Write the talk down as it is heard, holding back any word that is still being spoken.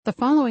The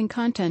following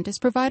content is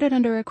provided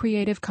under a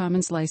Creative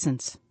Commons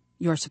license.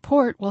 Your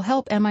support will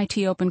help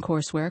MIT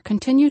OpenCourseware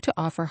continue to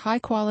offer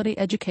high-quality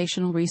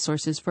educational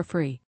resources for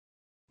free.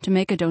 To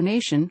make a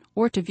donation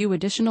or to view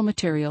additional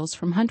materials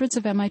from hundreds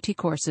of MIT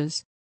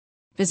courses,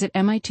 visit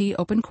MIT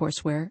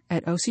OpenCourseware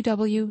at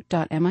ocw.mit.edu.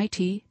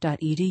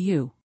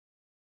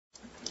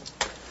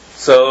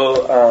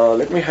 So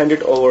let me hand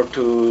it over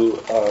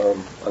to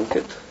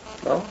Ankit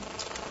now,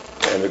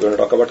 and we're going to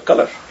talk about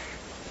color.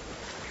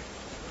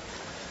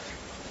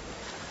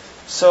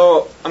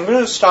 So I'm going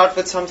to start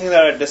with something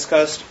that I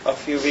discussed a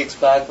few weeks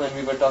back when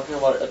we were talking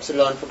about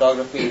epsilon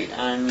photography,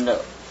 and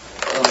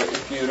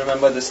if you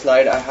remember the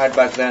slide I had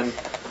back then,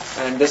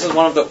 and this is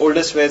one of the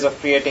oldest ways of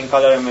creating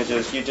color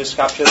images. You just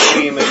capture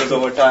three images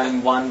over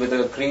time, one with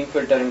a green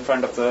filter in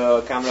front of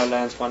the camera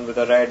lens, one with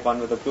a red,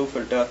 one with a blue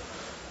filter,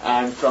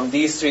 and from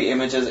these three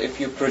images, if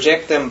you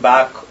project them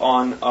back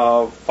on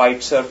a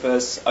white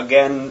surface,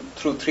 again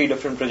through three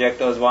different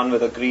projectors, one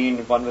with a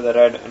green, one with a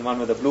red, and one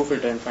with a blue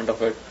filter in front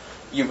of it,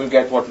 you will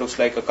get what looks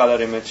like a color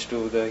image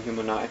to the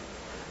human eye.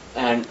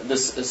 And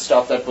this is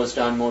stuff that was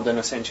done more than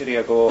a century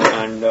ago,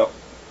 and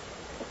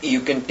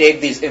you can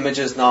take these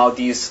images now,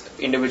 these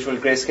individual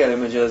grayscale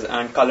images,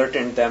 and color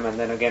tint them, and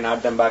then again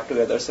add them back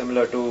together,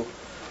 similar to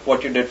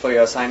what you did for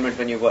your assignment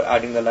when you were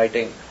adding the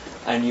lighting.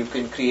 And you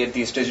can create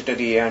these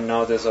digitally, and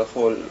now there's a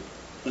whole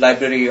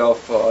Library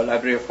of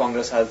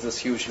Congress has this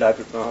huge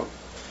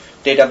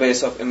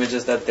database of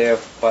images that they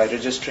have, by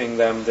registering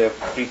them,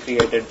 they've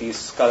recreated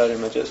these color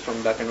images from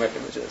black and white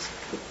images.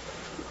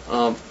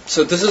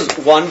 So this is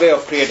one way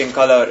of creating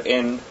color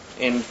in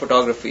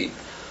photography.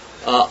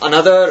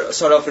 Another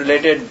sort of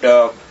related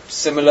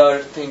similar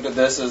thing to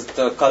this is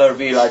the color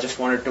wheel.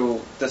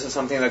 This is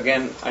something that,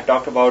 again, I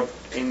talked about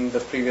in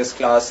the previous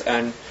class,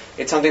 and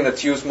it's something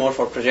that's used more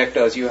for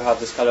projectors. You have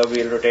this color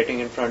wheel rotating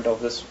in front of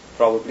this,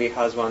 probably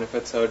has one if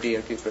it's a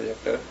DLP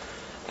projector.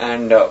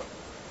 And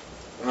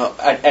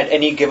at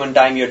any given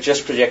time, you're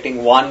just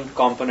projecting one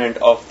component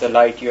of the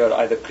light. You're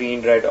either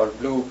green, red, or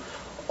blue.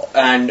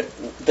 And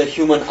the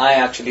human eye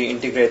actually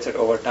integrates it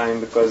over time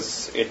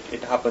because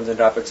it happens in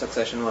rapid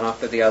succession, one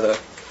after the other.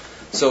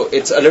 So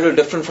it's a little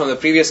different from the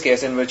previous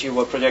case in which you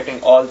were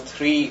projecting all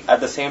three at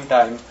the same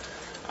time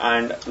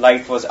and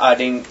light was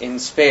adding in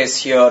space.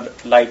 Here,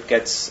 light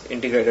gets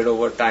integrated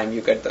over time.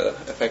 You get the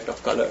effect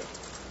of color.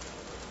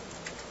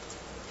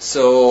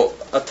 So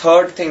a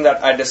third thing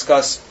that I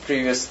discussed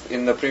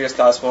in the previous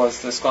class was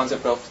this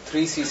concept of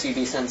 3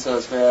 CCD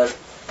sensors, where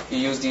you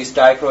use these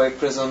dichroic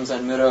prisms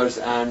and mirrors,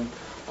 and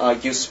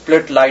you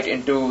split light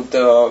into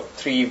the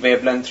three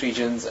wavelength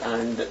regions,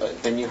 and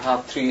then you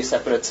have three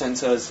separate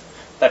sensors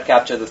that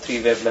capture the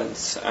three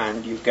wavelengths,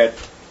 and you get,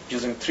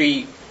 using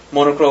three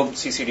monochrome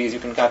CCDs, you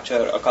can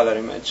capture a color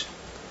image.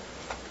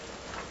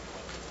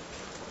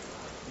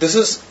 This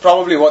is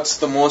probably what's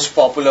the most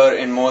popular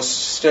in most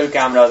still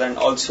cameras and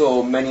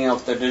also many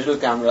of the digital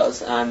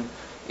cameras, and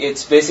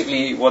it's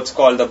basically what's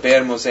called the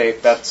Bayer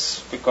mosaic. That's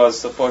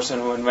because the person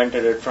who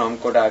invented it from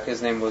Kodak,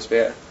 his name was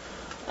Bayer,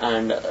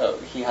 and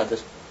he had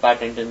this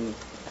patent in,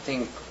 I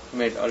think,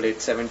 mid or late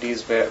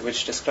 70s,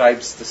 which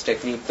describes this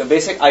technique. The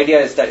basic idea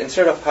is that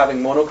instead of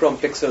having monochrome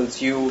pixels,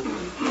 you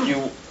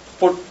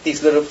put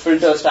these little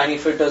filters, tiny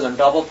filters on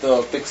top of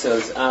the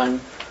pixels,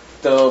 and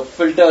the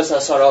filters are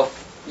sort of,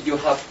 you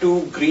have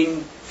two green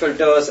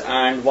filters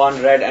and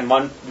one red and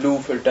one blue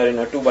filter in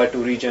a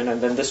 2x2 region, and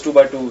then this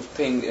 2x2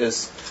 thing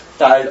is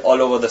tiled all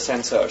over the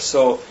sensor.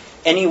 So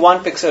any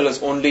one pixel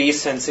is only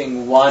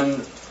sensing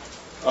one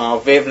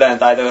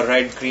wavelength, either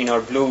red, green,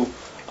 or blue.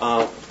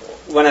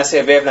 When I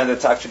say wavelength,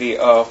 it's actually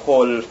a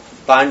whole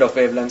band of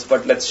wavelengths,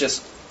 but let's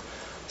just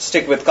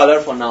stick with color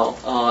for now.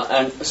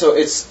 And so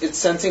it's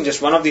sensing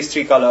just one of these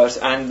three colors,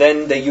 and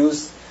then they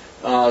use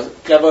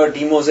clever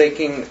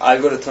demosaicing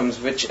algorithms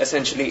which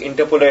essentially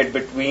interpolate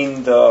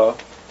between the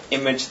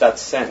image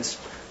that's sensed.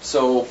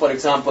 So, for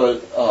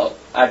example,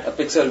 at a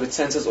pixel which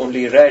senses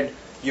only red,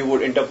 you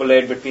would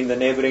interpolate between the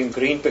neighboring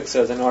green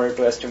pixels in order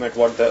to estimate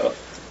what the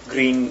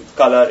green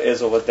color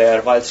is over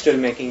there, while still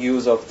making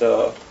use of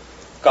the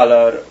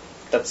color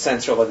that's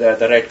sensed over there,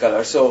 the red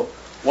color. So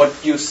what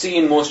you see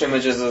in most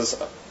images is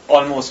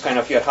almost kind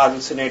of, you're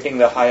hallucinating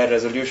the higher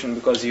resolution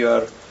because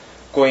you're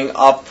going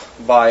up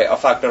by a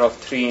factor of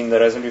 3 in the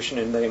resolution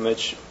in the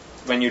image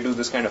when you do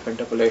this kind of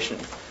interpolation.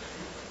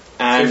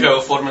 And so if you have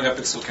a 4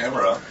 megapixel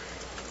camera,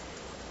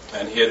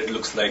 and here it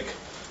looks like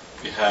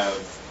we have,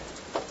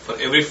 for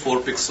every 4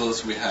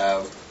 pixels, we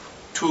have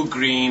 2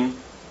 green,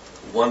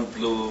 1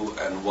 blue,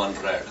 and 1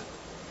 red.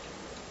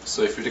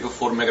 So if you take a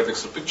 4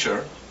 megapixel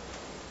picture,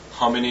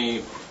 how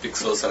many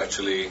pixels are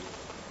actually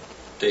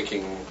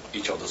taking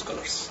each of those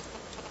colors?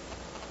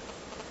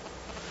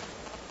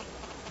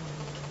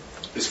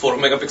 Is 4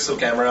 megapixel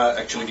camera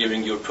actually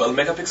giving you 12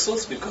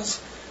 megapixels? Because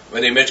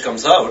when the image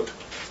comes out,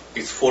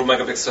 it's 4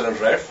 megapixel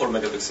in red, 4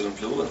 megapixel in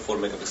blue, and 4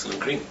 megapixel in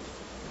green.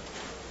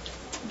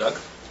 Doug?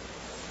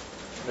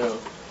 No.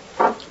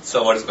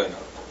 So what is going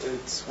on?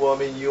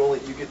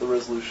 You get the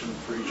resolution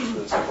for each of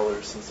those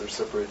colors since they're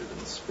separated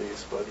in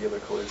space by the other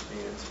colors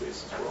being in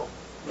space as well.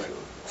 Right.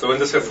 So when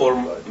they say 4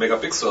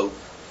 megapixel,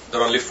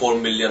 there are only 4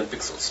 million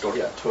pixels total.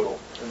 Yeah, total.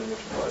 And then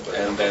multiplied by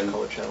And then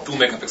color channels. 2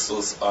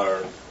 megapixels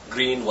are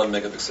green, 1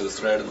 megapixel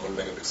is red, and 1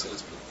 megapixel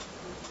is blue.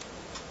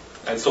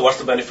 And so what's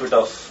the benefit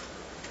of,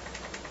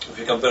 if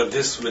you compare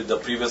this with the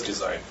previous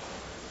design,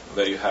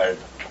 where you had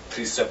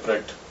 3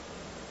 separate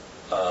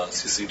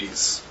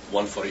CCDs,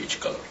 one for each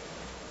color?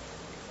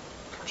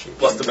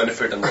 What's the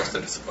benefit and what's the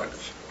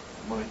disadvantage?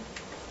 Money.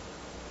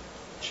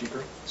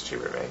 Cheaper. It's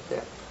cheaper, right? Yeah.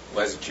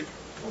 Why is it cheaper?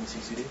 One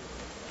CCD.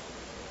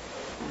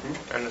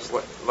 And there's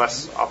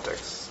less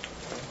optics.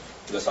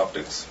 Less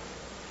optics.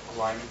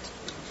 Alignment.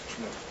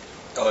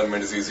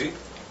 Alignment is easy.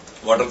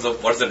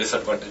 What's the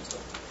disadvantage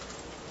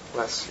though?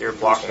 Less, you're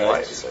blocking Right.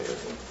 light. So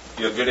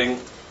You're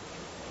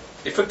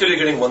effectively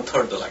getting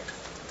 1/3 the light.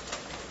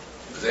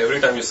 Because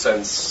every time you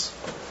sense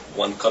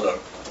one color,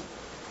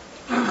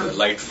 the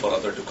light for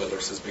other 2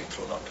 colors is being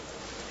thrown out.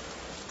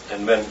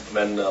 And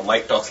when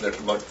Mike talks a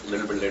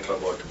little bit later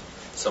about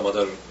some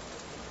other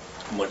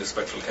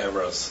multispectral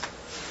cameras,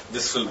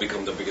 this will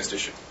become the biggest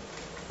issue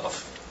of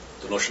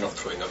the notion of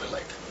throwing away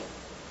light.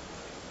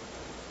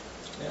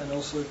 Yeah, and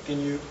also,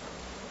 can you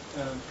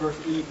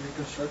perfectly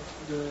reconstruct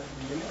the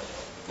image?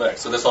 Right,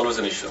 so that's always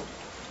an issue.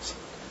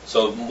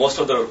 So most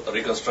of the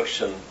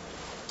reconstruction,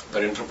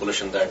 the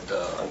interpolation that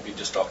Ankit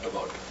just talked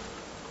about,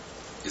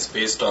 is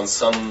based on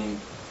some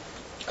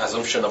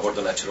assumption about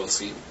the natural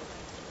scene.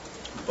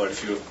 But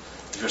if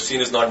your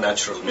scene is not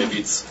natural, maybe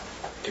it's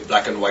a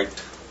black and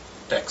white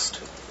text,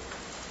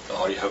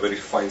 or you have very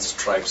fine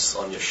stripes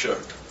on your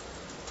shirt,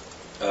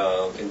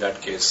 in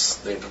that case,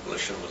 the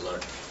interpolation will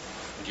not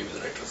give you the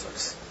right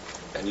results.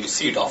 And you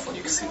see it often,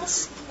 you can see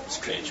this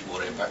strange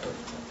moire pattern.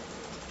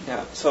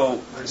 Yeah,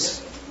 so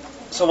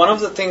one of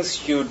the things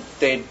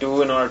they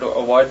do in order to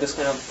avoid this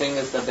kind of thing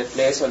is that they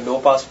place a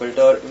low-pass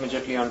filter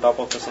immediately on top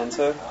of the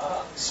sensor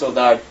so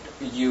that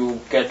you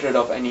get rid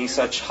of any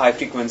such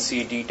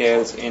high-frequency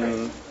details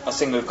in a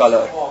single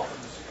color.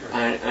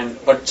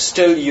 But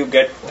still you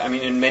get,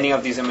 in many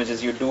of these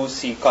images you do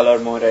see color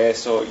moire,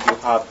 so you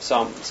have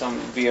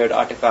some weird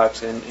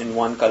artifacts in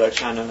one color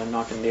channel and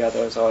not in the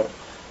others, or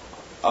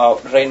a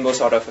rainbow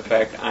sort of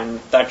effect, and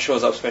that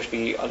shows up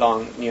especially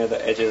along near the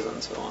edges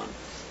and so on.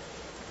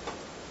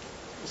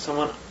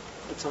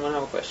 Did someone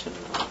have a question?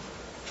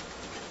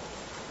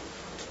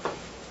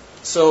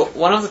 So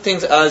one of the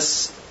things,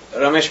 as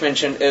Ramesh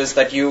mentioned, is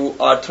that you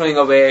are throwing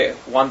away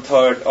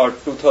 1/3 or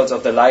 2/3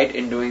 of the light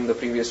in doing the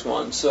previous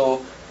one.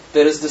 So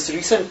there is this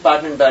recent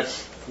patent that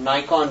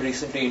Nikon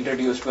recently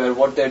introduced where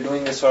what they're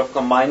doing is sort of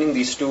combining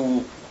these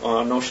two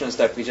notions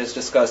that we just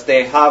discussed.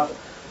 They have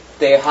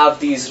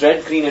these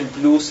red, green, and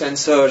blue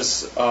sensors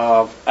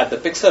at the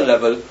pixel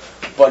level,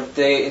 but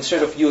they,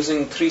 instead of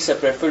using 3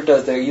 separate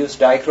filters, they use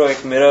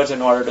dichroic mirrors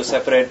in order to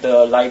separate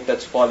the light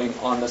that's falling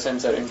on the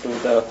sensor into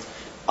the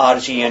R,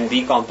 G, and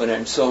B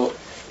components. So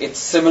it's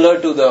similar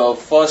to the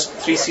first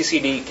 3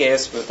 CCD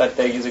case that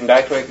they're using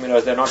dichroic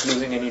mirrors. They're not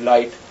losing any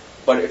light,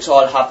 but it's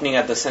all happening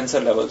at the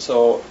sensor level.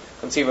 So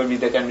conceivably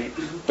they can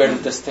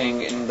build this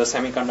thing in the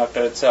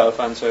semiconductor itself,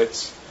 and so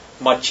it's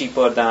much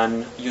cheaper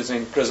than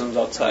using prisms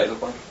outside.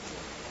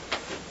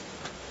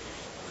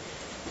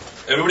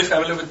 Everybody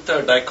familiar with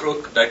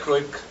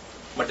dichroic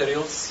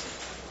materials?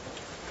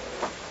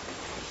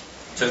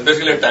 So it's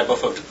basically a type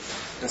of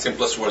in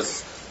simplest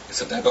words,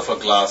 it's a type of a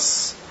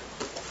glass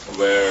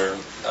where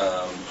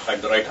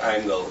at the right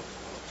angle,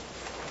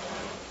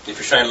 if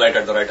you shine light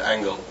at the right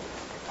angle,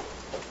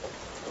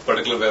 a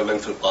particular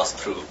wavelength will pass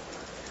through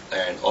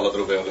and all other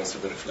wavelengths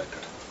will be reflected.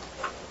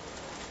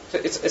 So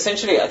it's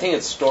essentially, I think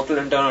it's total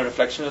internal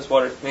reflection is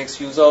what it makes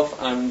use of,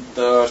 and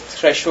the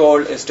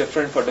threshold is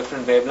different for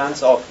different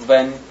wavelengths of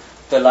when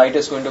the light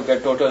is going to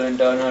get total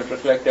internal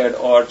reflected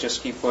or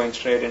just keep going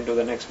straight into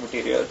the next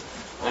material.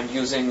 And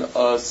using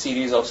a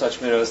series of such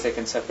mirrors, they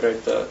can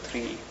separate the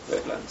 3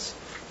 wavelengths.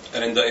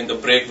 And in the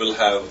break, we'll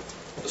have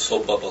the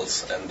soap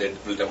bubbles, and they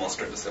will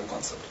demonstrate the same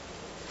concept.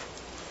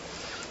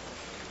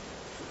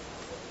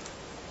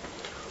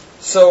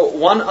 So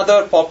one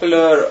other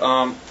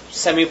popular,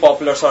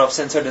 semi-popular sort of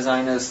sensor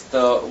design is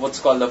what's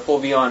called the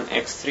Foveon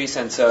X3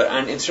 sensor.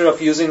 And instead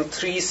of using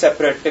 3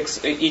 separate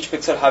each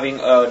pixel having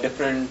a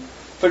different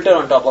filter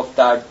on top of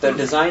that, the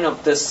design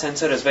of this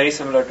sensor is very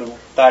similar to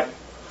that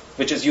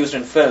which is used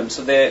in film.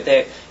 So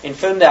in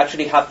film they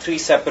actually have 3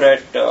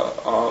 separate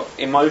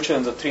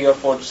emulsions, or 3 or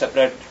 4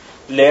 separate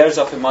layers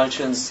of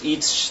emulsions,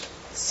 each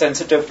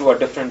sensitive to a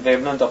different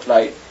wavelength of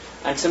light.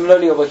 And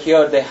similarly over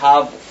here they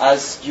have,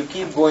 as you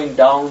keep going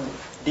down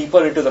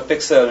deeper into the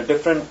pixel,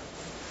 different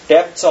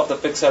depths of the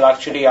pixel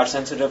actually are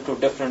sensitive to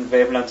different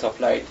wavelengths of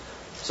light.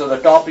 So the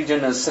top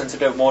region is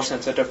more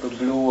sensitive to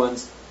blue,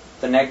 and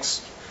the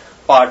next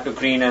part to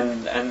green,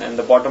 and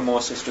the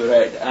bottommost is to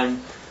red.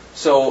 And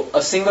so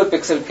a single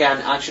pixel can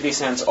actually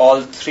sense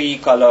all 3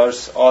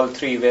 colors, all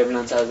 3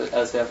 wavelengths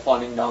as they're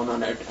falling down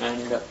on it.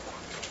 And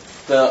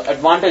the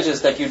advantage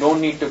is that you don't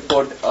need to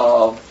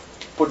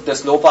put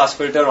this low pass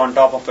filter on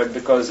top of it,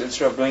 because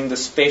instead of doing the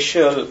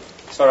spatial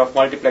sort of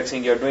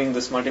multiplexing, you're doing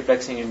this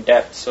multiplexing in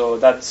depth. So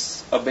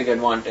that's a big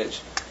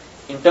advantage.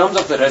 in terms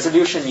of the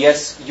resolution,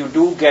 yes, you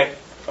do get,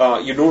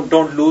 you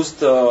don't lose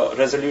the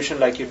resolution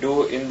like you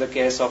do in the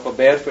case of a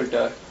Bayer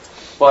filter.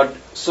 But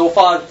so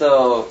far,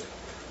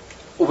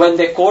 when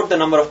they quote the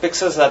number of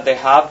pixels that they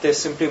have, they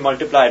simply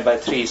multiply it by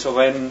 3. So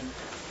when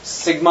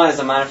Sigma is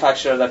the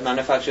manufacturer that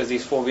manufactures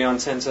these foveon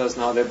sensors,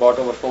 now they bought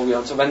over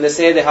foveon. So when they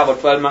say they have a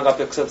 12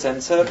 megapixel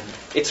sensor,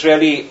 it's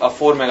really a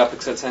 4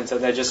 megapixel sensor.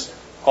 They just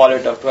call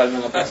it a 12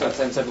 megapixel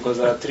sensor because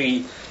there are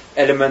 3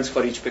 elements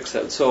for each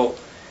pixel. So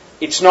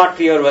it's not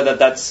clear whether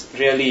that's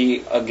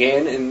really a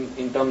gain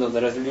in terms of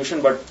the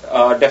resolution, but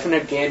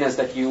definite gain is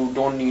that you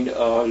don't need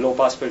a low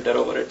pass filter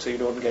over it, so you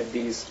don't get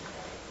these.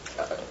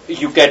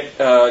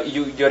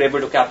 You're able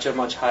to capture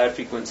much higher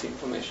frequency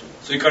information.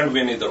 So you can't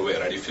win either way,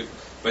 right?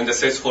 When they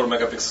say it's 4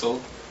 megapixel,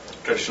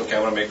 traditional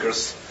camera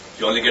makers,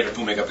 you only get a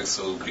 2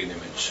 megapixel green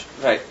image.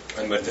 Right.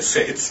 And when they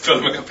say it's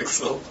 12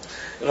 megapixel,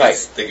 right,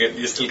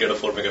 you still get a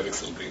 4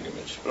 megapixel green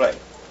image. Right.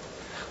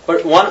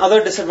 But one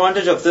other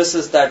disadvantage of this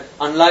is that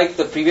unlike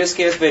the previous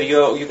case where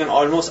you can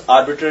almost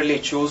arbitrarily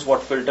choose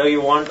what filter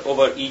you want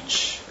over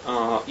each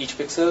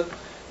pixel,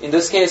 in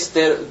this case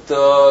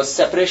the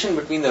separation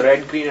between the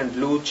red, green and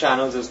blue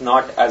channels is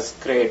not as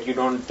great.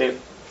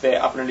 They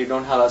apparently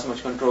don't have as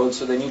much control,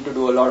 so they need to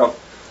do a lot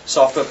of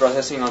software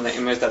processing on the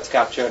image that's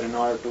captured in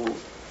order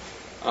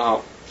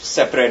to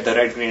separate the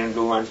red, green and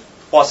blue, and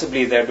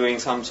possibly they're doing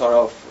some sort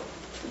of,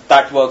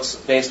 that works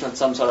based on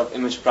some sort of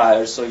image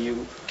priors, so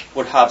you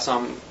would have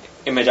some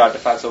image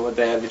artifacts over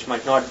there which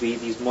might not be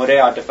these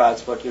moire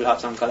artifacts, but you'll have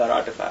some color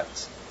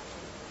artifacts.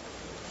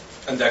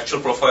 And the actual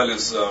profile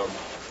is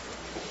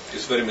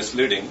very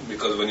misleading,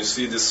 because when you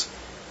see this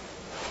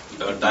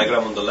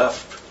diagram on the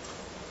left,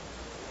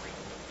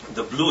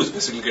 the blue is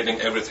basically getting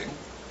everything.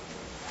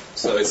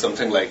 So it's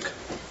something like,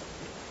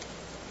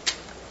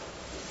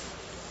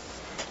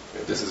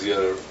 this is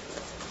your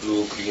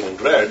blue, green and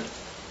red,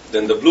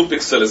 then the blue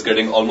pixel is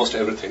getting almost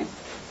everything,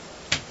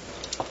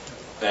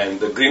 and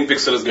the green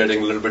pixel is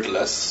getting a little bit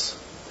less,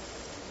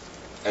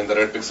 and the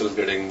red pixel is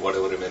getting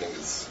whatever remaining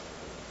is.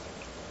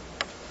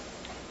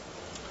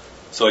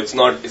 So it's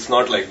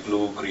not like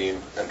blue,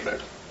 green and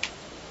red.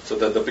 So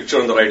the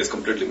picture on the right is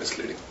completely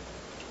misleading.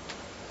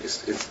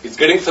 It's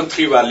getting some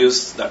 3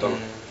 values that are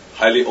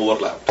highly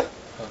overlapped,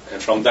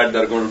 and from that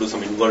they're going to do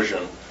some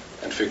inversion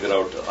and figure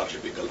out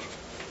RGB color.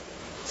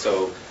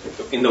 So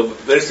in the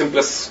very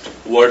simplest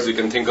words you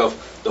can think of,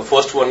 the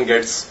first one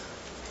gets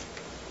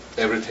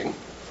everything,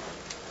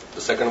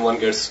 the second one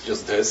gets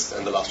just this,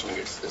 and the last one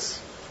gets this.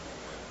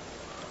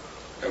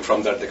 And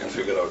from that they can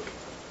figure out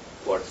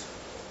what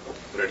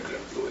red,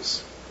 green, blue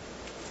is.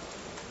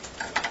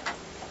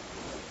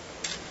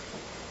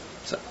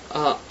 So,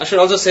 I should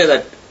also say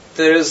that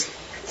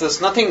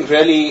there's nothing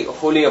really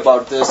holy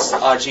about this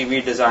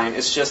RGB design.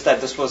 It's just that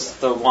this was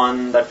the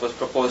one that was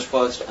proposed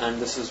first,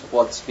 and this is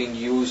what's being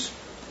used.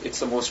 It's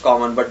the most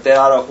common, but there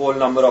are a whole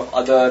number of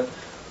other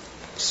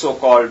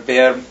so-called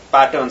Bayer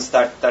patterns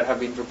that have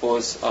been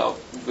proposed,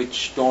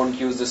 which don't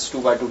use this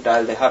 2x2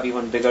 tile. They have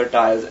even bigger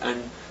tiles,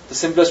 and the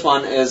simplest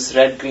one is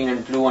red, green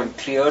and blue and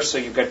clear. So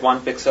you get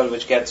one pixel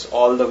which gets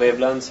all the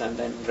wavelengths, and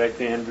then red,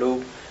 green and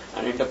blue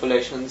and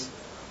interpolations.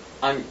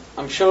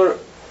 I'm sure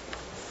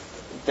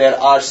there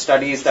are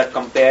studies that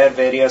compare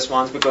various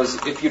ones, because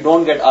if you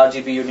don't get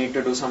RGB, you need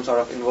to do some sort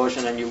of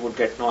inversion, and you would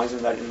get noise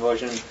in that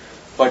inversion.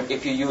 But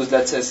if you use,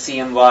 let's say,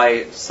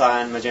 CMY,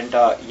 cyan,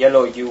 magenta,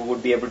 yellow, you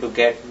would be able to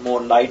get more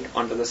light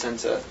onto the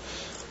sensor.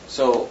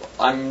 So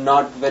I'm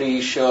not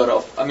very sure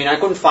of, I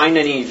couldn't find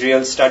any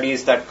real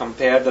studies that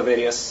compare the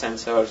various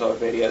sensors or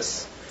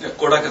various... Yeah,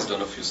 Kodak has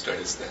done a few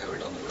studies. They have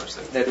it on the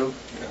website. They do?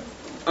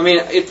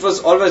 Yeah. It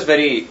was always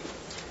very...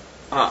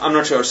 I'm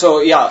not sure.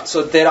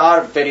 So there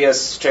are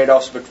various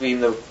trade-offs between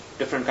the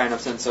different kind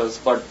of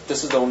sensors, but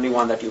this is the only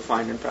one that you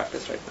find in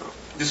practice right now.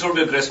 This would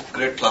be a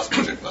great class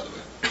project, by the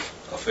way,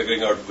 of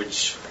figuring out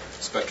which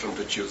spectrum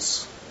to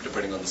choose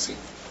depending on the scene.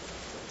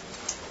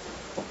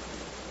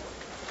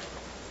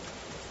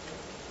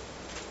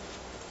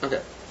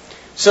 Okay.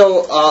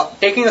 So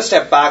taking a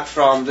step back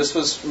from, this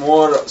was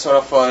more sort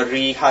of a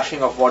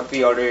rehashing of what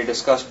we already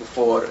discussed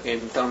before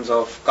in terms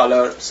of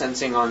color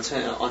sensing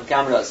on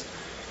cameras.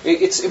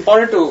 It's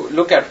important to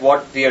look at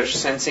what we are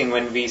sensing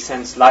when we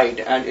sense light,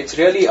 and it's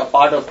really a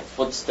part of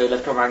what's the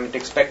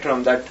electromagnetic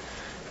spectrum that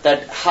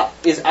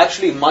is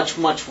actually much,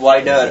 much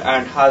wider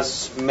and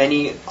has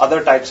many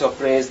other types of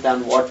rays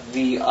than what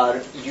we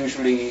are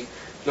usually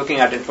looking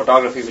at in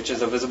photography, which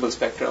is the visible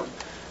spectrum.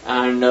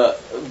 And the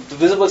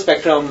visible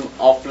spectrum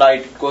of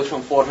light goes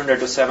from 400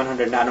 to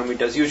 700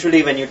 nanometers.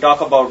 Usually when you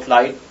talk about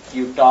light,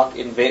 you talk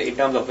in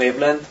terms of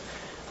wavelength,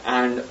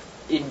 and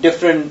in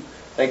different,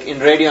 like in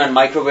radio and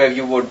microwave,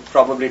 you would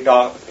probably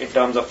talk in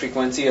terms of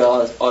frequency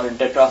or in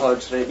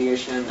terahertz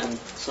radiation and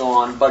so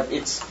on. But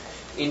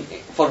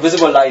for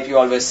visible light, you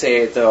always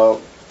say the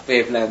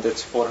wavelength,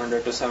 it's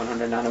 400 to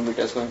 700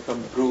 nanometers going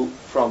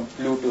from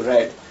blue to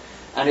red.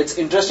 And it's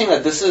interesting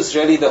that this is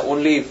really the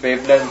only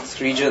wavelength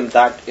region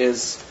that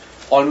is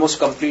almost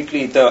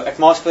completely, the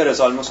atmosphere is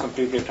almost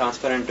completely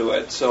transparent to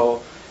it.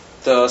 So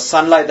the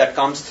sunlight that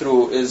comes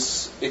through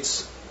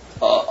it's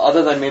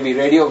other than maybe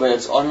radio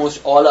waves,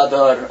 almost all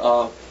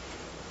other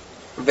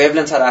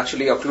wavelengths are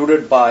actually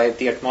occluded by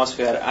the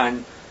atmosphere,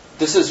 and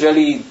this is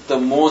really the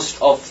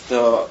most of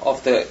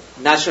the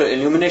natural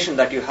illumination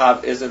that you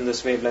have is in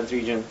this wavelength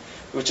region,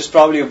 which is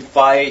probably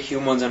why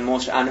humans and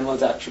most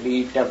animals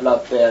actually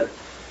develop their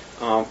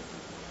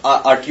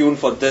are tuned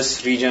for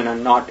this region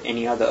and not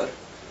any other.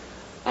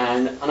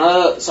 And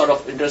another sort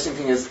of interesting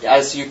thing is,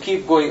 as you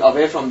keep going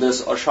away from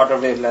this or shorter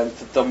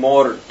wavelength, the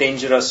more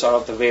dangerous sort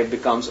of the wave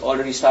becomes.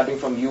 Already starting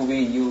from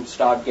UV, you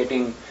start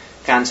getting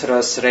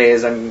cancerous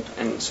rays and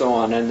so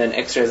on, and then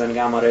X-rays and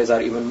gamma rays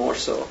are even more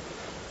so.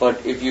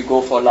 But if you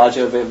go for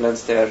larger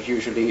wavelengths, they are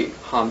usually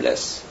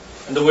harmless.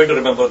 And the way to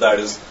remember that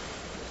is,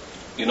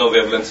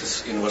 wavelength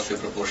is inversely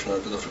proportional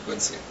to the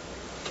frequency.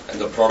 And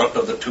the product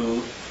of the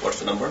two, what's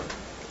the number?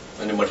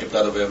 When you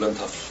multiply the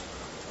wavelength of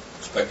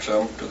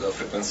spectrum to the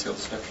frequency of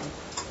the spectrum?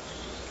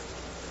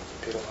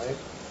 Speed of light.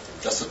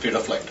 That's the speed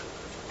of light,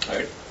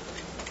 right?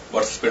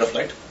 What's the speed of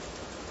light?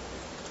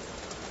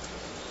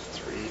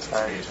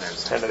 3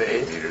 times 10 to the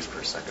 8 meters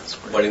per second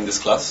squared. But in this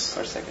class?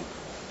 Per second.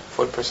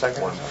 Foot per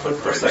second. 1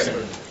 Foot per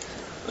second.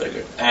 Very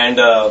good. And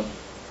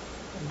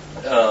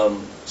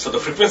so the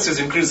frequency is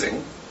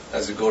increasing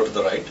as you go to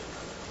the right,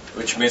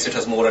 which means it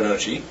has more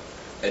energy,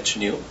 h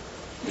nu,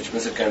 which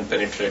means it can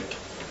penetrate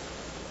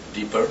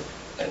deeper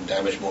and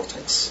damage more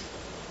things.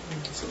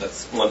 So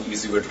that's one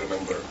easy way to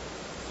remember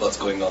what's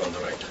going on the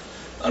right.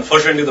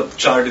 Unfortunately, the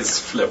chart is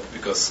flipped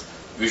because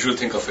we usually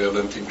think of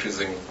wavelength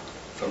increasing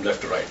from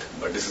left to right,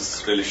 but this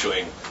is really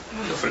showing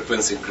the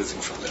frequency increasing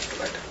from left to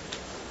right.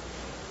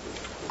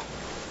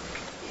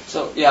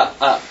 So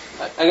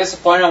I guess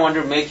the point I want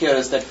to make here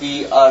is that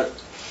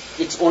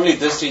it's only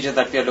this region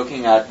that we are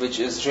looking at, which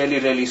is really,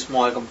 really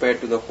small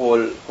compared to the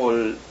whole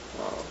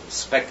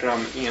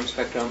spectrum, EM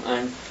spectrum,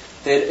 and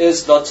there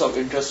is lots of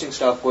interesting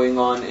stuff going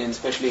on,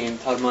 especially in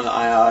thermal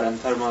IR and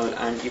thermal,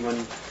 and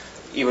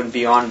even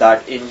beyond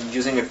that, in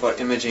using it for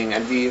imaging.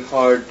 And we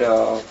heard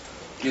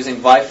using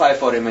Wi-Fi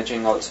for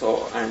imaging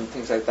also, and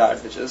things like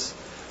that, which is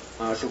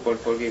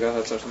 2.4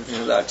 gigahertz or something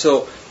like that.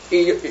 So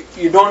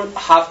you don't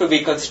have to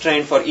be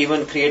constrained for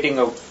even creating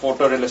a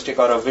photorealistic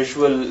or a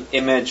visual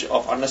image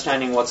of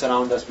understanding what's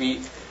around us.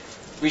 We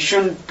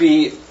shouldn't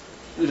be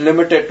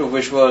limited to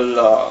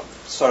visual,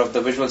 sort of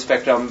the visual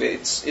spectrum.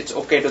 It's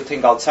okay to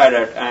think outside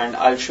it, and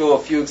I'll show a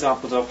few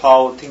examples of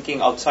how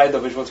thinking outside the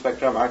visual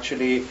spectrum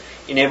actually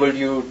enabled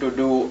you to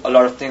do a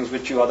lot of things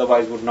which you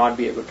otherwise would not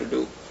be able to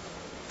do.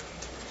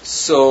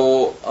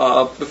 So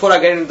before I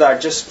get into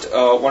that, just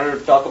wanted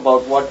to talk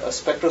about what a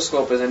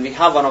spectroscope is, and we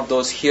have one of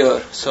those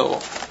here. So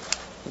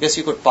I guess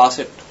you could pass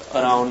it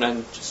around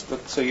and just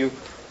look.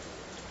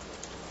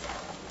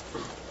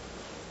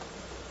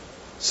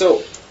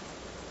 So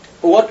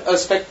what a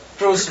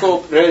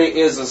spectroscope really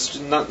is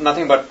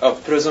nothing but a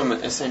prism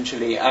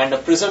essentially, and a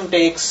prism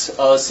takes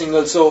a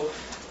single. So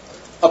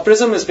a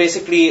prism is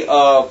basically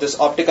this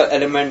optical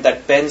element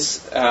that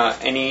bends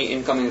any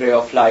incoming ray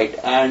of light.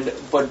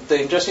 But the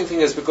interesting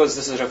thing is, because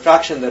this is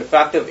refraction, the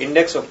refractive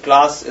index of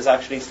glass is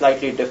actually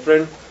slightly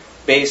different.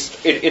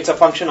 It's a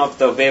function of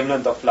the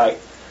wavelength of light.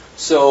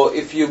 So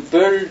if you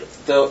build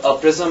a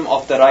prism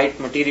of the right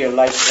material,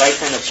 right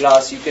kind of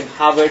glass, you can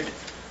have it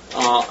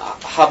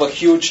have a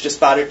huge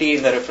disparity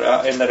in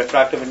the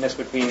refractive index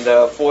between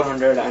the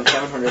 400 and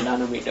 700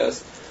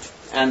 nanometers.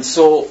 And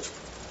so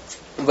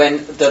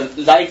when the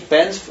light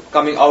bends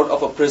coming out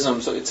of a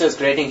prism, so it says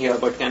grating here,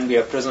 but can be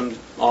a prism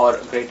or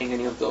grating,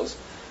 any of those.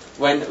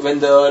 When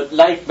the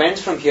light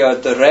bends from here,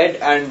 the red,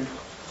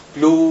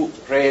 blue,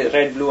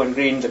 and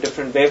green, the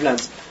different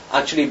wavelengths,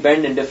 actually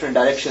bend in different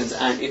directions.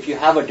 And if you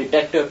have a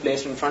detector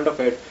placed in front of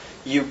it,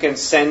 you can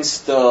sense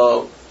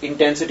the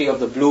intensity of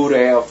the blue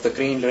ray, of the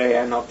green ray,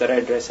 and of the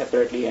red ray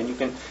separately, and you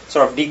can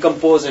sort of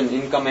decompose an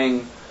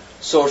incoming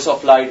source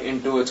of light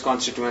into its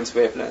constituents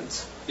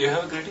wavelengths. Do you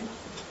have a grating?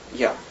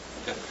 Yeah.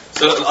 Okay.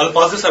 So I'll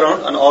pass this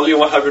around, and all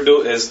you have to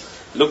do is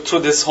look through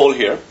this hole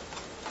here,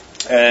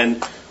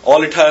 and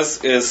all it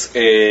has is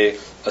a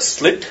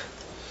slit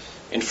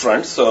in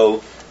front.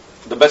 So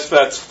the best way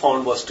I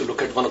found was to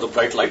look at one of the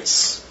bright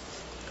lights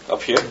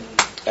up here,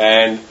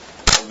 and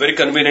very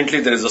conveniently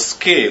there is a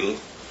scale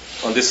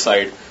on this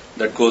side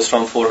that goes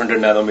from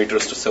 400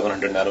 nanometers to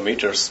 700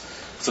 nanometers.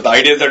 So the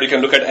idea is that you can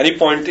look at any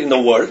point in the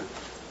world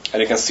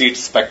and you can see its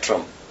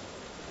spectrum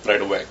right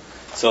away.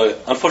 So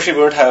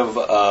unfortunately we don't have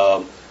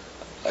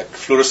like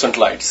fluorescent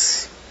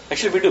lights.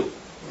 Actually we do.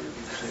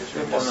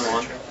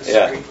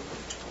 Yeah. Good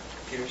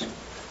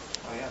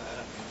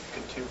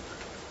too.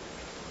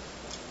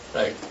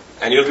 Right.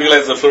 And you'll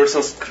realize the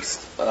fluorescence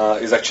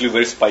is actually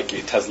very spiky.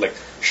 It has like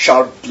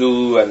sharp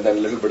blue and then a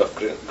little bit of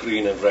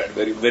green and red.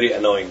 Very, very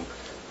annoying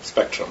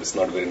spectrum. It's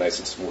not very nice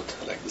and smooth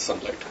like the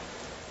sunlight.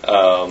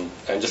 And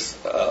I'll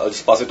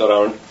just pass it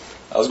around.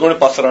 I was going to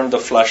pass around the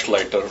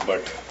flashlighter,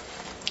 but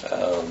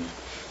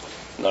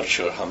not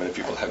sure how many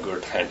people have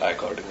good hand-eye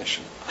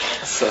coordination.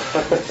 So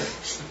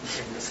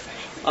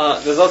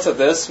there's also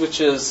this,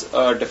 which is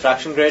a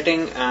diffraction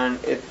grating, and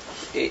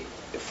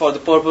for the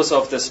purpose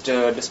of this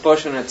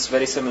dispersion, it's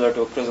very similar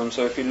to a prism.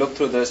 So if you look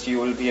through this, you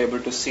will be able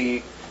to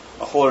see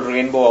a whole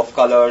rainbow of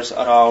colors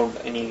around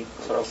any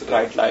sort of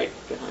bright light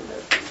behind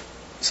it.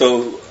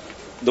 So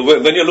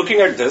when you're looking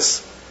at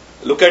this,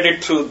 look at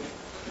it through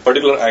a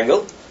particular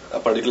angle, a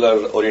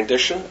particular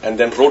orientation, and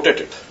then rotate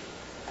it.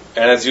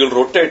 And as you'll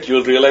rotate,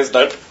 you'll realize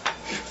that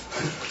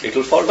it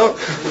will fall down.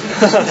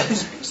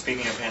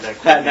 Speaking of hand-eye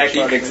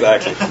coordination.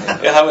 Exactly.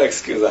 I have an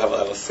excuse. I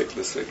was sick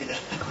this week.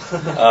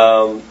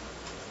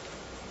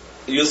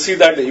 You'll see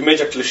that the image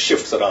actually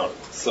shifts around.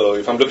 So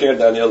if I'm looking at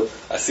Daniel,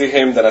 I see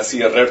him, then I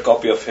see a red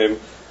copy of him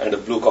and a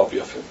blue copy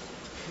of him.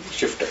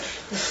 Shifted.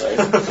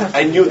 Right?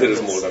 I knew there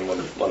is more than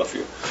one of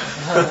you.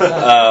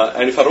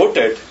 And if I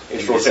rotate,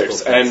 it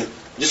rotates. And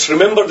just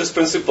remember this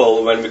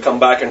principle when we come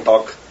back and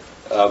talk,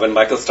 when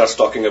Michael starts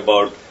talking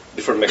about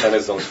different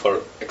mechanisms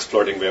for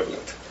exploiting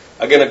wavelength.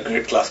 Again, a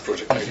great class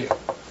project idea.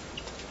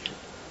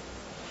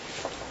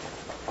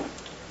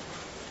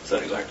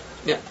 Sorry, go ahead.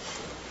 Yeah.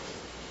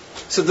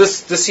 So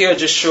this here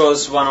just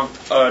shows one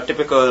of a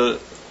typical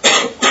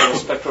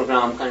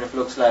spectrogram kind of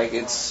looks like.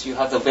 It's you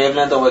have the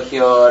wavelength over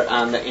here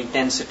and the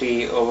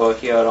intensity over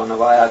here on the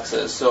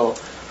y-axis. So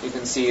you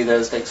can see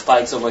there's like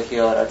spikes over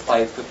here at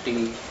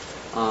 550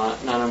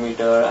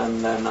 nanometer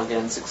and then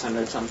again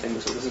 600 something.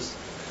 So this is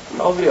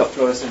probably a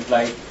fluorescent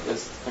light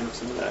is kind of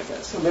similar, I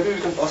guess. So maybe we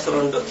can pass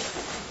around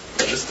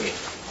this thing.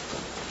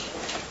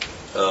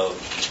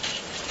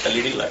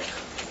 LED light.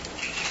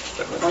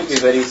 That might be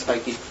very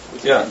spiky.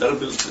 Yeah, that'll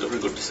be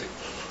good to see.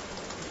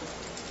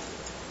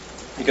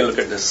 You can look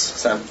at this,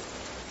 Sam.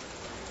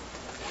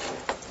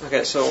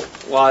 Okay, so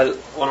while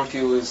one of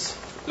you is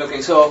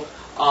looking, so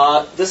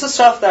this is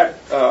stuff that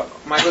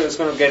Michael is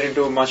going to get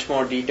into much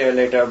more detail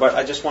later, but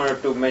I just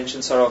wanted to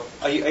mention sort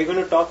of, are you going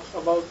to talk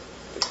about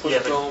the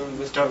push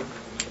dome?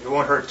 It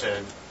won't hurt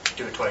to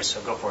do it twice,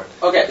 so go for it.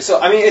 Okay, so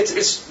I mean,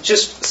 it's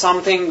just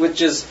something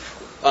which is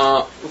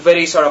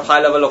very sort of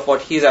high level of what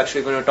he's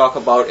actually going to talk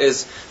about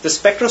is the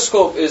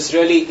spectroscope is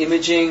really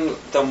imaging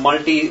the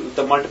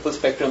multiple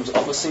spectrums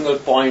of a single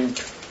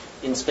point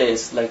in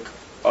space, like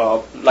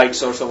light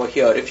source over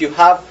here. If you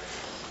have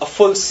a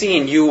full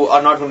scene, you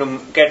are not going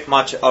to get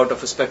much out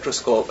of a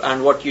spectroscope,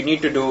 and what you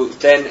need to do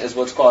then is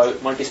what's called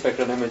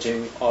multispectral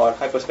imaging or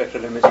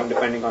hyperspectral imaging,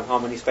 depending on how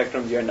many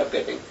spectrums you end up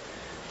getting.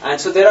 And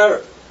so there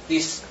are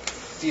these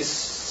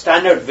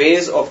standard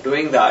ways of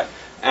doing that.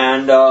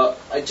 And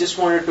I just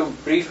wanted to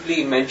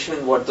briefly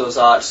mention what those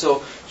are.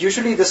 So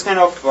usually this kind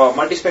of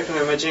multispectral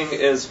imaging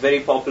is very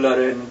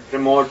popular in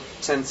remote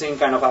sensing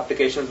kind of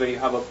applications where you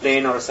have a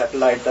plane or a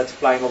satellite that's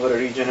flying over a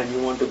region and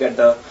you want to get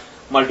the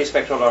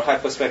multispectral or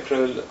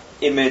hyperspectral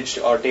image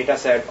or data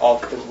set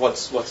of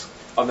what's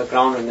on the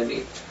ground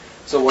underneath.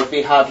 So what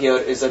we have here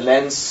is a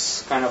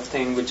lens kind of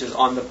thing which is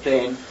on the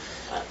plane,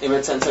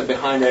 image sensor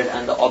behind it,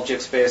 and the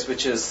object space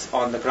which is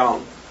on the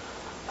ground.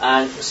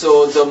 And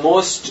so the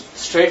most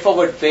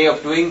straightforward way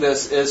of doing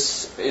this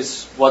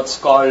is what's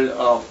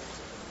called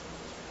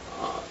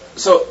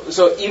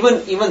so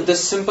even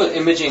this simple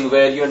imaging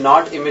where you're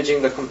not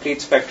imaging the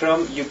complete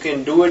spectrum, you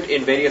can do it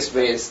in various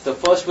ways. The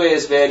first way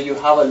is where you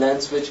have a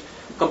lens which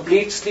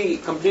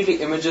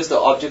completely images the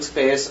object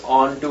space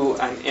onto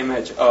an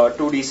image, a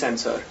 2D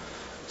sensor.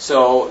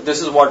 So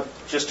this is what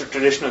just a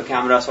traditional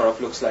camera sort of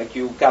looks like.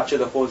 You capture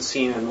the whole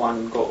scene in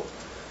one go.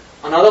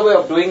 Another way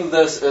of doing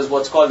this is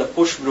what's called a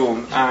push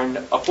broom, and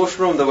a push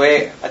broom, the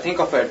way I think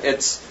of it,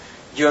 it's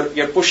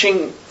you're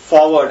pushing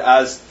forward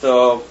as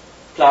the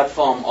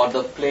platform or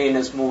the plane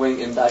is moving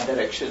in that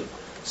direction.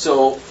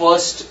 So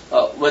first,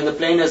 when the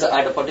plane is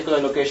at a particular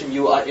location,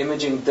 you are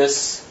imaging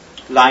this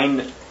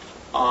line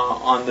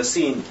on the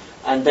scene,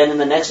 and then in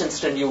the next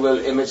instant you will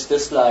image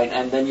this line,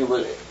 and then you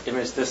will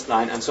image this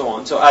line, and so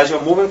on. So as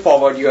you're moving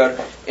forward, you are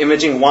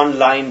imaging one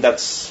line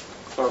that's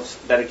sort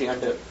of directly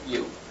under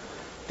you.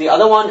 The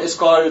other one is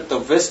called the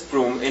whisk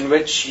broom, in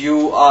which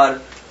you are,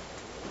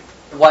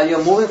 while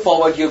you're moving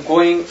forward, you're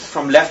going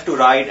from left to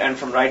right and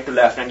from right to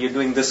left, and you're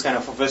doing this kind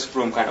of a whisk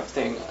broom kind of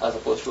thing as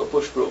opposed to a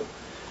push broom.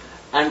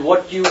 And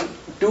what you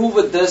do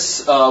with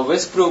this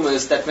whisk broom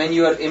is that when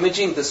you are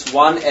imaging this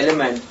one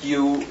element,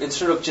 you,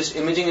 instead of just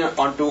imaging it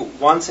onto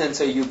one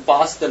sensor, you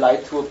pass the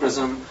light through a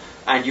prism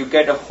and you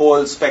get a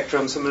whole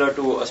spectrum similar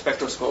to a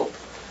spectroscope.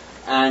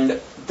 And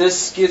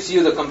this gives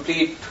you the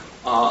complete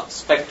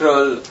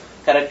spectral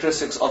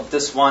characteristics of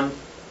this one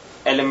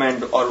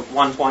element or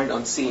one point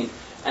on scene.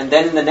 And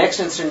then in the next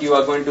instant, you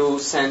are going to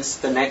sense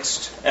the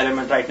next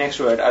element right next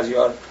to it as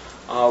your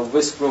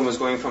whisk broom is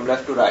going from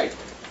left to right,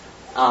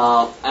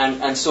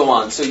 and so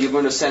on. So you're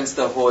going to sense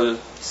the whole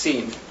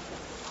scene.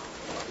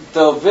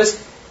 The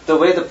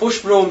way the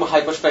push broom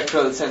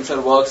hyperspectral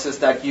sensor works is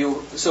that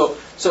so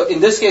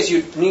in this case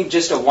you need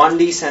just a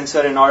 1D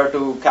sensor in order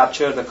to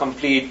capture the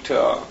complete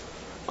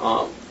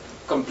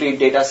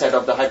data set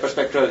of the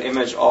hyperspectral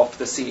image of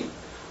the scene.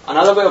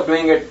 Another way of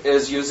doing it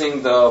is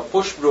using the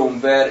push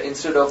broom, where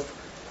instead of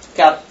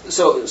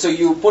so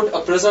you put a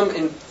prism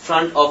in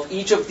front of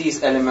each of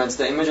these elements,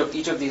 the image of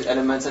each of these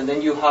elements, and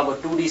then you have a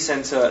 2D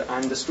sensor,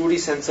 and this 2D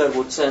sensor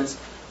would sense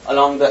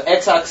Along the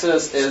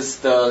x-axis is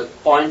the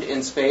point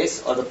in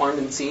space or the point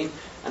in scene,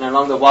 and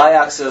along the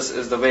y-axis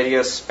is the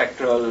various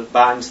spectral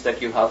bands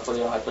that you have for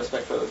your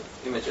hyperspectral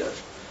imager.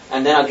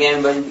 And then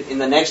again, when in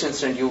the next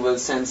instant, you will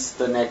sense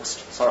the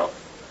next sort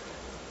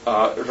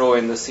of row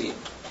in the scene.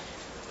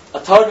 A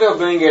third way of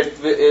doing it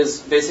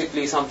is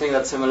basically something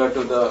that's similar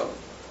to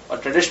a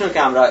traditional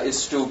camera,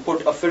 is to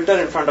put a filter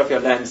in front of your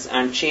lens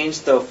and change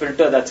the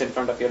filter that's in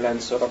front of your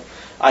lens. Sort of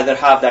either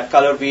have that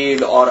color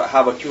wheel or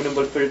have a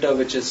tunable filter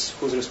whose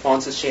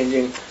response is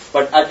changing.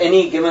 But at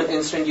any given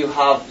instant, you're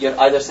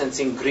either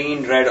sensing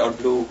green, red, or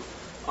blue,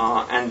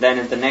 and then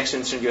at the next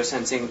instant, you're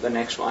sensing the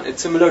next one.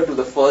 It's similar to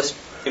the first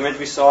image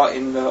we saw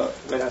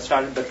when I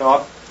started the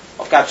talk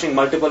of capturing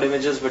multiple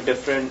images with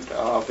different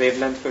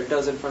wavelength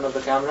filters in front of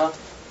the camera.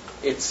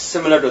 It's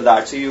similar to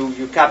that. So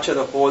you capture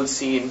the whole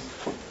scene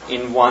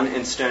in one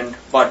instant,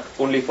 but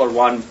only for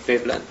one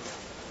wavelength.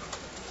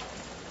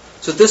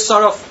 So this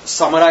sort of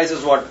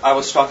summarizes what I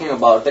was talking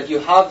about, that you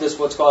have this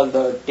what's called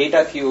the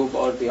data cube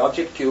or the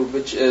object cube,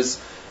 which is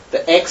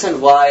the x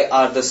and y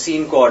are the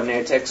scene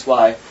coordinates, x,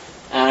 y,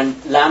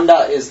 and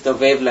lambda is the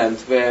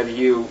wavelength where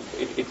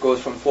it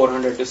goes from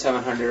 400 to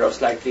 700 or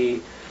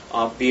slightly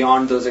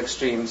beyond those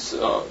extremes.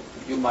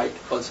 You might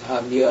also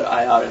have near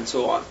IR and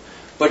so on.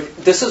 But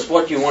this is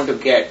what you want to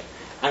get.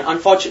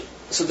 And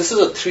so this is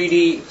a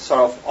 3D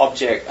sort of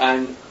object,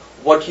 and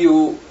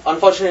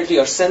unfortunately,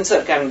 your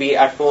sensor can be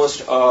at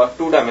most a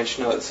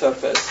two-dimensional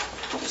surface.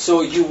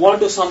 So you want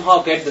to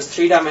somehow get this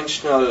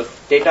three-dimensional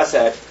data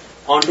set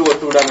onto a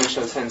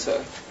two-dimensional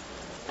sensor.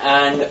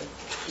 And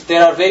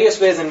there are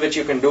various ways in which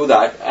you can do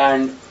that.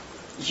 And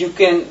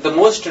the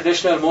most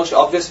traditional, most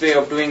obvious way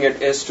of doing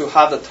it is to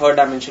have the third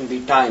dimension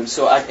be time.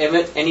 So at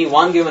any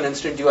one given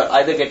instant, you are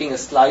either getting a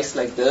slice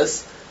like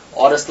this,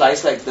 or a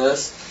slice like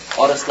this,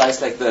 or a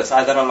slice like this,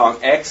 either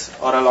along x,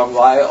 or along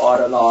y, or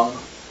along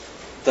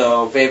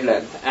the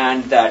wavelength.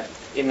 And that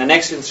in the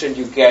next instant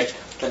you get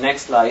the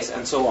next slice,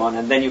 and so on.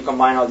 And then you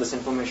combine all this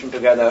information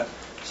together.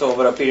 So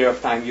over a period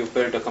of time, you've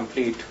built a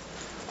complete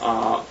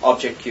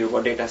object cube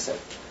or data set.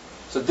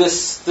 So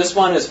this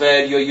one is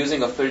where you're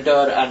using a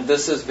filter, and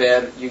this is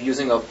where you're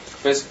using a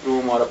whisk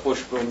broom or a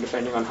push broom,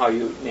 depending on how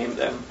you name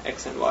them,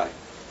 x and y.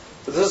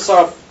 So this is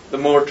sort of the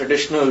more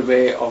traditional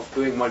way of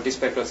doing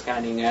multispectral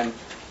scanning, and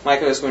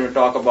Michael is going to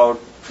talk about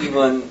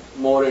even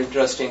more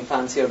interesting,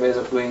 fancier ways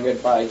of doing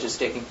it by just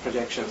taking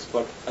projections,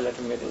 but I'll let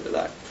him get into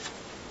that.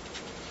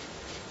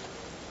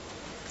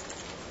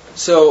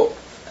 So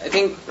I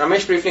think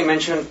Ramesh briefly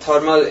mentioned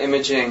thermal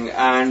imaging,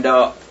 and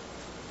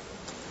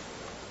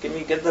can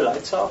we get the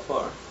lights off?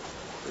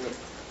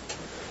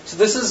 So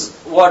this is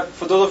what,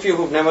 for those of you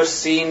who've never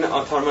seen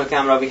a thermal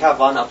camera, we have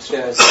one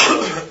upstairs.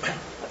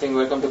 I think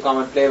welcome to come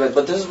and play with.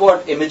 But this is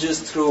what images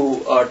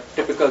through a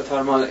typical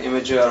thermal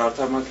imager or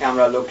thermal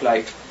camera look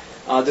like.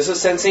 This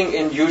is sensing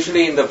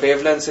usually in the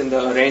wavelengths in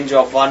the range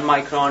of 1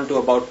 micron to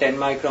about 10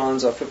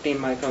 microns or 15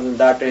 microns, in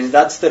that range.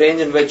 That's the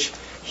range in which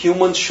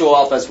humans show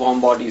up as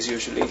warm bodies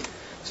usually.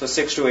 So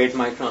 6 to 8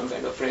 micron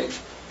kind of range.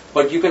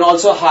 But you can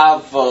also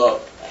have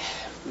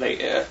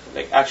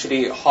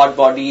actually hot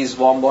bodies,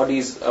 warm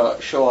bodies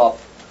show up,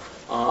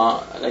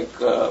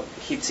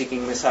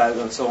 heat-seeking missiles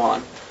and so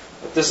on.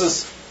 But this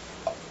is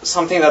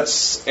something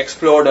that's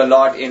explored a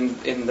lot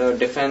in the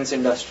defense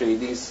industry,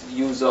 these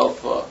use of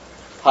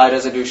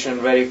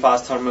high-resolution, very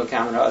fast thermal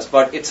cameras.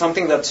 But it's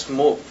something that's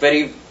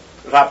very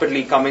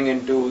rapidly coming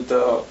into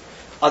the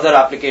other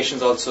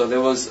applications also.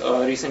 There was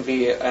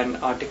recently an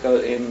article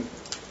in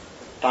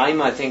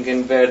Time, I think,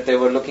 in where they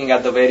were looking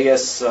at the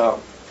various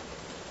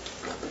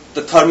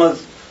the thermal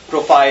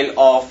profile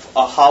of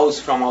a house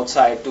from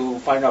outside to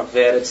find out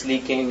where it's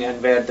leaking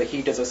and where the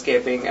heat is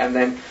escaping, and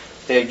then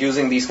they're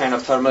using these kind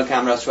of thermal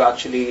cameras to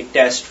actually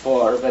test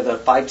for whether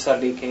pipes are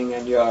leaking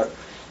and your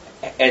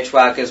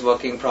HVAC is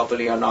working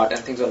properly or not,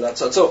 and things like that.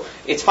 So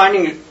it's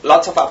finding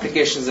lots of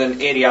applications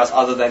in areas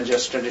other than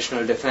just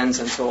traditional defense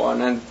and so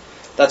on. And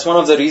that's one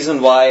of the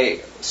reasons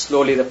why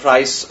slowly the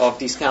price of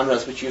these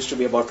cameras, which used to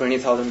be about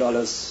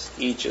 $20,000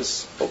 each,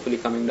 is hopefully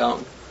coming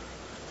down.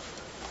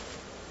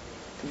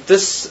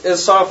 This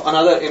is sort of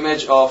another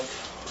image of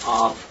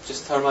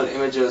just thermal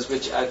images,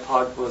 which I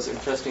thought was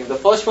interesting. The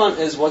first one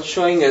is what's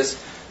showing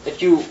is that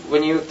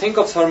when you think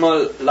of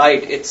thermal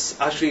light, it's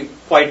actually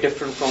quite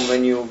different from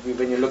when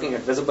you're looking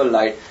at visible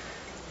light.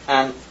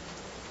 And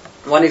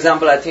one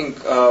example I think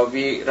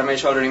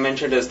Ramesh already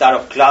mentioned is that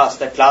of glass.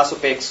 That glass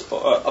appears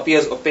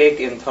opaque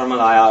in thermal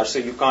IR, so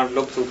you can't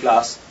look through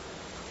glass.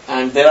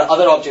 And there are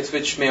other objects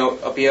which may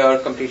appear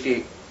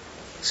completely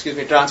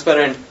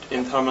transparent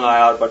in thermal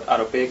IR but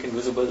are opaque in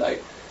visible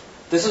light.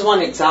 This is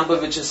one example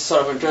which is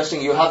sort of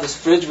interesting. You have this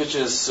fridge which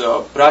is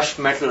brushed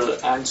metal,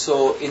 and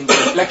so in the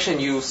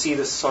reflection you see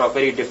this sort of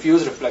very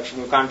diffuse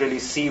reflection. You can't really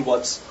see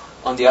what's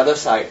on the other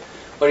side.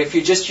 But if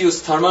you just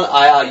use thermal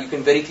IR, you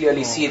can very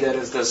clearly see there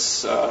is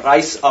this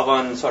rice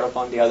oven sort of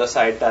on the other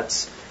side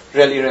that's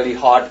really, really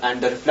hot, and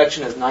the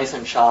reflection is nice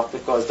and sharp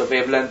because the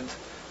wavelength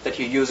that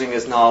you're using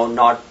is now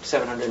not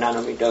 700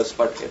 nanometers,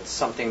 but it's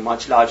something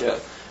much larger.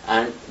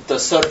 And the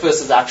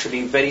surface is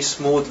actually very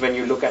smooth when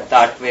you look at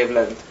that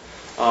wavelength.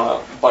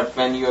 But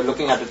when you're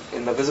looking at it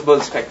in the visible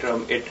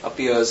spectrum, it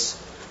appears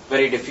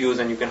very diffuse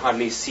and you can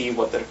hardly see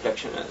what the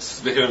reflection is.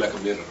 It's behaving like a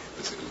mirror,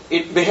 basically.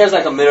 It behaves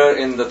like a mirror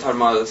in the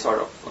thermal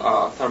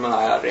thermal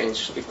IR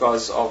range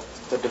because of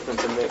the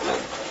difference in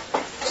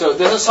wavelength. So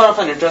this is sort of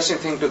an interesting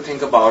thing to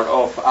think about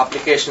of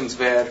applications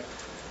where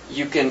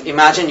you can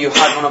imagine you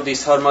had one of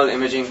these thermal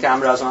imaging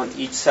cameras on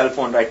each cell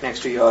phone right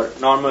next to your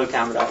normal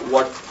camera.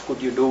 What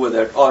could you do with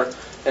it? Or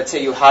let's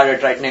say you had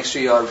it right next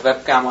to your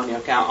webcam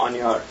on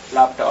your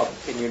laptop.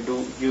 Can you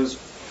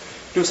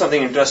do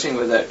something interesting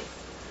with it?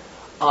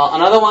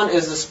 Another one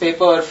is this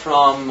paper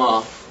from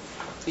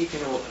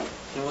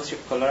University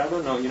of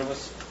Colorado? No,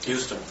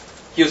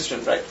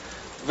 Houston, right?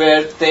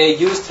 Where they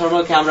use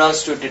thermal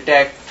cameras to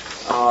detect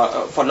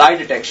for light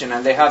detection,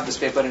 and they have this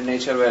paper in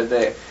Nature where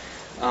they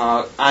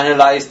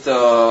analyze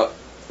the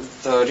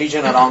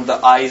region around the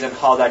eyes and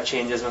how that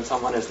changes when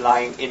someone is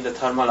lying in the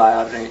thermal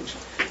IR range.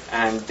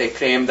 And they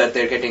claim that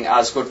they're getting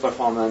as good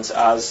performance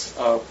as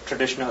a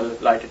traditional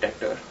light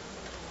detector.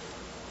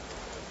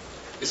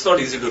 It's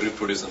not easy to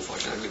reproduce,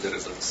 unfortunately, the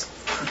results.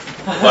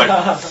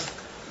 But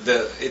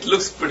it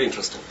looks pretty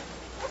interesting.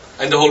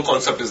 And the whole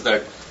concept is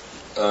that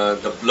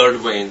the blood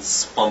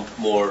veins pump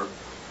more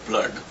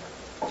blood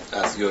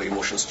as your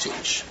emotions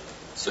change.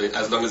 So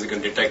as long as you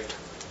can detect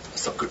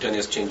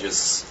subcutaneous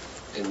changes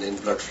in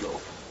blood flow,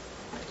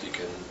 you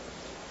can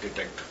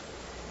detect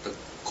the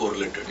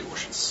correlated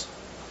emotions.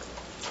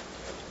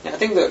 Yeah, I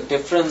think the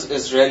difference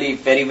is really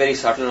very, very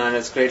subtle, and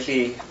it's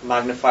greatly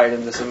magnified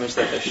in this image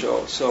that they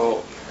show.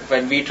 So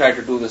when we tried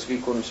to do this, we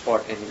couldn't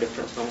spot any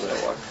difference no matter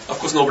what. Of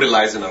course, nobody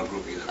lies in our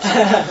group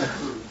either.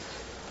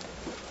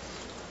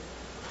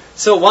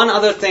 So one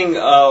other thing,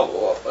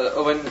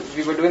 when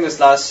we were doing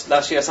this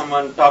last year,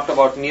 someone talked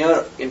about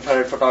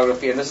near-infrared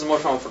photography, and this is more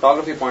from a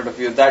photography point of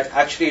view, that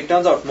actually it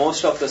turns out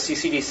most of the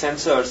CCD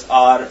sensors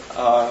are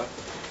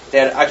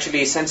they're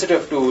actually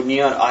sensitive to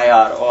near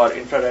IR or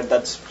infrared.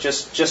 That's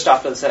just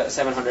after the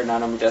 700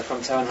 nanometer,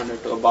 from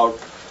 700 to about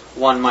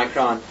 1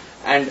 micron.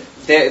 And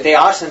they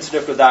are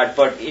sensitive to that,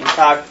 but in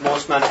fact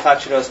most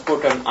manufacturers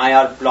put an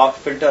IR block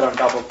filter on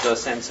top of the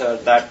sensor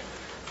that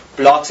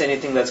blocks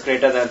anything that's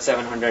greater than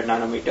 700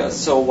 nanometers.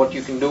 So what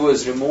you can do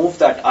is remove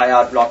that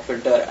IR block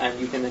filter,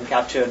 and you can then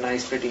capture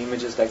nice pretty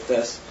images like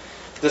this.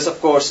 This of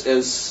course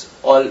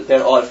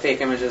they're all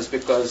fake images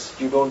because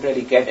you don't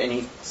really get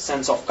any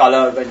sense of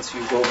color once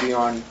you go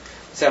beyond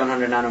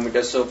 700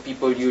 nanometers. So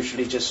people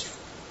usually just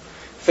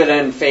fill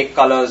in fake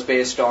colors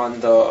based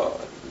on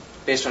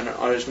an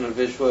original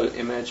visual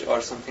image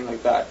or something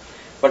like that.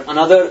 But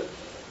another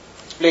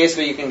place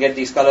where you can get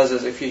these colors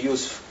is if you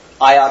use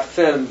IR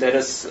film. There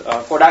is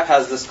Kodak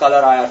has this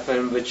color IR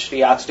film which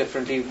reacts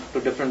differently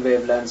to different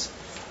wavelengths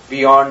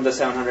beyond the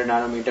 700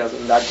 nanometers,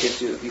 and that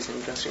gives you these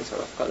interesting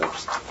sort of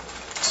colors.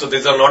 So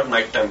these are not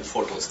nighttime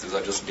photos, these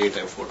are just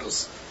daytime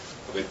photos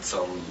with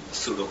some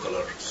pseudo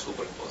color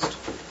superimposed.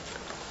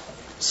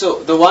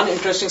 So the one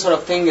interesting sort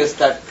of thing is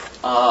that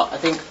I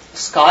think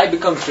sky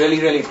becomes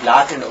really, really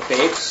black and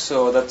opaque.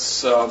 So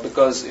that's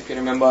because if you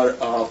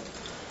remember,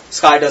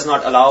 sky does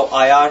not allow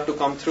IR to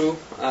come through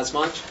as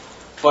much.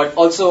 But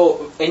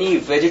also any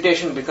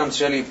vegetation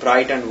becomes really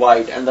bright and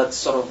white, and that's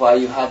sort of why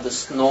you have the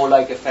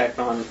snow-like effect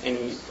on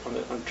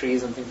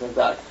trees and things like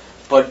that.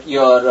 But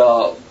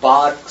your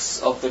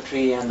barks of the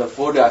tree and the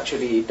wood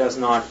actually does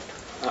not.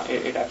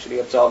 It actually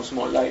absorbs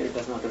more light. It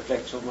does not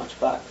reflect so much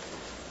back.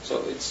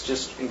 So it's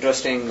just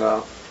interesting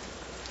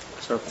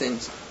sort of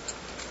things.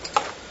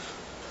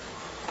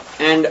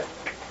 And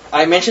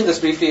I mentioned this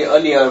briefly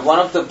earlier. One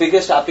of the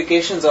biggest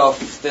applications of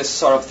this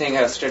sort of thing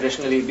has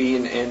traditionally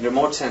been in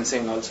remote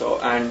sensing also.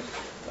 And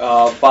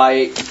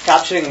by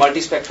capturing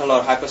multispectral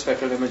or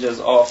hyperspectral images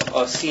of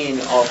a scene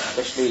of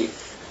especially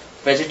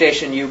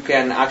vegetation, you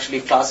can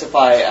actually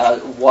classify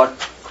what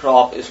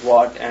crop is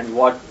what and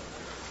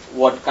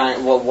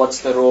what's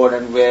the road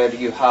and where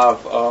you have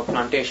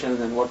plantations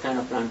and what kind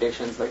of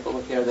plantations. Like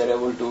over here, they're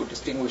able to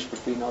distinguish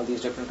between all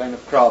these different kind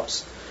of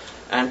crops.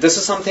 And this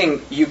is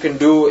something you can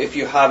do if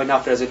you have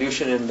enough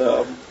resolution in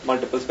the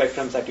multiple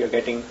spectrums that you're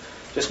getting,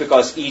 just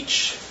because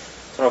each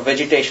sort of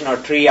vegetation or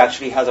tree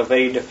actually has a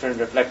very different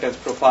reflectance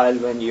profile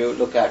when you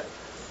look at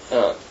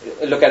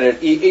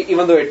it.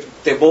 Even though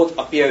they both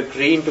appear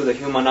green to the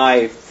human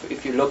eye,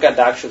 if you look at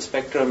the actual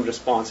spectrum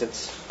response,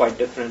 it's quite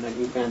different, and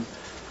you can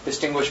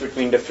distinguish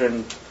between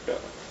different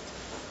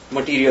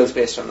materials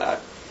based on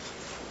that.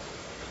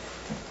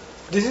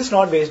 This is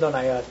not based on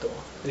IR though.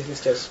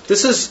 This is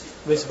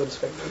visible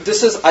spectrum.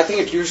 I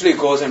think it usually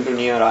goes into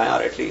near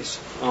IR at least.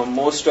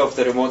 Most of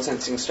the remote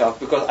sensing stuff,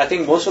 because I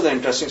think most of the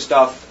interesting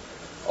stuff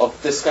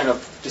of this kind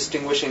of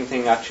distinguishing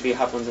thing actually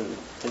happens in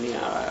near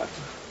IR.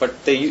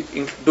 But they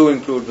do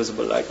include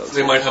visible light also.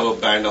 They might have a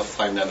band of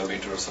 5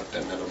 nanometers or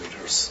 10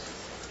 nanometers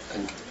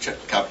and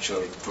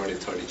capture 20,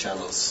 30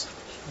 channels.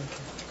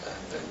 Okay.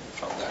 And then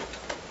from that,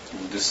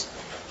 this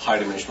high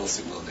dimensional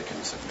signal, they can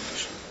do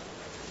segmentation.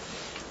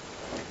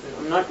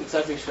 I'm not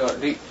exactly sure.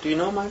 Do you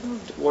know, Michael,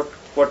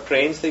 what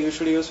range they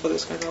usually use for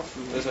this kind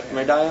of? Is it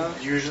mid-IR?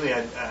 Usually,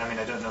 I mean,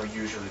 I don't know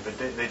usually, but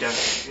they it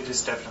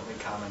is definitely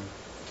common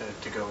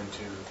to go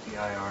into the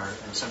IR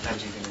and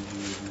sometimes even into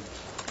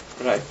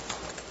UV. Right.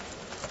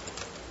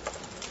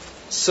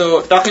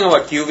 So, talking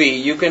about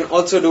UV, you can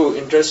also do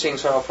interesting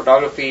sort of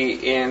photography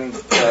in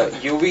the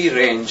UV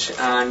range,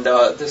 and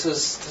this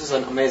is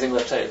an amazing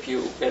website. If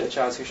you get a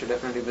chance, you should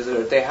definitely visit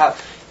it.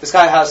 This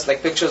guy has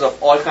like pictures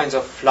of all kinds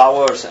of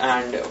flowers,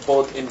 and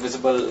both in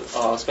visible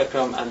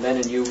spectrum and then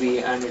in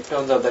UV, and it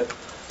turns out that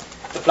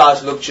the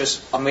flowers look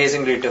just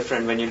amazingly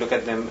different when you look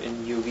at them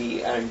in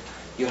UV, and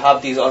you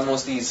have these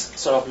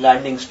sort of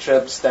landing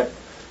strips that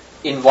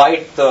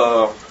invite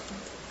the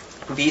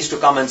bees to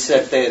come and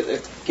sit. They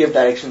give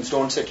directions,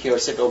 don't sit here,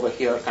 sit over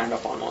here, kind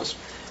of almost.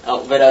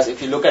 Whereas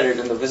if you look at it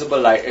in the visible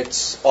light,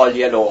 it's all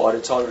yellow or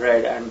it's all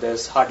red, and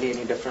there's hardly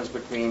any difference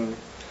between.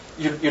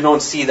 You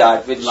don't see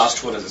that. Which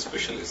last one is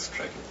especially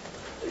striking.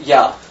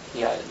 Yeah.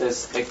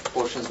 There's like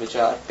portions which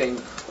are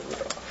pink.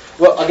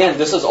 Well, again,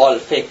 this is all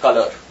fake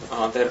color.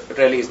 There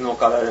really is no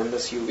color in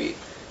this UV.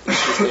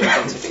 It's just the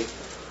intensity.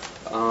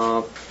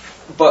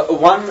 But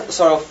one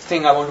sort of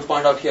thing I want to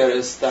point out here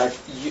is that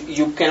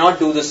you cannot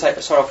do this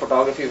sort of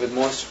photography with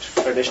most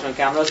traditional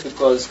cameras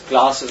because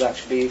glass is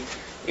actually,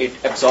 it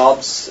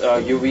absorbs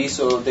UV,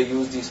 so they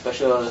use these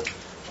special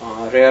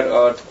rare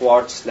earth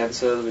quartz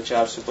lenses which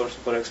are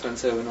super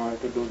expensive in order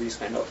to do this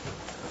kind of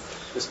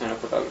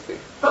photography.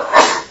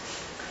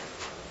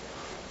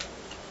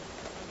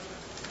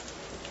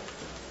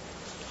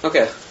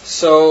 Okay,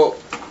 so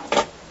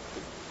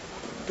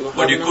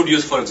but you could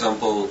use, for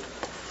example,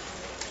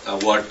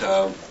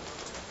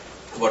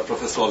 what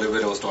Professor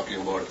Oliveira was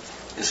talking about.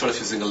 Instead of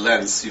using a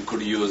lens, you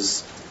could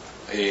use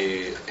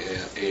a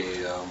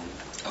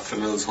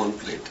Fresnel zone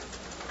plate,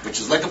 which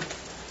is like a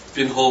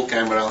pinhole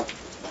camera,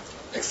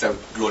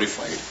 except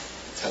glorified.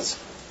 It has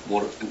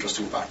more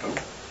interesting pattern.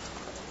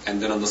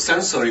 And then on the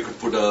sensor, you could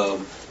put a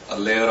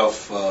layer of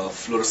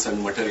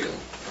fluorescent material,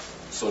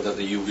 so that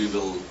the UV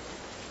will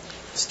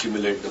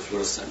stimulate the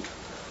fluorescent,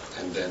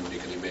 and then you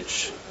can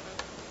image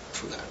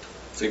through that.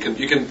 So you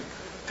can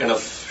kind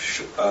of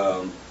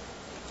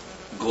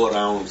go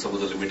around some of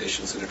the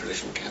limitations in a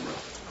traditional camera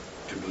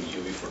to do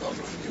UV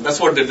photography. And that's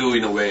what they do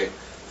in a way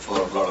for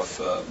a lot of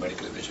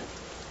medical imaging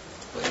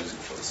by using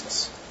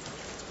fluorescence.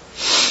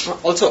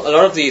 Also, a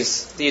lot of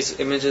these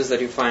images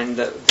that you find,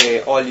 that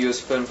they all use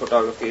film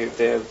photography.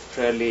 They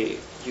rarely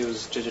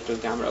use digital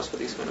cameras for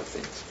these kind of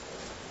things.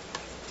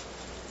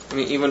 I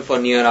mean, even for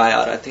near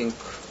IR, I think.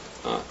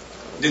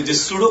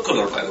 This pseudo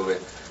color, by the way,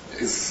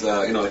 is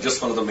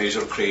just one of the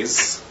major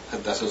craze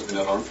that has been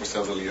around for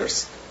several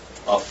years.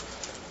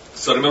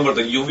 So remember,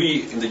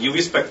 in the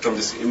UV spectrum,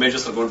 these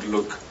images are going to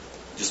look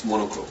just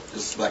monochrome,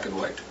 just black and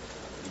white.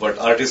 But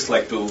artists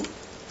like to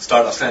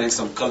start assigning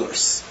some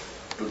colors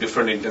to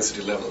different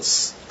intensity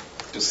levels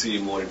to see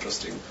more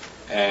interesting.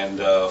 And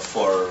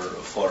for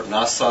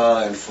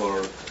NASA and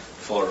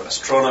for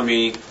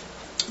astronomy,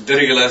 they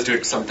realized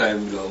it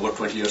sometime over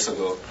 20 years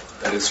ago,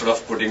 that instead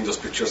of putting those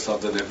pictures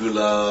of the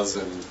nebulas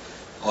and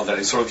all that,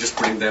 instead of just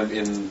putting them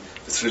in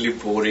this really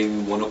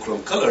boring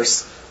monochrome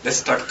colors, let's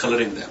start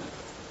coloring them.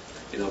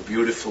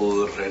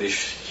 Beautiful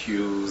reddish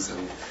hues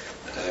and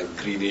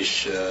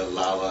greenish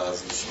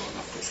lavas and so on.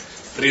 Of course,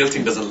 the real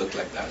thing doesn't look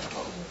like that at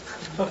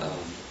all.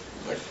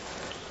 But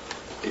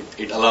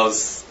it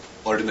allows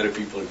ordinary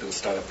people to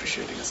start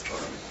appreciating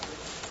astronomy.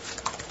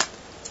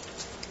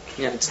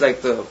 Yeah, it's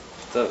like the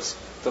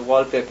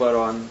wallpaper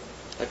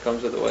that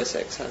comes with OS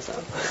X has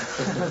that.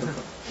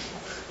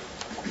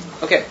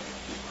 Okay,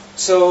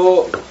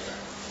 so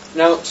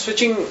now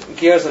switching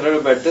gears a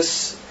little bit,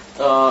 this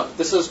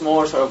is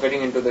more sort of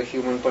getting into the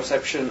human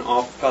perception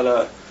of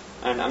color,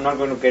 and I'm not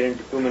going to get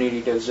into too many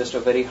details, just a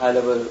very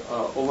high-level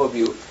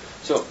overview.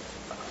 So,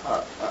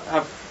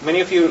 have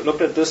many of you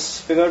looked at this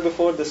figure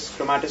before, this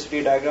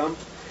chromaticity diagram?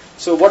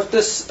 So what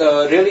this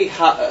really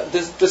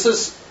this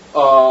is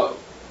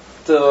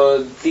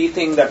the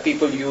thing that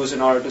people use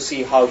in order to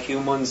see how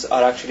humans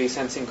are actually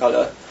sensing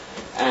color,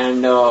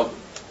 and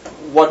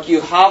what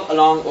you have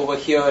along over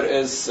here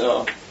is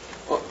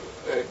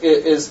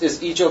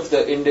each of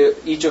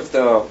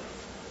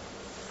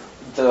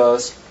the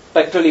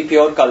spectrally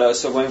pure colors,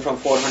 so going from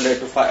 400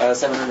 to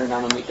 700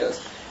 nanometers,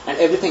 and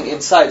everything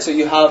inside. So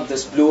you have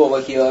this blue over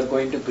here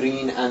going to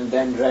green, and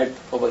then red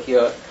over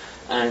here,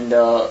 and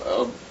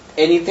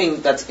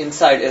anything that's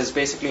inside is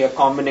basically a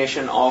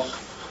combination of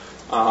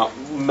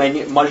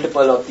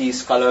multiple of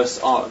these colors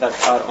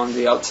that are on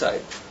the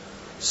outside.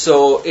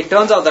 So it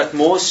turns out that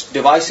most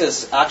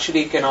devices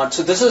actually cannot.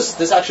 So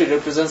this actually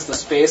represents the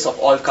space of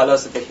all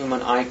colors that the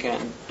human eye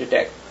can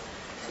detect.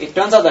 It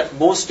turns out that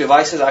most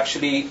devices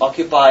actually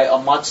occupy a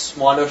much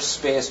smaller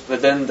space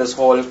within this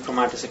whole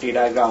chromaticity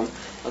diagram,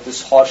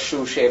 this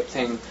horseshoe-shaped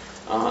thing.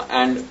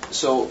 And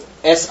so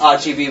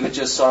sRGB, which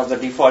is sort of the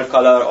default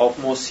color of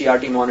most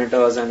CRT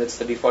monitors, and it's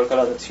the default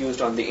color that's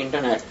used on the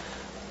internet,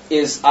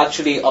 is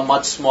actually a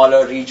much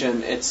smaller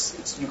region.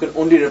 You can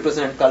only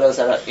represent colors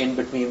that are in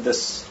between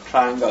this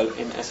triangle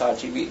in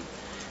sRGB.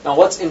 Now,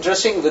 what's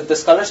interesting with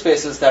this color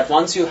space is that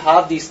once you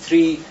have these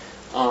three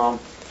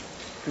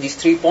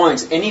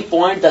points, any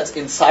point that's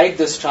inside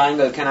this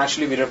triangle can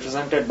actually be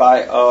represented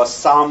by a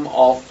sum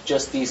of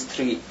just these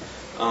three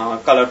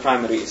color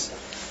primaries.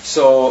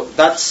 So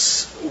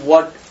that's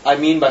what I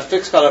mean by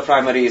fixed color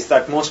primaries,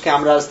 that most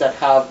cameras that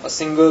have a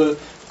single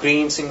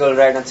green, single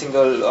red, and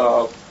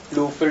single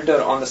blue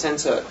filter on the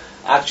sensor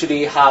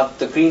actually have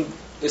the green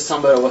is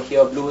somewhere over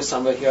here, blue is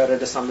somewhere here,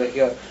 red is somewhere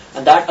here,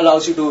 and that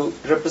allows you to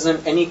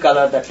represent any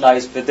color that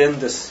lies within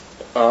this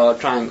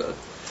triangle.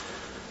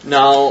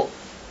 Now,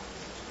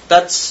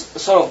 that's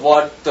sort of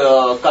what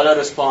the color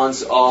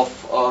response of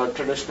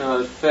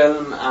traditional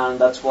film, and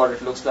that's what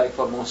it looks like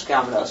for most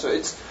cameras. So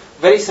it's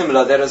very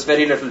similar. There is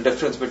very little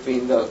difference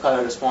between the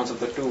color response of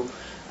the two.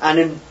 And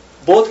in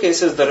both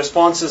cases, the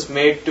response is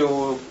made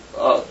to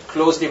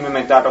closely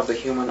mimic that of the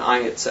human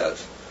eye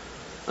itself.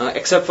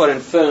 Except for in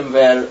film,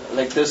 where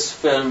like this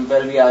film,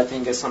 Belvia, I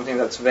think, is something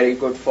that's very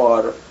good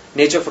for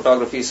nature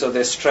photography, so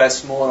they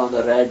stress more on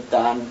the red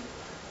than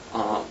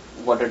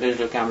what a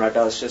digital camera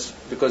does, just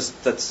because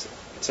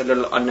it's a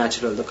little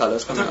unnatural, the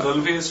colors coming out.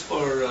 Belvia is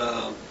for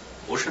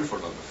ocean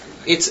photography.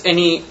 Right? It's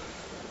any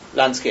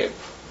landscape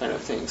kind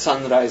of thing,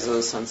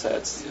 sunrises,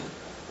 sunsets,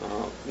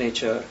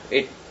 nature.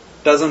 It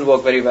doesn't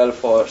work very well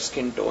for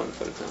skin tone,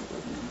 for example.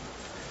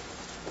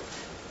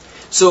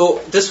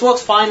 So this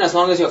works fine as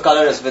long as your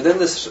color is within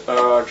this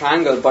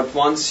triangle, but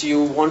once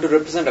you want to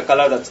represent a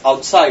color that's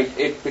outside,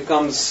 it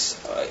becomes,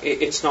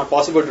 it's not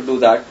possible to do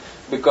that,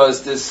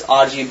 because this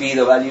RGB,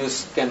 the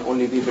values can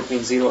only be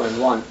between 0 and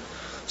 1.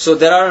 So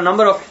there are a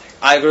number of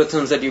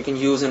algorithms that you can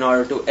use in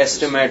order to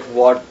estimate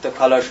what the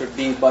color should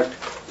be, but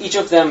each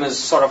of them is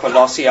sort of a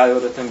lossy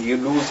algorithm. You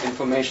lose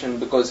information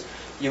because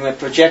you may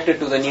project it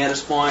to the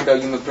nearest point, or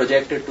you may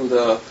project it to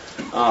the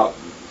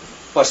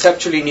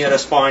perceptually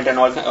nearest point, and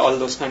all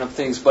those kind of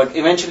things, but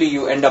eventually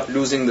you end up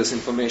losing this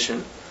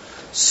information.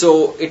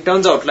 So it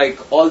turns out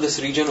like all this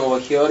region over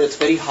here, it's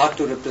very hard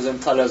to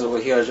represent colors over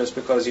here just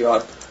because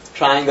your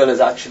triangle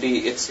is actually,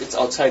 it's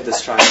outside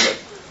this triangle.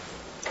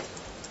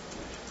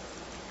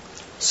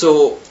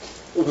 So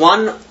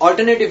one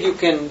alternative you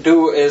can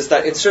do is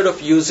that instead of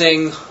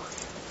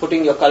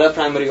putting your color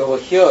primary over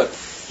here,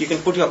 you can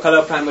put your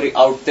color primary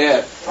out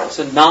there.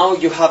 So now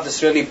you have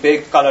this really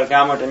big color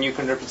gamut, and you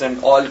can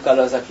represent all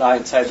colors that lie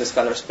inside this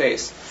color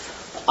space.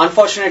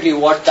 Unfortunately,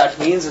 what that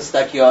means is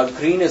that your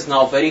green is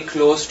now very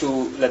close to,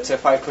 let's say,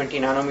 520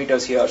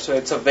 nanometers here. So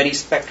it's a very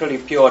spectrally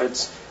pure.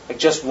 It's like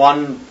just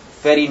one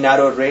very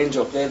narrow range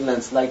of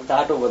wavelengths like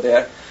that over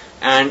there.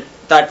 And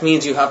that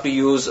means you have to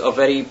use a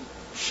very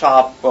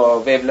sharp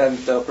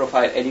wavelength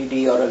profile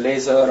LED or a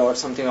laser or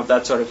something of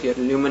that sort if you're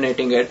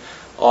illuminating it,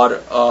 or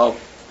a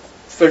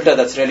filter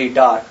that's really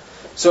dark.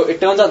 So it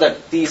turns out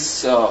that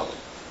these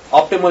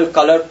optimal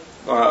color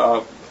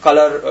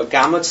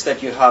gamuts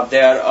that you have,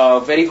 they are a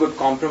very good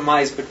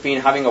compromise between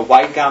having a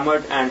wide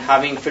gamut and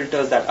having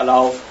filters that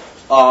allow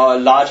a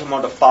large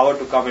amount of power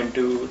to come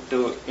into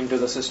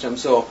the system.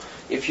 So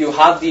if you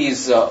have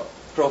these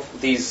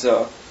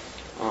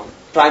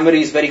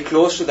primaries very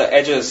close to the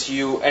edges,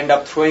 you end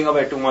up throwing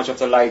away too much of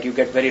the light. You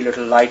get very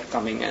little light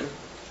coming in.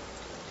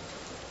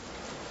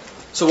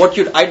 So what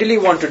you'd ideally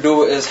want to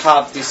do is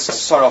have these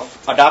sort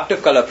of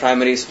adaptive color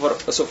primaries.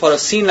 So for a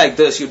scene like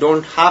this, you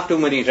don't have too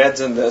many reds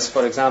in this.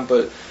 For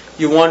example,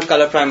 you want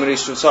color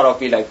primaries to sort of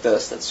be like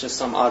this. That's just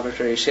some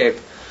arbitrary shape.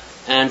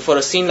 And for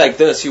a scene like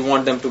this, you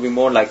want them to be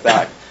more like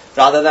that.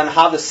 Rather than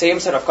have the same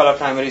set of color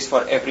primaries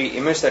for every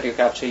image that you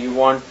capture, you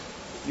want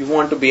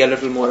to be a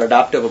little more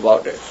adaptive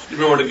about it. You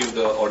may want to give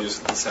the audio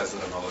synthesizer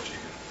analogy.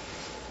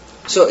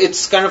 So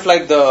it's kind of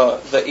like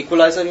the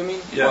equalizer, you mean?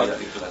 Yeah,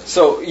 equalizer.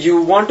 So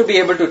you want to be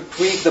able to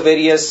tweak the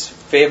various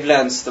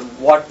wavelengths,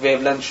 what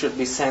wavelength should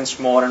be sensed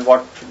more and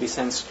what should be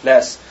sensed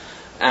less.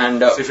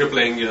 And so if you're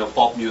playing,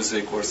 pop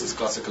music versus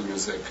classical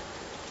music,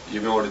 you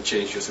may want to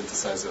change your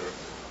synthesizer,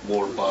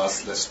 more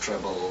bass, less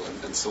treble,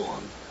 and so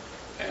on.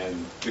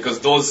 And because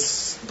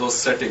those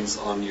settings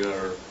on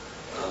your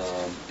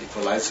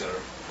equalizer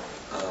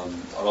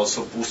are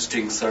also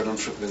boosting certain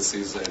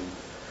frequencies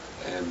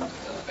and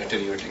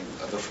attenuating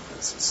other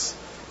frequencies.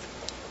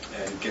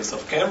 And in case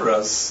of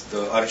cameras,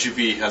 the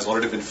RGB has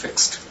already been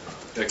fixed.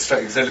 There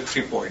are exactly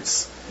 3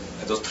 points,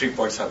 and those 3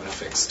 points have been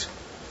fixed.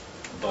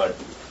 But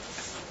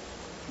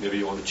maybe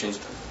you want to change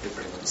them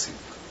depending on the scene.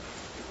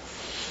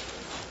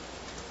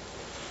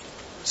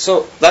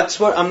 So that's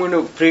what I'm going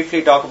to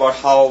briefly talk about,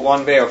 how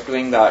one way of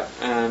doing that.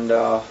 And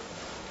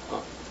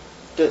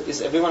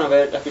is everyone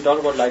aware? Have we talked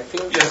about light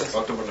fields? Yes,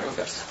 talked about light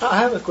fields. I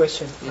have a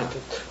question. Yeah.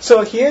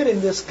 So here in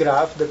this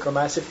graph, the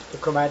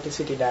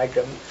chromaticity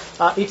diagram,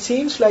 it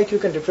seems like you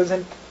can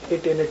represent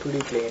it in a 2D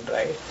plane,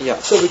 right? Yeah.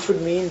 So which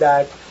would mean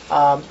that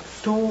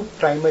 2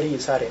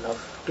 primaries are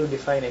enough to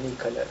define any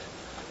color,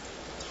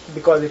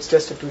 because it's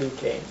just a 2D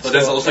plane. But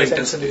there's also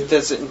intensity.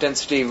 There's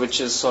intensity, which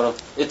is sort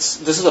of,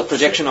 this is a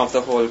projection of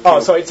the whole cube.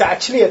 Oh, so it's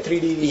actually a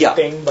 3D Yeah.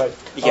 thing, but...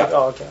 Yeah.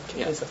 Oh, okay.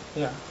 Yeah.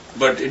 Yeah.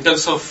 But in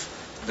terms of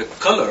the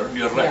color,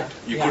 you're right.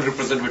 You Yeah. could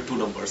represent with two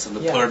numbers, and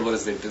the Yeah. third one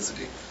is the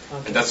intensity.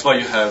 Okay. And that's why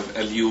you have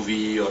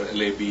LUV or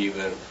LAB,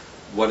 where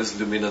one is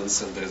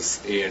luminance and there's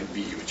A and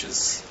B, which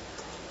is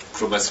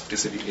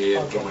chromaticity A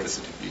and Okay.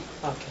 chromaticity B.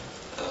 Okay.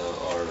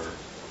 Or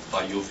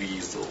UV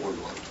is the old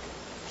one.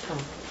 Oh.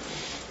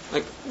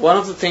 Like one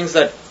of the things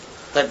that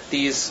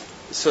these,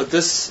 so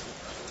this,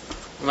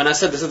 when I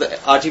said this is the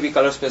RGB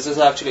color space, this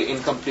is actually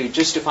incomplete.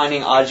 Just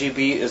defining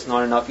RGB is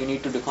not enough. You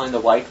need to define the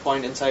white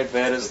point inside.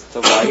 Where is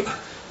the white?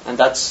 And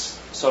that's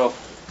sort of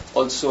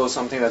also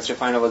something that's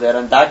defined over there.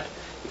 And that,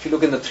 if you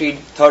look in the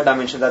third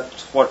dimension,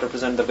 that's what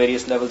represents the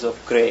various levels of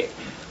gray.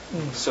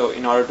 So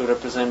in order to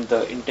represent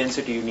the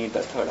intensity, you need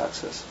that third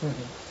axis.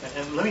 Mm-hmm.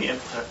 And let me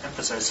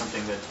emphasize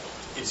something that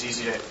is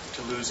easy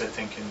to lose, I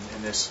think,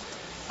 in this.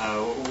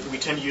 We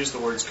tend to use the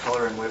words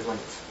color and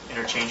wavelength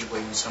interchangeably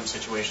in some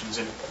situations.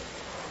 And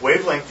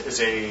wavelength is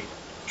a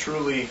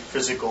truly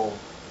physical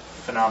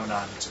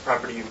phenomenon. It's a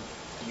property of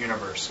the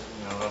universe,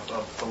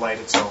 of the light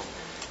itself.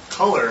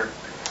 Color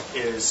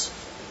is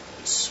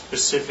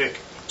specific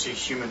to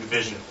human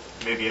vision,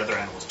 maybe other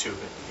animals too,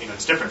 but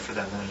it's different for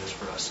them than it is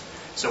for us.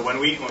 So when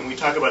we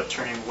talk about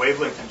turning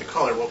wavelength into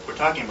color, what we're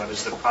talking about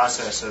is the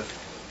process of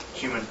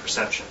human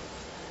perception.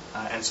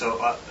 And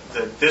so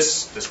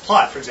this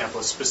plot, for example,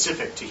 is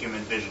specific to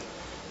human vision.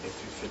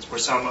 If it were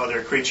some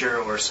other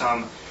creature or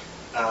some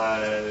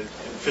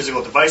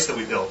physical device that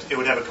we built, it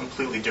would have a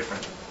completely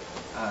different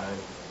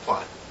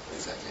plot.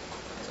 Exactly.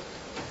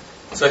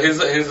 So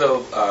here's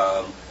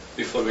a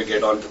before we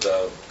get on to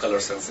the color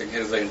sensing,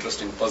 here's the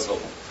interesting puzzle.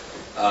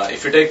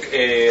 If you take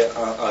a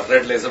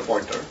red laser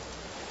pointer,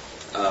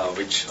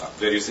 which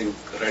we're using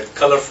red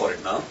color for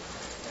it now,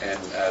 and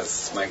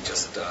as Mike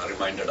just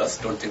reminded us,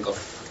 don't think of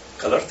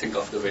color, think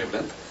of the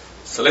wavelength.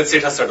 So let's say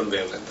it has certain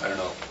wavelength, I don't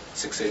know,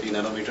 680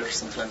 nanometers,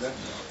 something like that?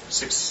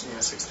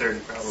 630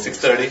 probably.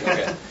 630,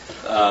 okay.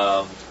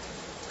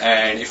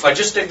 And if I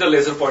just take the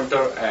laser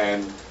pointer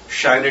and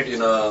shine it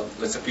in a,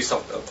 let's say, piece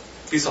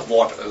of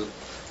water, a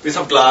piece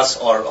of glass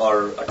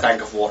or a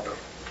tank of water,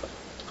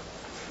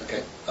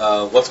 okay,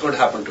 what's going to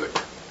happen to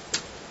it?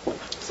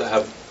 So I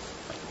have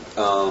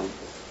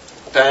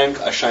tank,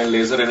 I shine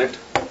laser in it.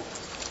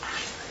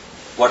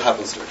 What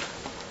happens to it?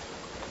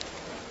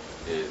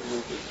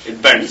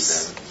 It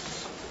bends.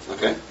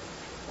 Okay.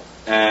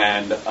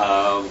 And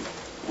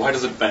why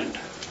does it bend?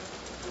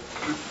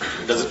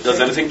 Does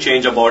anything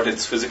change about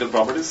its physical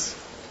properties?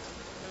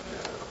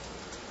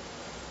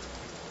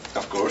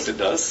 Of course it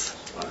does.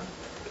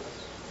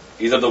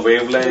 Either the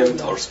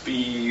wavelength or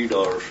speed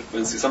or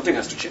frequency, something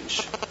has to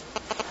change.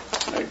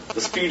 Right?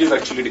 The speed is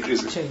actually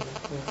decreasing.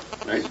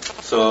 Right?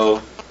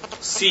 So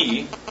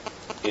C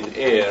in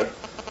air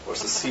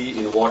versus C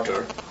in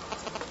water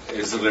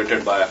is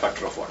related by a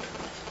factor of what?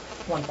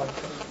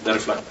 1.5. The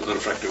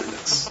refractive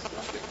index.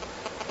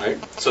 Right?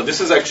 So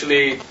this is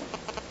actually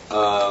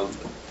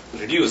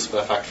reduced by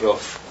a factor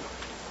of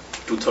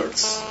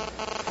 2/3.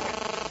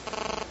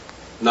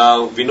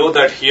 Now we know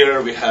that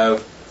here we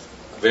have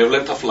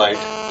wavelength of light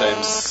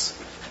times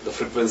the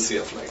frequency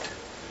of light.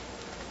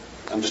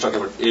 I'm just talking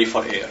about A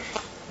for air.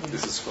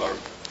 This is for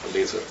the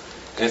laser.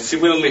 And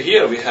similarly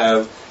here we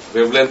have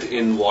wavelength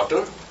in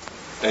water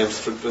times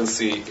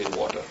frequency in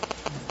water.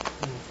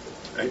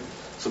 Right?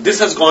 So this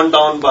has gone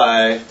down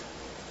by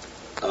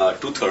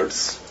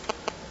 2/3.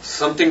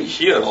 Something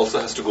here also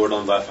has to go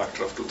down by a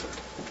factor of 2/3.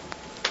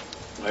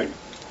 Right?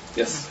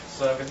 Yes?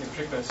 So everything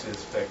frequency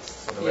is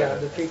fixed. So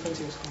The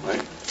frequency is constant.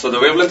 Right? So the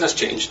wavelength has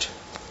changed.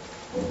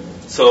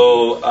 So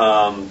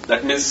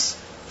that means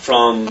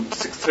from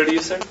 630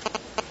 you said?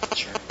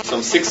 Sure.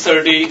 From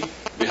 630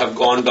 we have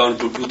gone down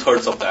to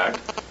 2/3 of that.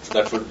 So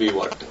that would be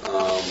what?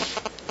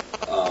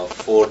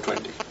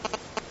 420.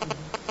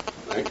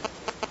 Right?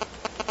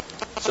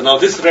 So now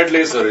this red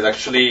laser is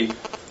actually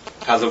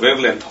has a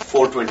wavelength of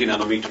 420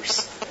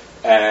 nanometers.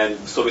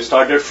 And so we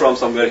started from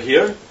somewhere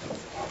here,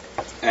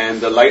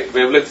 and the light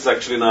wavelength is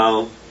actually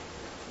now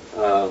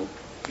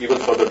even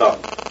further down.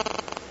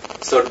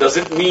 So does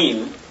it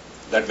mean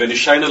that when you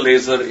shine a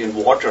laser in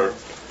water,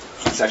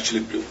 it's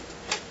actually blue?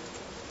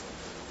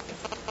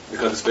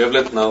 Because its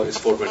wavelength now is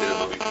 420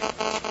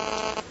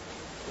 nanometer.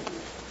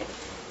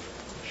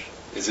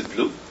 Is it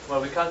blue?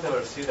 Well, we can't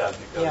ever see that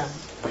because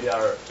we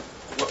are,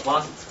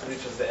 once it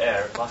reaches the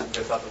air, once it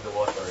gets out of the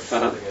water, it's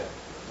out again.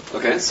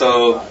 Okay,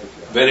 so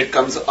when it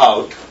comes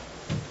out,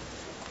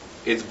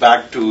 it's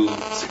back to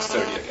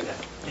 630 again.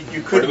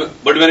 You could,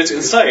 but when it's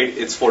inside,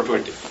 it's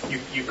 420.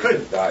 you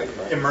could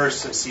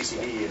immerse a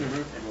CCD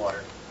in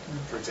water,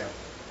 for example.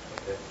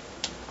 Okay.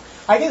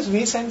 I guess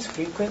we sense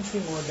frequency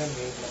more than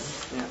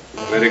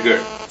wavelength. Very good.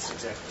 That's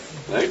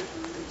exactly. Right?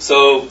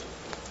 So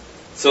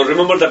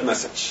remember that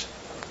message.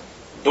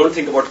 Don't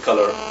think about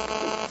color.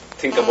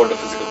 Think about the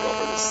physical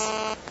properties.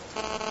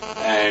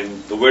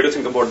 And the way to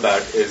think about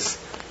that is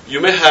you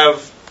may have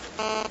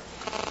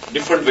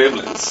different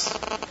wavelengths,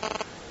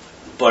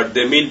 but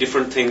they mean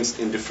different things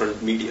in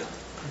different media.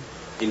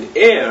 In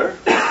air,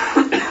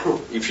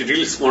 if you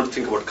really want to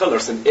think about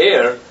colors, in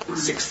air,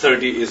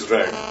 630 is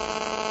red.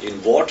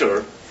 In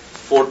water,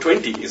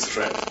 420 is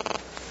red.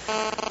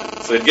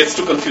 So it gets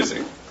too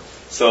confusing.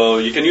 So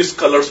you can use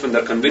colors when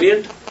they're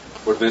convenient,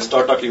 but when you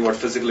start talking about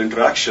physical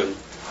interaction,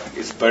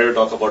 it's better to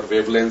talk about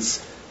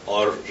wavelengths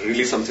or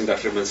really something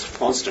that remains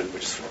constant,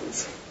 which is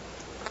frequency.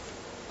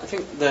 I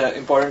think the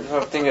important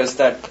thing is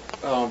that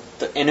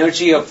the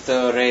energy of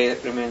the ray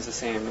remains the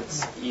same.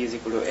 It's E is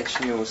equal to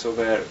h nu, so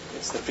where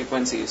it's the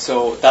frequency.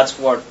 So that's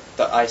what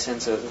the eye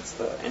senses. It's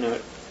the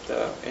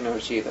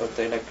energy of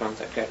the electrons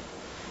that get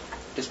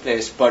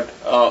displaced. But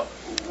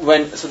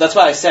so that's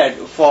why I said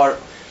for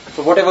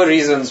whatever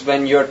reasons,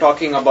 when you're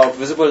talking about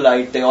visible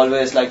light, they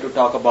always like to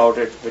talk about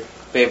it with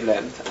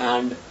wavelength,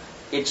 and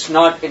it's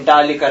not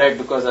entirely correct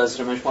because, as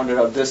Ramesh pointed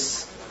out,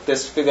 this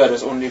figure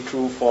is only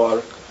true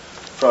for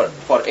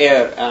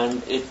air,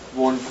 and it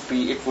would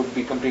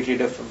be completely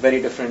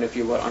very different if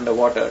you were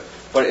underwater.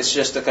 But it's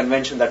just the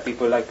convention that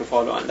people like to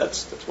follow, and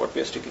that's what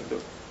we are sticking to.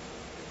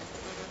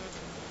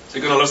 So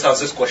you can always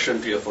ask this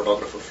question to your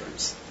photographer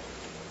friends,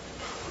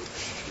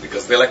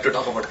 because they like to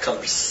talk about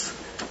colors.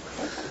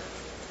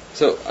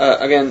 So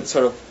again,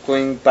 sort of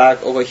going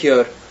back over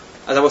here,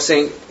 as I was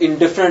saying, in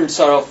different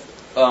sort of,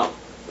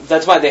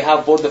 that's why they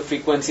have both the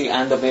frequency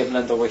and the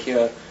wavelength over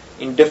here.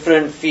 In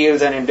different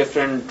fields and in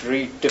different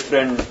for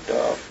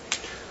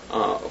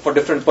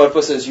different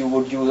purposes, you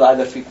would use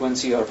either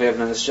frequency or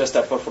wavelength. It's just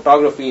that for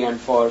photography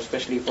and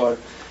especially for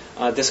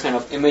this kind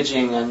of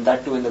imaging, and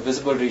that too in the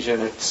visible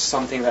region, it's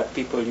something that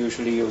people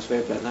usually use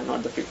wavelength and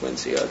not the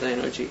frequency or the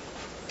energy.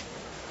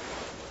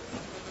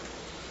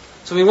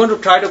 So we want to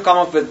try to come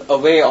up with a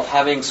way of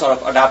having sort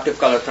of adaptive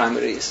color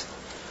primaries.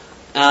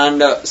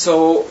 And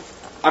so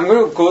I'm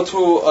going to go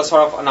through a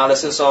sort of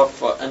analysis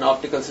of an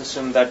optical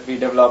system that we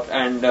developed,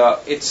 and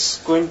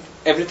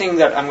everything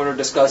that I'm going to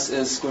discuss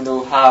is going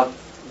to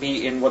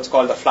be in what's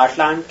called the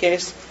flatland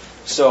case.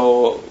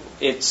 So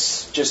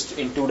it's just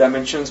in 2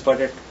 dimensions,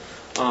 but it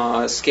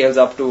scales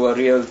up to a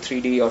real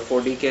 3D or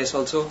 4D case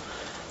also.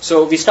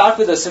 So we start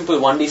with a simple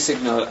 1D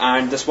signal,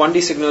 and this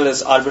 1D signal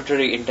is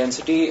arbitrary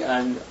intensity,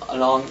 and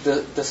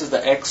this is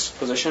the x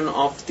position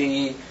of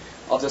the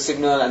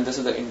signal, and this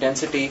is the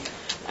intensity.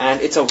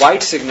 And it's a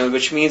white signal,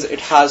 which means it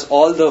has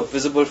all the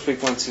visible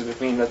frequencies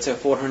between, let's say,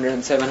 400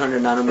 and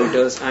 700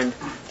 nanometers, and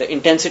the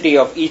intensity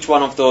of each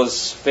one of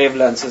those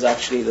wavelengths is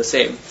actually the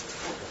same.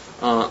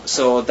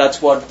 So that's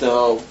what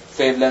the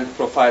wavelength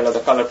profile or the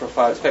color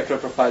profile, spectral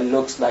profile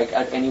looks like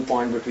at any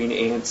point between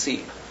A and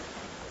C.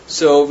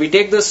 So we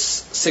take this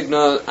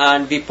signal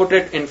and we put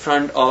it in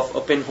front of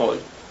a pinhole.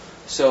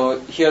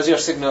 So here's your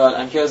signal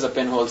and here's the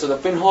pinhole. So the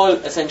pinhole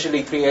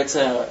essentially creates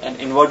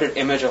an inverted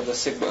image of the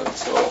signal.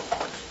 So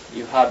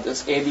you have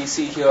this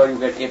ABC here, you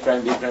get A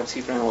prime, B prime,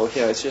 C prime over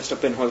here. It's just a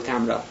pinhole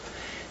camera.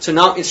 So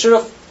now instead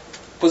of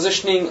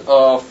positioning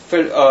a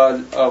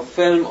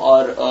film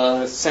or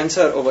a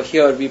sensor over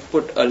here, we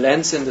put a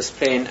lens in this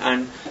plane,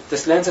 and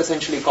this lens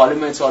essentially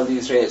collimates all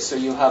these rays. So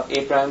you have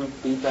A prime,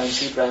 B prime,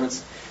 C prime.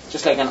 It's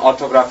just like an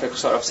orthographic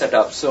sort of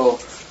setup. So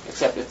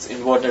except it's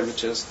inverted,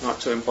 which is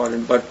not so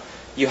important. But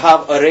you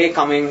have a ray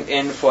coming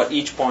in for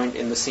each point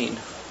in the scene.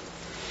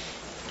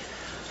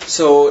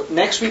 So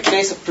next we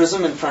place a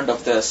prism in front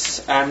of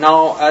this, and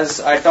now as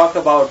I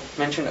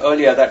mentioned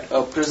earlier, that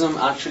a prism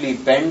actually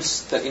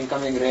bends the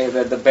incoming ray,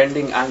 where the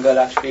bending angle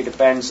actually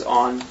depends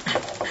on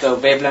the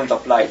wavelength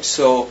of light.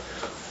 So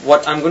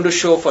what I'm going to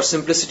show for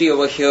simplicity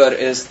over here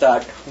is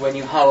that when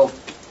you have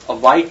a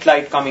white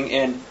light coming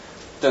in,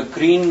 the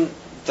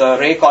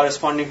ray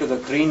corresponding to the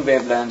green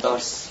wavelength, or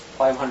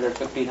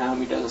 550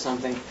 nanometers or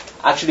something,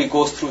 actually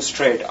goes through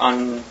straight,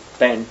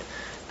 unbent.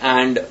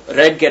 And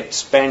red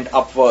gets bent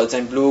upwards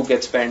and blue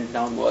gets bent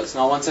downwards.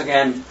 Now once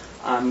again,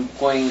 I'm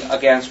going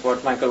against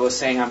what Michael was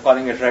saying. I'm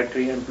calling it red,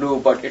 green and blue,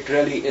 but it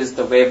really is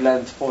the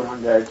wavelength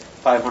 400,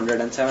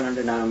 500 and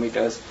 700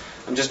 nanometers.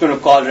 I'm just going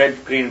to call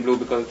red, green and blue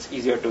because it's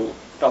easier to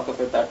talk of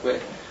it that way.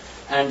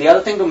 And the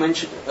other thing to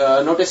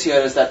notice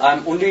here is that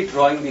I'm only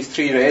drawing these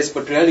 3 rays,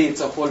 but really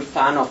it's a whole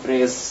fan of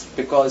rays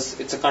because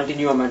it's a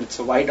continuum and it's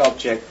a white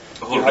object.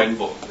 The whole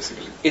rainbow,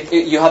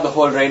 basically. You have the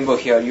whole rainbow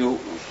here.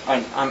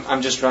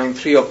 I'm just drawing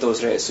 3 of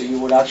those rays. So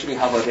you would actually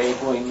have a ray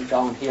going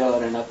down here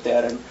and up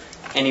there and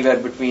anywhere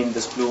between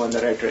this blue and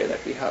the red ray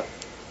that we have.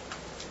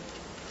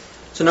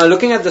 So now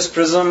looking at this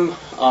prism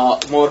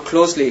more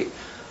closely,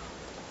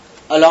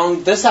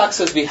 along this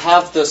axis we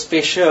have the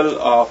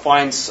spatial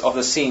points of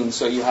the scene.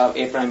 So you have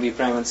A prime, B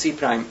prime and C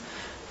prime.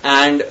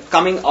 And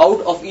coming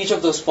out of each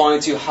of those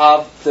points you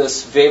have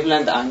this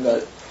wavelength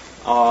angle,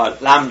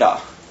 lambda.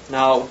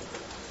 Now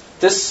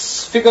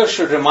this figure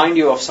should remind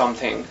you of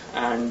something,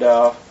 and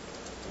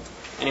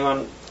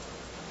anyone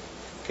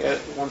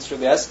wants to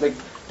guess? Like,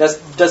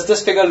 does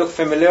this figure look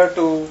familiar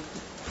to?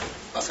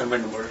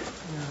 Assignment number.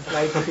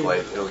 Light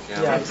field.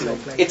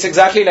 It's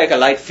exactly like a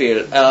light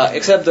field,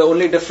 except the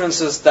only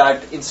difference is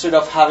that instead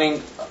of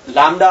having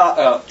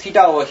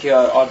theta over here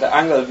or the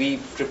angle, we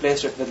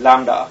replaced it with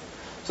lambda.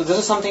 So this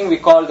is something we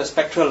call the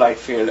spectral light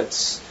field.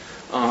 It's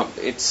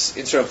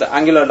instead of the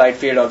angular light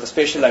field or the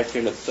spatial light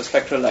field, it's the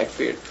spectral light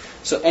field.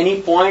 So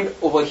any point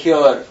over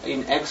here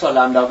in x or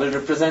lambda will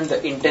represent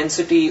the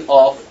intensity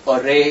of a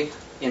ray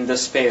in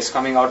this space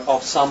coming out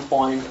of some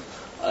point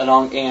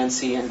along A and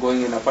C and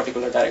going in a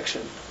particular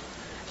direction.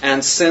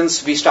 And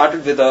since we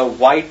started with a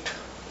white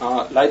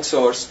light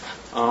source,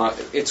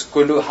 it's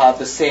going to have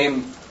the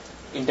same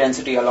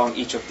intensity along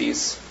each of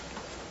these,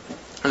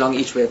 along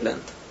each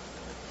wavelength.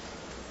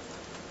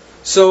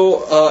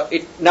 So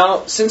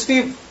now, since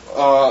we've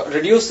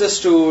reduced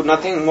this to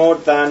nothing more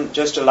than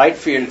just a light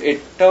field,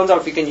 it turns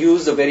out we can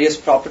use the various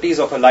properties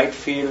of a light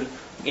field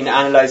in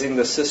analyzing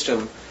the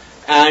system.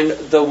 And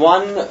the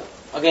one,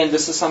 again,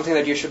 this is something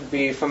that you should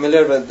be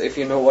familiar with if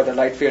you know what a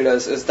light field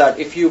is that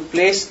if you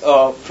place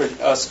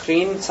a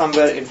screen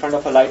somewhere in front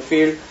of a light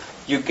field,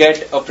 you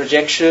get a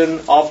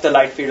projection of the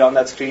light field on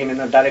that screen in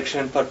a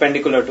direction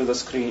perpendicular to the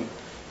screen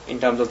in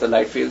terms of the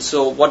light field.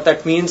 So what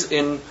that means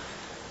in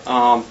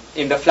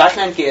the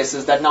flatline case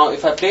is that now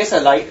if I place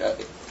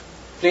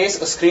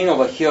a screen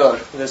over here,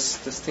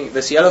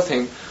 this yellow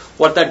thing,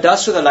 what that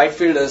does to the light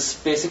field is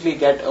basically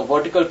get a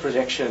vertical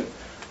projection,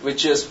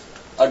 which is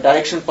a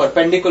direction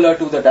perpendicular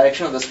to the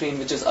direction of the screen,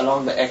 which is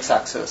along the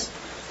x-axis.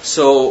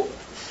 So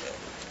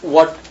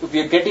what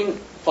we are getting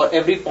for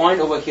every point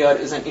over here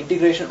is an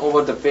integration over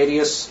all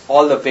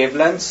the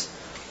wavelengths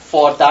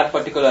for that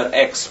particular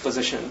x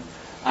position,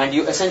 and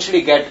you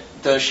essentially get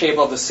the shape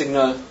of the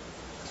signal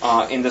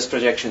in this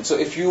projection. So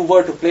if you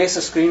were to place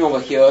a screen over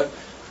here,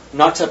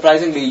 not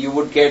surprisingly, you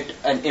would get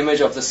an image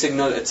of the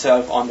signal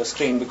itself on the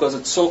screen because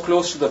it's so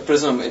close to the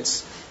prism.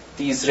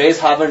 These rays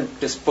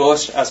haven't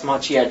dispersed as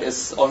much yet.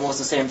 It's almost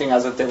the same thing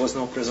as if there was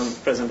no prism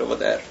present over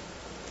there.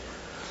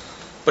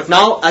 But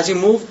now, as you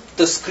move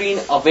the screen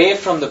away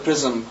from the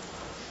prism,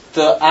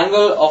 the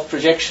angle of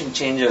projection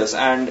changes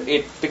and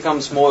it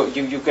becomes more,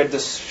 you get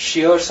this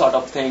shear sort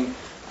of thing,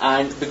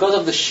 and because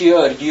of the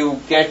shear, you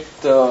get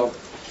the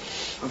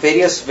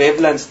various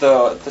wavelengths,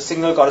 the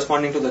signal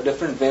corresponding to the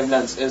different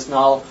wavelengths is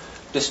now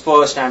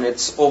dispersed and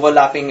it's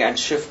overlapping and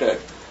shifted.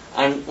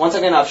 And once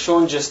again, I've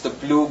shown just the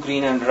blue,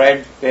 green and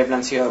red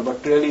wavelengths here,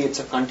 but really it's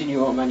a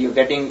continuum and you're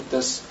getting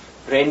this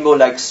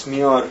rainbow-like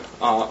smear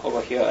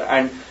over here.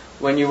 And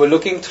when you were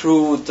looking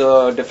through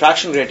the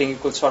diffraction grating, you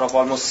could sort of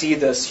almost see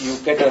this. You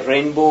get a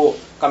rainbow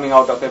coming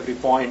out of every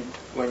point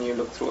when you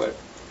look through it.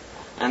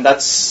 And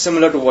that's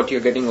similar to what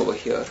you're getting over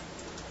here.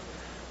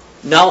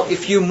 Now,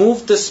 if you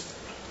move this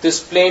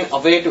plane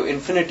away to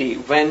infinity,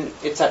 when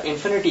it's at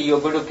infinity,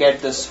 you're going to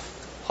get this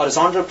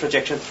horizontal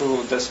projection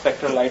through the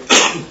spectral light.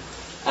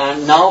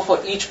 And now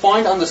for each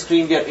point on the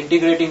screen, we are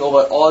integrating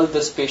over all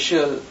the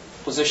spatial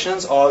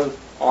positions, all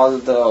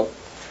the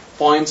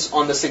points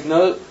on the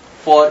signal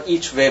for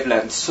each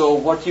wavelength. So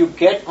what you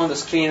get on the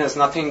screen is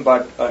nothing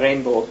but a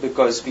rainbow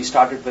because we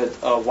started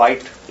with a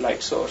white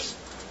light source.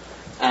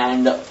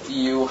 And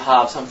you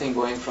have something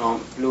going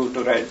from blue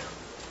to red.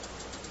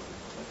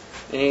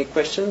 Any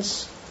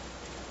questions?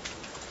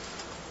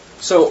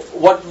 So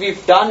what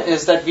we've done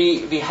is that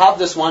we have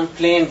this one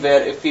plane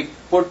where if we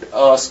put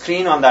a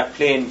screen on that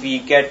plane, we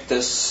get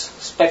this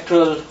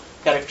spectral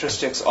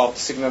characteristics of the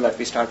signal that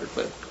we started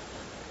with.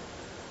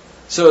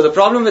 So the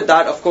problem with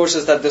that, of course,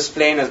 is that this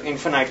plane is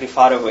infinitely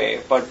far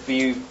away, but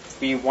we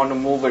want to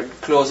move it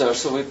closer.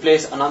 So we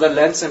place another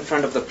lens in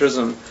front of the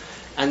prism.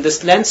 And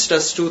this lens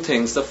does two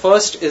things. The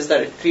first is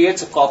that it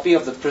creates a copy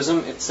of the prism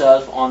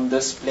itself on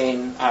this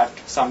plane at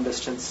some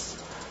distance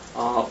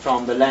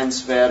from the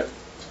lens, where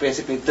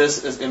basically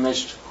this is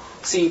imaged,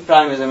 C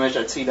prime is imaged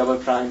at C double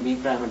prime, B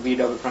prime at B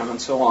double prime,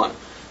 and so on.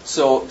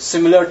 So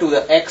similar to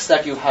the X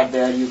that you had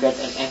there, you get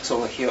an X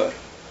over here.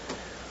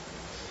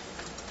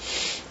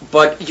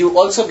 But you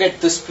also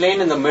get this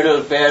plane in the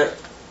middle where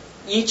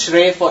each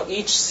ray for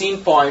each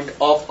seen point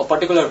of a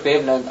particular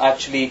wavelength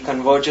actually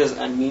converges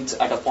and meets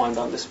at a point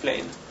on this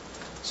plane.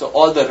 So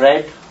all the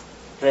red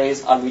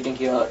rays are meeting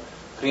here,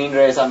 green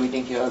rays are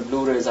meeting here,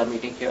 blue rays are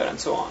meeting here, and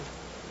so on.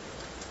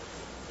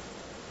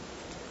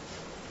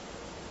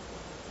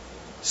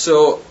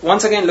 So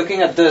once again,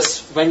 looking at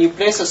this, when you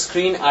place a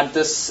screen at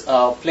this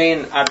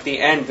plane at the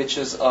end, which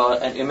is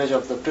an image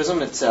of the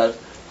prism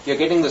itself, you're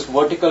getting this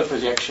vertical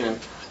projection,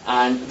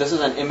 and this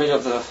is an image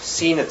of the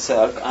scene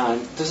itself,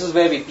 and this is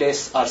where we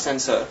place our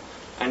sensor,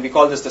 and we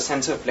call this the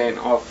sensor plane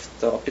of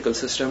the optical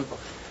system.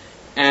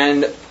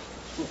 And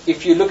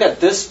if you look at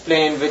this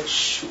plane,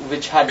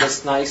 which had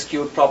this nice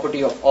cute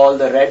property of all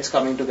the reds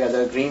coming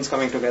together, greens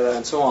coming together,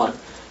 and so on,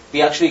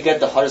 we actually get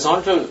the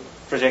horizontal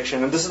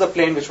projection, and this is the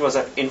plane which was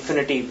at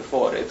infinity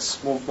before.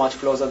 It's moved much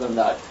closer than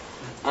that,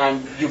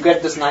 and you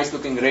get this nice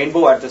looking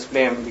rainbow at this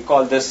plane. We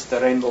call this the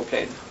rainbow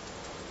plane.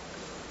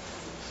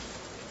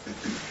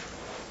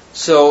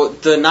 So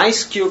the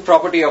nice cute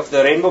property of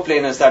the rainbow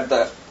plane is that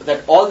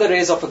that all the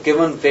rays of a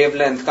given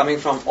wavelength coming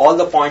from all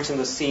the points in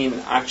the scene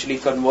actually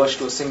converge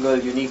to a single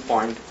unique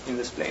point in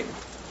this plane.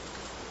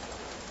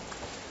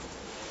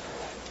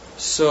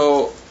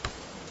 So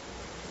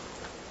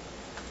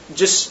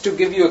just to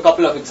give you a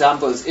couple of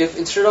examples, if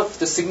instead of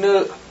the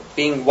signal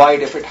being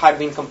white, if it had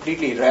been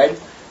completely red,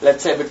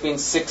 let's say between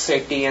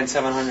 680 and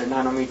 700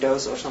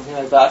 nanometers or something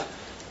like that,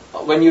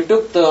 when you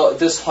took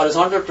this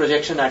horizontal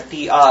projection at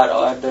TR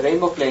or at the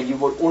rainbow plane, you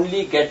would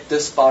only get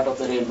this part of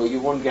the rainbow. You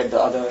won't get the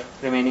other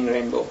remaining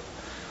rainbow.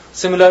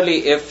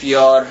 Similarly, if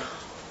your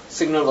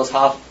signal was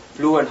half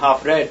blue and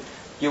half red,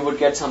 you would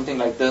get something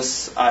like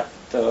this at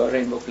the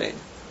rainbow plane.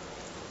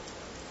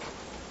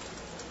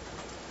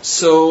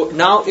 So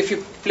now if you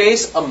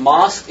place a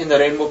mask in the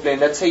rainbow plane,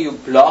 let's say you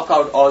block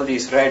out all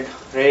these red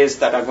rays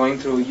that are going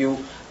through, you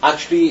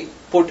actually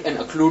put an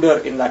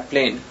occluder in that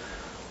plane.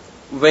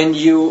 When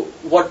you,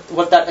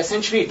 what that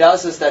essentially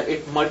does is that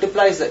it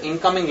multiplies the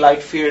incoming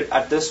light field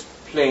at this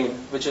plane,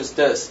 which is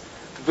this,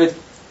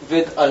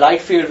 with a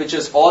light field which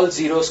is all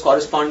zeros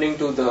corresponding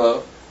to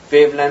the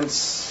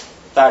wavelengths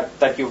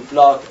that you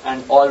block,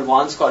 and all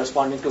ones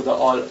corresponding to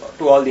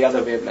all the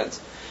other wavelengths.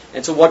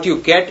 And so what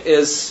you get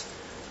is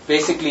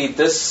basically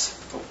this,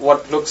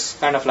 what looks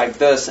kind of like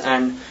this.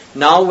 And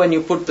now when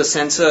you put the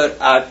sensor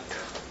at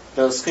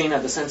the screen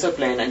at the sensor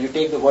plane and you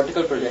take the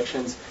vertical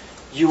projections,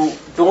 you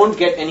don't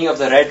get any of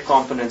the red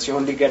components, you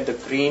only get the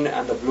green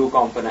and the blue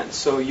components.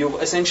 So you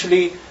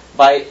essentially,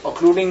 by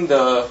occluding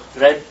the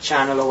red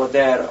channel over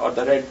there, or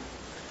the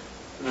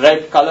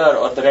red color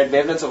or the red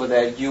wavelengths over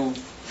there, you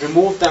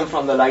remove them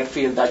from the light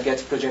field that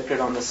gets projected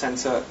on the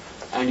sensor,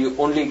 and you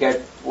only get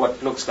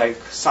what looks like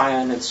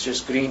cyan. It's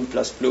just green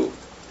plus blue.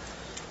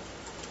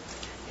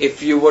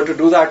 If you were to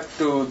do that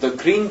to the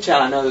green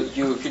channel, if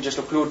you just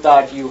occlude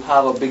that, you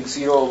have a big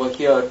zero over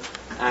here,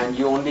 and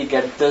you only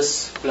get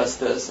this plus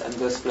this and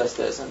this plus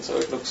this, and so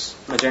it looks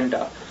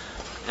magenta,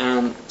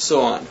 and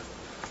so on.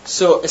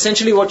 So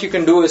essentially what you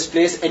can do is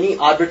place any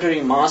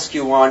arbitrary mask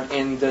you want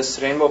in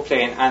this rainbow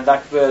plane, and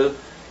that will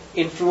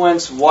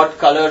influence what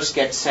colors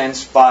get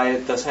sensed by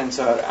the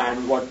sensor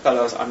and what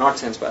colors are not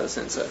sensed by the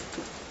sensor.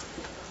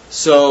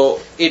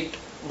 So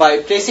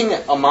by placing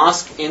a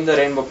mask in the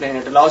rainbow plane,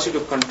 it allows you to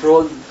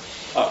control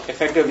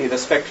effectively the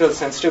spectral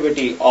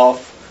sensitivity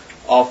of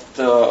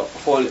the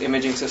whole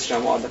imaging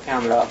system or the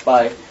camera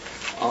by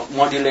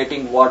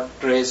modulating what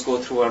rays go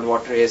through and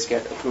what rays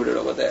get occluded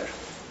over there.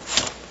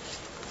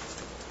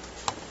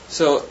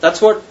 So that's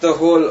what the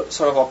whole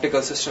sort of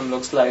optical system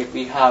looks like.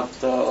 We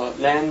have the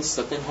lens,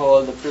 the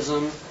pinhole, the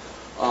prism,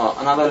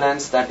 another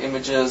lens that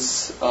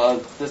images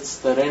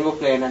the rainbow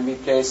plane, and we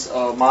place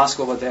a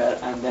mask over there,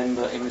 and then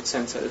the image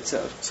sensor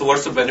itself. So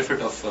what's the benefit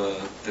of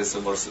this,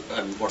 and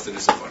what's the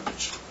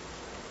disadvantage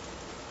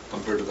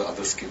compared to the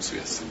other schemes we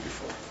have seen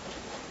before?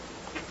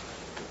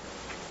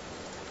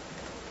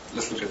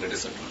 Let's look at the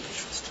disadvantage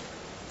first.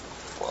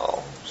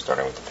 Well,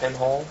 starting with the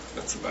pinhole.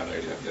 That's a bad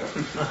idea,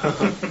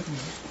 yeah.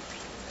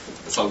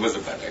 It's always a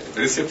bad idea.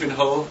 There is a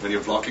pinhole, when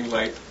you're blocking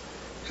light,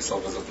 it's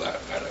always a bad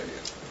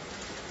idea.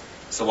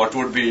 So what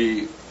would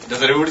be,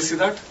 does everybody see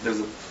that?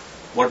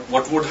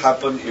 What would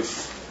happen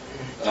if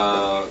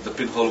the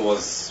pinhole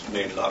was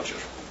made larger?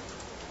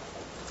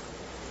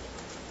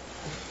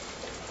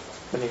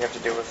 Then you have to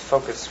deal with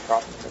focus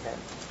problems again.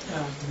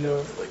 Blur.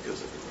 Light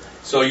goes everywhere.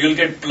 So you'll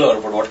get blur,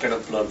 but what kind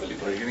of blur will you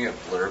get? Are you getting a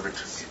blur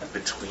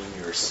between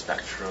your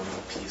spectrum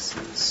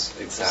pieces?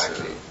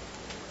 Exactly.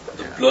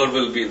 So, the blur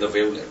will be in the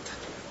wavelength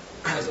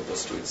as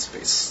opposed to in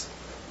space.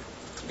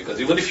 Because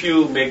even if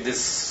you make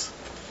this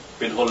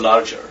pinhole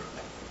larger,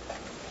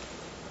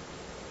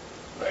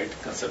 right,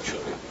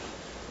 conceptually,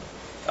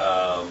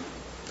 I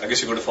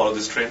guess you're going to follow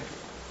this trend?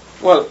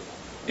 Well,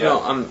 yeah.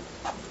 No,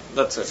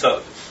 that's it.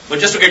 So, but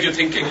just to get you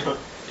thinking,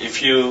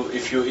 if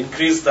you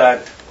increase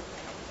that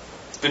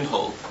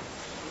pinhole,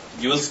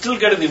 you will still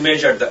get an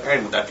image at the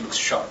end that looks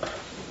sharp.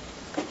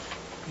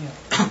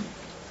 Yeah.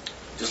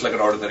 Just like an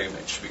ordinary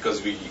image,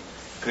 because we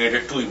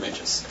created two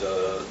images.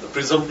 The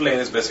prism plane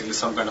is basically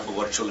some kind of a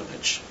virtual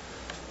image.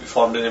 We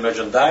formed an image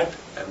on that,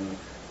 and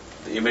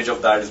the image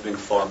of that is being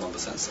formed on the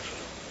sensor.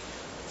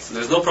 So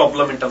there's no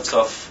problem in terms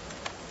of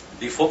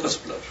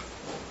defocus blur.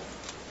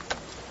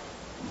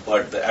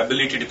 But the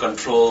ability to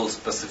control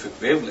specific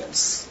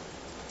wavelengths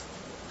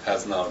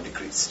has now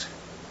decreased.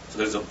 So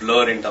there's a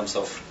blur in terms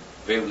of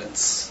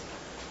wavelengths,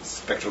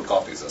 spectral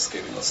copies, as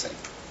Kevin was saying.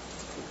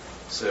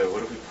 So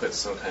what if we put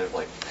some kind of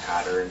like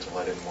pattern to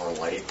let in more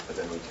light, but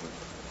then we can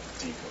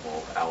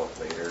deconvolve out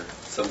later?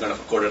 Some kind of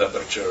a coded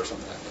aperture or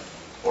something like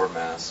that. Or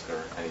mask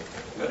or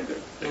anything. Very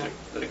good.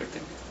 Very good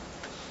thinking.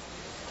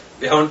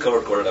 We haven't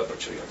covered coded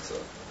aperture yet, so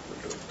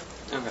we'll do it.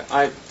 Okay,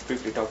 I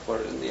briefly talked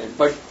about it in the end.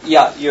 But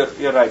yeah,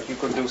 you're right. You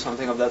could do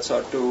something of that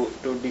sort to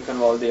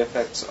deconvolve the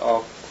effects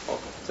of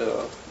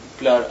the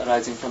blur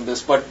arising from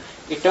this. But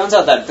it turns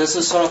out that this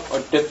is sort of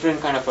a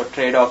different kind of a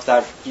trade-off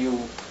that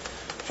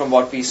from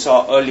what we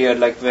saw earlier,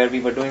 like where we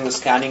were doing the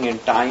scanning in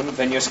time.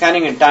 When you're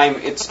scanning in time,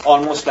 it's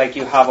almost like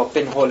you have a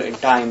pinhole in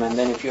time, and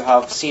then if you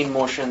have scene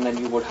motion, then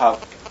you would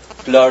have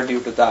blur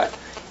due to that.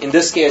 In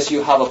this case,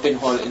 you have a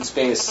pinhole in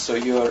space, so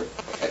you're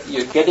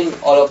getting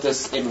all of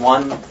this in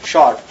one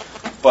shot,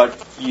 but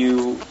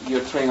you're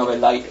throwing away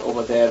light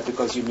over there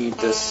because you need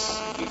this.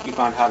 You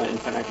can't have an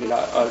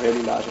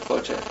really large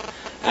aperture,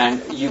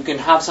 and you can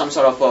have some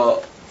sort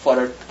of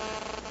for a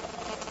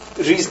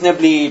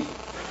reasonably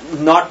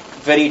not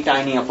very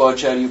tiny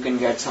aperture, you can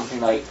get something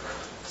like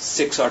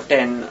 6 or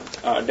 10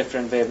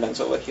 different wavelengths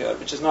over here,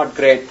 which is not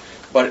great,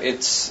 but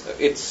it's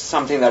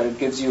something that it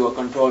gives you a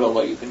control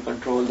over. You can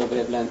control the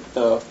wavelength,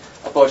 the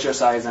aperture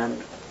size,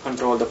 and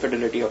control the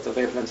fidelity of the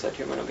wavelengths that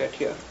you're going to get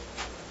here.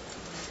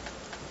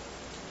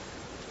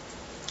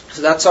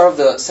 So that's sort of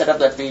the setup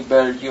that we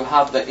built. You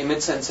have the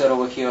image sensor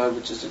over here,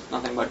 which is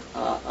nothing but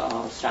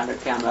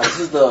standard camera. This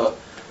is the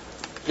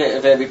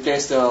where we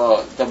place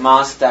the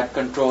mask that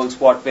controls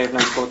what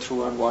wavelengths go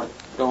through and what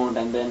don't,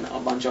 and then a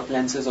bunch of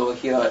lenses over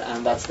here,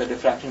 and that's the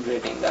diffraction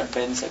grating that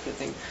bends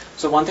everything.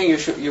 So one thing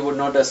you would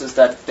notice is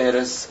that there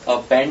is a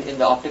bend in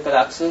the optical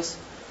axis,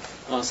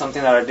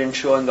 something that I didn't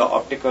show in the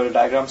optical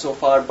diagram so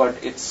far,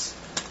 but it's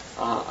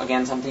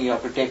again something you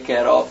have to take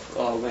care of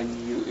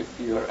if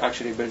you're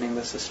actually building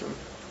the system.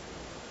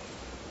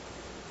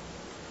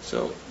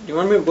 So, do you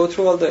want me to go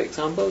through all the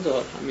examples,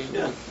 or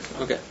Yeah.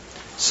 Okay.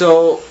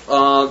 So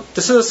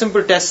this is a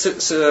simple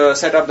test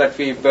setup that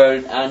we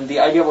built, and the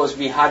idea was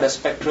we had a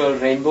spectral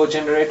rainbow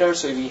generator.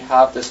 So we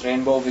have this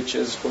rainbow which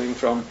is going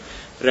from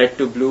red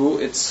to blue.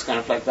 It's kind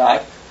of like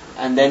that,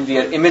 and then we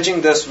are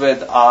imaging this with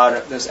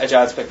this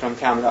agile spectrum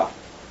camera.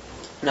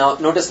 Now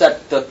notice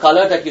that the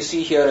color that you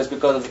see here is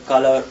because of the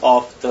color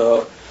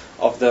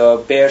of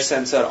the bare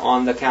sensor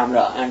on the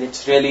camera, and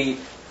it's really,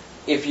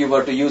 if you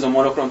were to use a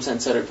monochrome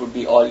sensor, it would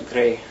be all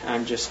gray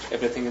and just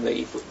everything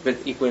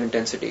with equal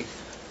intensity.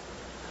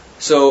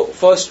 So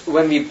first,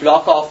 when we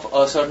block off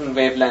a certain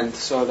wavelength,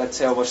 so let's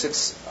say about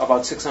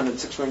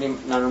 620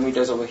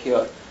 nanometers over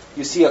here,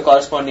 you see a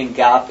corresponding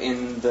gap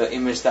in the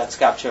image that's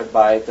captured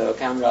by the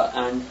camera,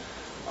 and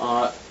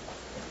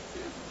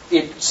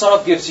it sort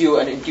of gives you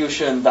an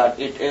intuition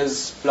that it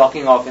is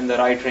blocking off in the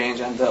right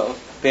range, and the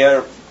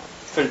bare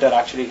filter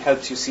actually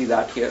helps you see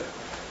that here.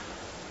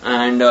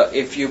 And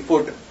if you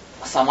put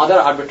some other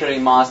arbitrary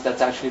mask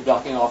that's actually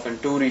blocking off in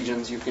two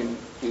regions, you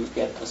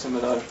get a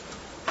similar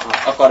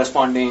a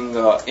corresponding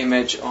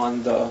image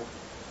on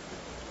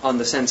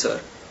the sensor.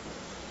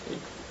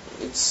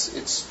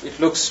 It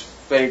looks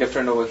very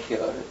different over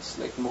here. It's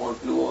like more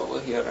blue over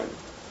here and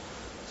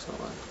so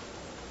on.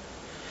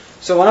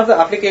 So one of the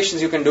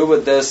applications you can do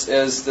with this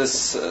is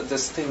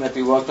this thing that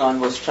we worked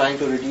on was trying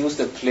to reduce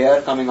the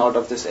glare coming out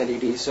of this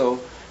LED. So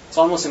it's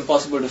almost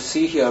impossible to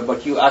see here,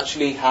 but you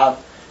actually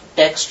have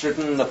text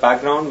written in the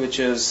background, which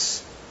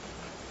is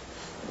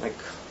like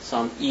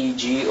some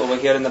EG over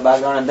here in the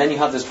background, and then you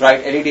have this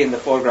bright LED in the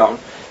foreground,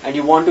 and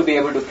you want to be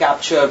able to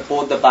capture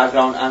both the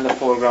background and the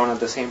foreground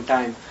at the same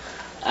time.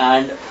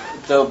 And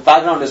the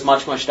background is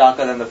much, much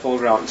darker than the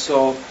foreground.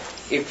 So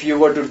if you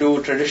were to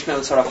do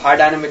traditional sort of high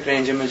dynamic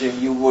range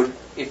imaging, you would,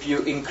 if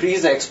you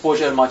increase the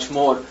exposure much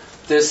more,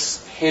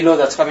 this halo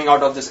that's coming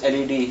out of this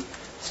LED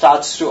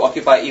starts to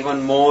occupy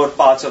even more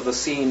parts of the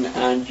scene,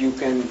 and you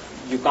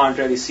can't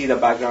really see the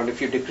background. If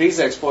you decrease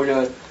the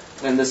exposure,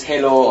 then this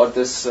halo or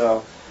this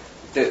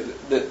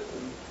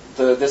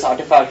this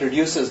artifact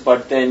reduces,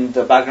 but then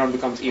the background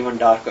becomes even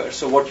darker.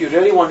 So what you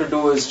really want to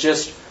do is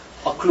just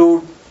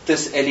occlude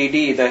this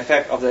LED, the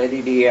effect of the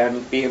LED,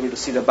 and be able to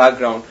see the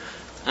background.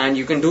 And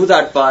you can do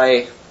that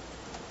by,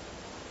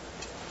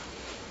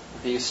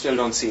 you still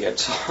don't see it.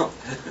 So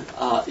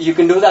you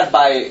can do that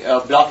by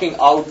blocking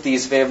out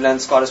these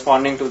wavelengths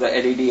corresponding to the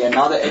LED. And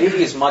now the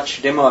LED is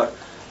much dimmer.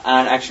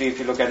 And actually, if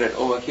you look at it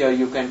over here,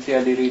 you can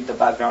clearly read the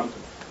background.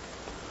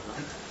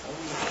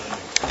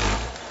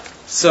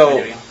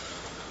 So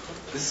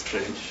this is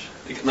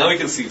strange. Now we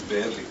can see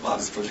barely. Wow,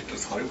 this projector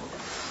is horrible.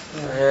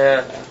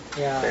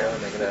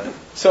 Yeah.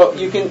 So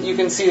you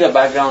can see the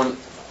background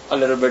a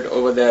little bit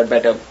over there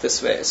better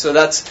this way. So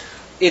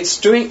it's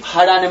doing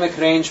high dynamic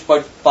range,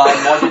 but by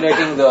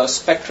modulating the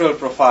spectral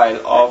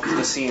profile of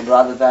the scene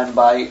rather than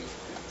by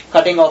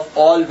cutting off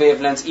all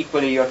wavelengths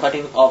equally. You're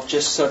cutting off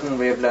just certain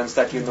wavelengths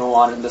that you know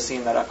are in the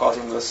scene that are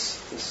causing this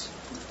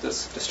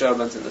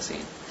disturbance in the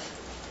scene.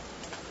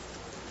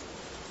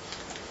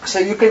 So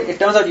it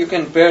turns out you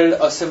can build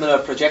a similar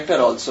projector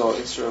also.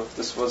 Instead of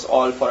this was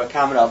all for a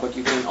camera, but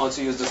you can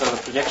also use this as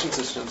a projection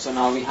system. So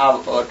now we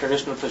have a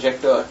traditional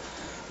projector,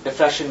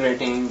 diffraction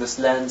rating, this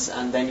lens,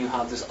 and then you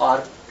have this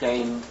arc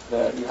plane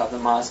where you have the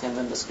mask, and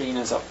then the screen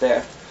is up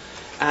there.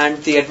 And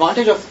the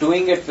advantage of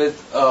doing it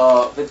with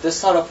this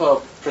sort of a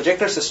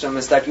projector system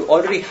is that you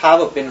already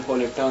have a pinhole,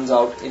 it turns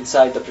out,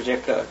 inside the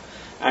projector.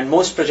 And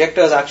most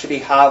projectors actually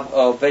have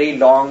a very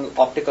long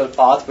optical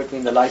path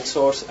between the light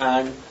source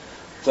and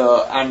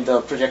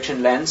the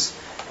projection lens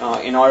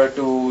in order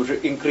to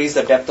increase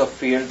the depth of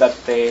field that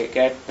they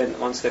get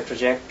once they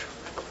project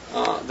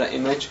the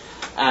image.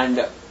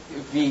 And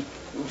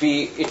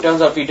it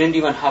turns out we didn't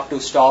even have to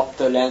stop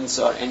the lens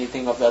or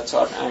anything of that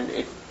sort,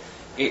 and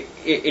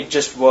it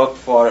just worked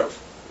for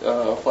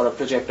a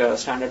projector, a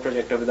standard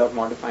projector, without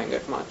modifying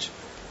it much.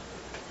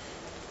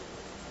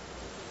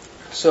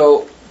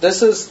 So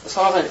this is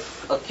sort of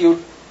an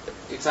acute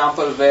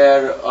example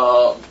where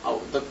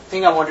the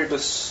thing I wanted to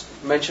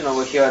mention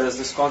over here is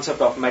this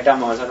concept of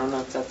metamers. I don't know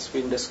if that's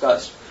been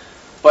discussed.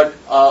 But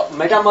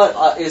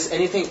metamer is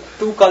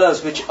two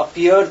colors which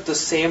appear the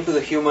same to the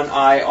human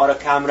eye or a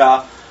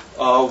camera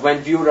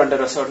when viewed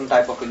under a certain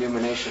type of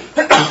illumination.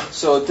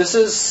 So this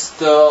is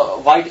the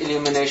white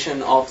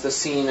illumination of the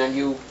scene, and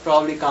you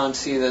probably can't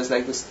see there's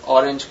like this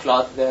orange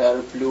cloth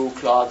there, blue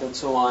cloth, and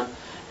so on.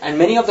 And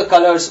many of the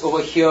colors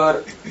over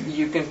here,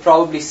 you can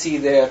probably see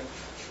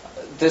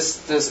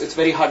it's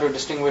very hard to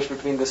distinguish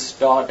between this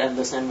dot and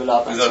this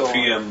envelope. These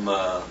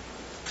are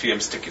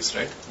 3M stickies,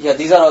 right? Yeah,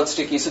 these are all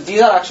sticky. So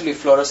these are actually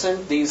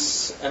fluorescent,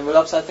 these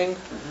envelopes, I think.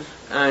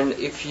 Mm-hmm. And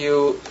if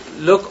you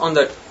look on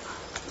the...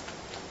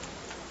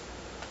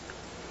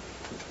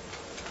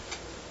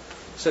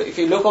 So if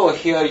you look over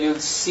here, you'll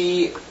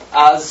see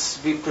as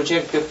we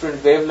project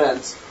different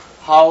wavelengths,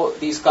 how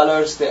these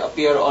colors, they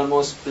appear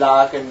almost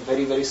black and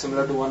very, very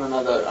similar to one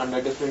another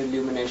under different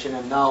illumination.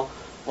 And now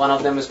one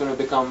of them is going to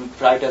become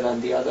brighter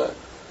than the other.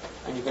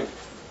 And you can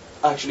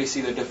actually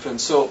see the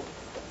difference. So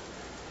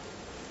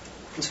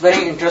it's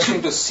very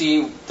interesting to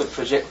see the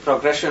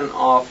progression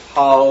of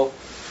how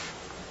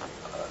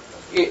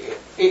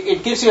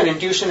it gives you an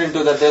intuition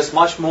into that there's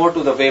much more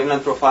to the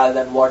wavelength profile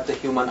than what the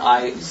human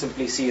eye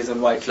simply sees in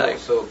white light.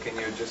 So can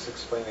you just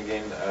explain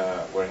again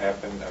what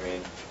happened,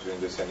 during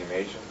this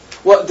animation?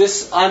 Well,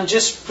 I'm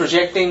just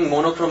projecting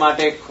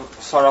monochromatic,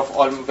 sort of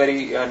all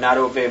very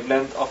narrow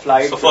wavelength of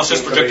light. So first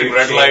is projecting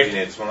red light.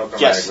 It's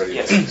monochromatic.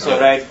 Yes. So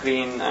red,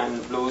 green,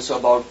 and blue. So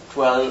about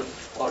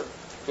 12 or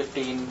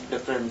 15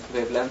 different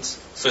wavelengths.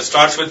 So it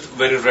starts with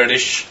very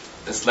reddish,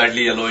 then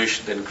slightly yellowish,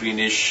 then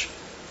greenish,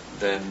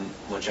 then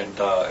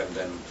magenta, and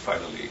then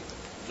finally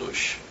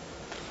bluish.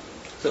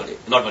 So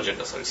not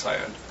magenta, sorry,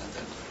 cyan, and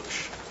then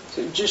bluish.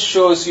 So it just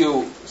shows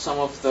you some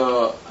of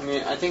the.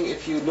 I think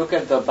if you look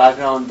at the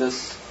background,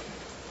 this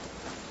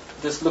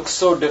looks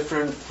so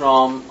different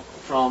from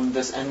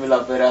this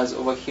envelope, whereas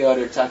over here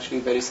it's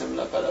actually very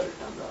similar color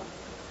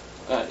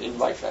in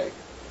white light.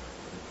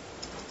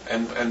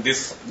 And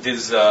these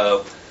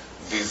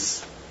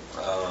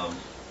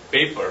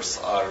papers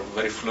are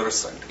very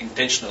fluorescent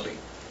intentionally,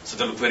 so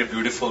they look very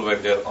beautiful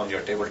when they're on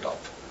your tabletop.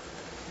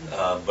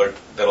 But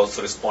they're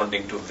also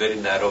responding to very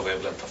narrow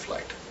wavelength of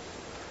light.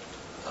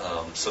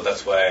 So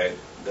that's why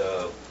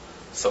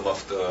some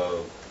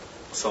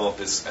of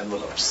these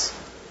envelopes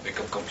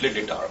become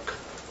completely dark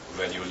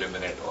when you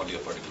illuminate only a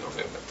particular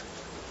wavelength.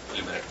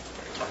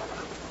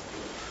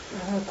 I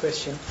have a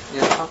question.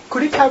 Yeah.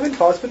 Could it have been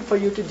possible for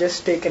you to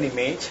just take an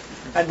image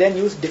and then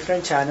use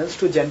different channels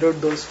to generate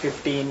those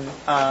 15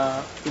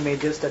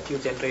 images that you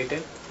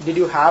generated? Did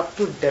you have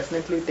to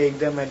definitely take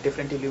them at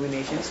different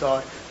illuminations,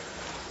 or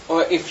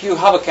if you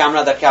have a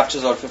camera that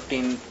captures all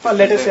 15? Well,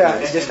 let us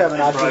say just have an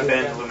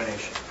broadband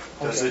illumination.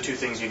 Those are the two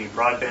things you need: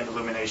 broadband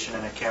illumination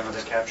and a camera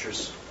that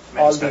captures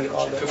all many the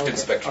spectrums. 15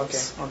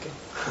 spectrums. Okay.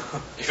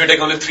 If you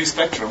take only 3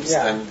 spectrums,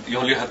 then you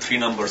only have 3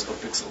 numbers per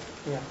pixel.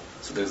 Yeah.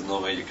 So there's no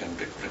way you can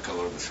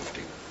recover the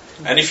 15.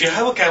 And if you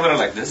have a camera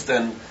like this,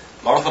 then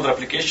a lot of other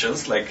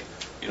applications, like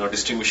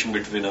distinguishing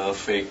between a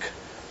fake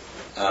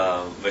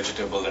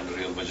vegetable and a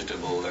real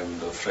vegetable, and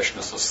the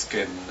freshness of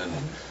skin, and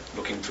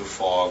looking through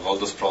fog, all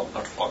those problems,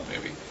 not fog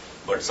maybe,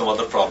 but some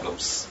other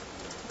problems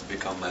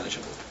become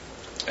manageable.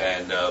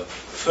 And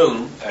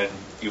film and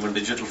even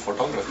digital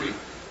photography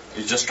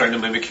is just trying to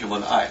mimic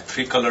human eye.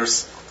 3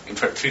 colors, in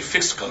fact 3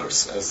 fixed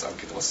colors, as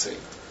Ankit was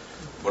saying.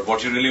 But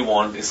what you really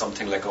want is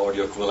something like an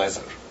audio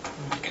equalizer.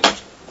 You can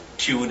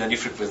tune any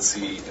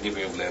frequency, any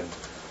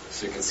wavelength,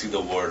 so you can see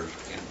the world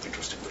in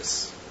interesting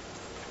ways.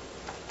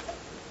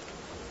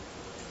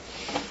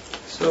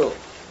 So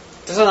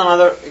this is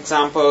another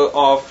example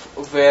of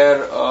where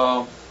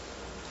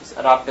these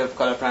adaptive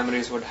color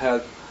primaries would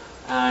help.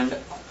 And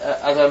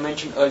as I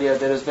mentioned earlier,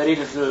 there is very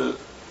little.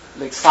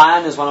 Like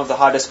cyan is one of the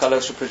hardest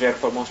colors to project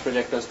for most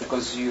projectors,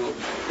 because your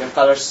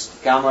colors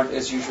gamut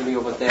is usually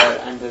over there,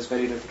 and there's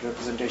very little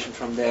representation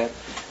from there.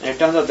 And it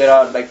turns out there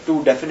are like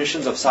 2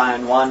 definitions of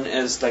cyan. One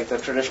is like the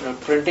traditional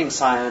printing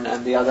cyan,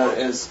 and the other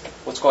is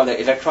what's called the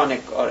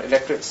electronic or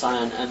electric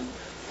cyan. And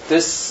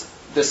this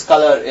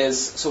color is,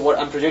 so what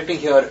I'm projecting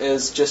here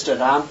is just a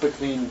ramp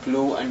between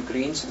blue and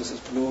green. So this is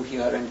blue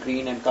here and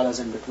green and colors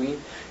in between.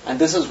 And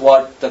this is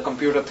what the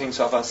computer thinks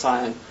of as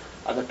cyan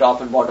at the top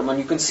and bottom. And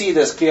you can see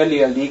there's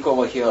clearly a leak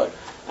over here.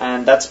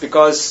 And that's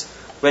because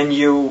when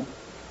you,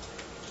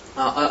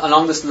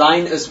 along this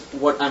line is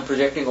what I'm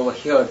projecting over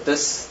here,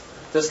 this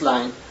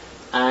line.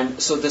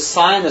 And so this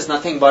cyan is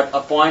nothing but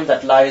a point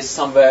that lies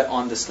somewhere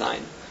on this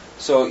line.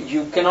 So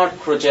you cannot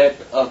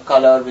project a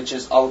color which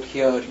is out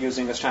here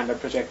using a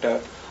standard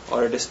projector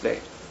or a display.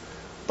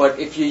 But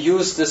if you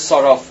use this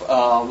sort of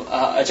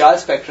agile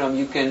spectrum,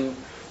 you can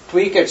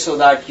tweak it so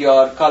that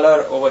your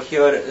color over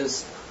here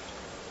is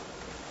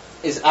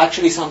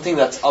actually something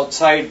that's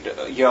outside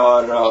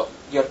your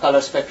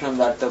color spectrum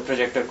that the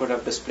projector could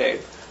have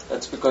displayed.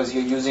 That's because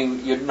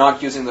you're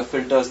not using the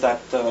filters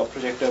that the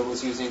projector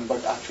was using,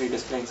 but actually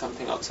displaying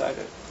something outside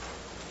it.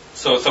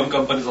 So some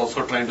companies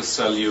also trying to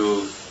sell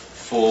you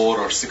 4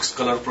 or 6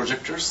 color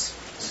projectors.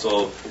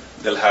 So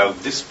they'll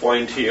have this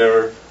point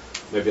here,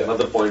 maybe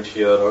another point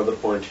here, another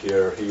point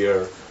here,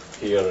 here,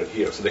 and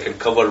here. So they can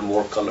cover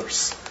more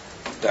colors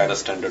than a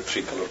standard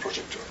 3 color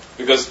projector.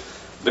 Because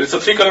when it's a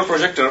 3 color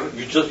projector,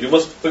 you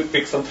must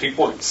pick some 3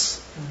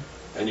 points,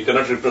 and you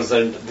cannot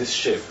represent this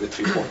shape with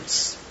 3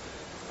 points.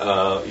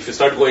 If you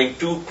start going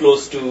too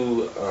close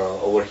to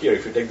over here,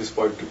 if you take this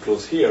point too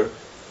close here,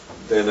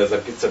 then as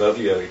Ankit said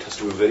earlier, it has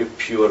to be very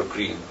pure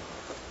green,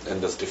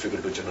 and that's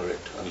difficult to generate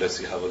unless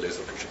you have a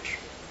laser projector.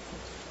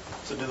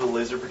 So do the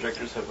laser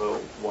projectors have a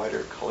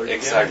wider color gamut?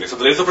 Exactly. So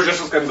the laser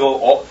projectors can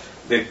go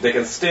they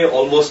can stay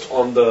almost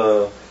on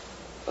the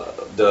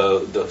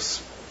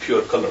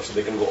pure color. So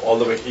they can go all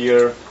the way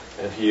here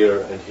and here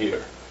and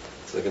here.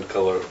 So they can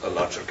cover a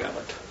larger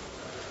gamut.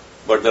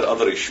 But there are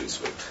other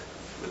issues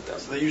with them.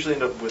 So they usually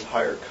end up with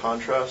higher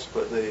contrast,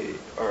 but they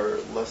are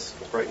less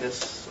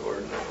brightness, or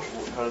no?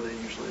 How do they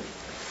usually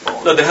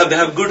fall? No, they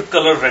have good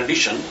color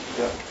rendition.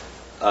 Yeah.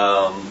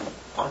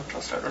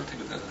 Contrast, I don't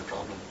think there's any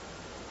problem.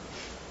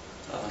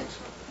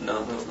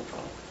 No, there's no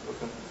problem.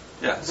 Okay.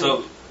 Yeah,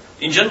 so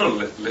in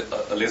general,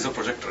 a laser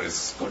projector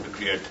is going to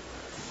create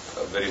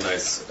a very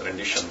nice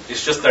rendition.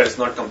 It's just that it's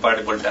not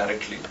compatible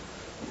directly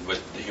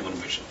with the human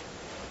vision.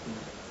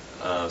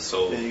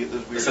 So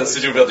the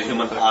sensitivity of the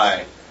human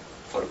eye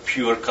for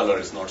pure color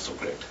is not so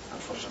great,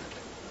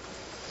 unfortunately.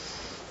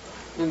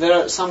 And there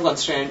are some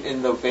constraints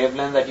in the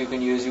wavelength that you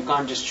can use. You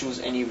can't just choose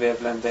any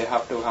wavelength. They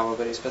have to have a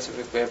very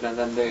specific wavelength.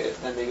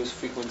 Then they use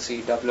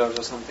frequency doublers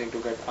or something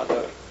to get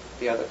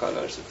the other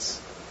colors.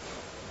 It's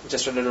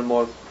just a little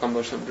more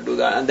cumbersome to do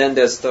that. And then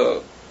there's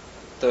the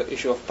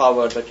issue of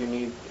power that you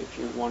need if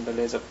you want a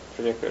laser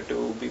projector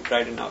to be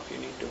bright enough. You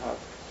need to have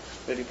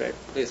very bright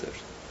lasers.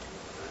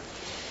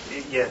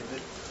 Yeah,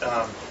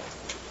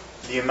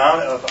 the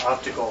amount of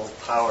optical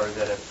power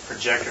that a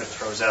projector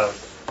throws out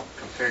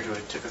compared to a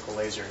typical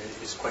laser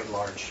is quite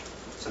large.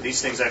 So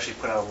these things actually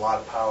put out a lot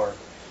of power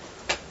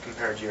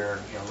compared to your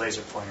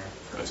laser pointer,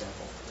 for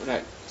example.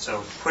 Right.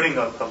 So putting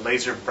a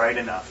laser bright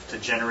enough to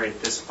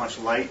generate this much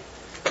light,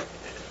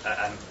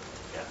 that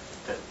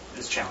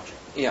is challenging.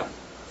 Yeah.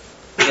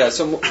 Yeah.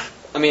 So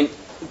I mean,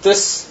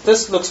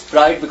 this looks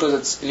bright because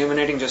it's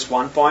illuminating just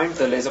one point,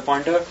 the laser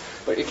pointer.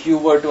 But if you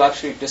were to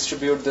actually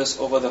distribute this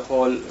over the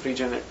whole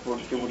region,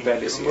 you would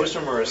barely see it. Most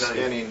of them are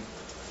scanning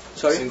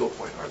Sorry? single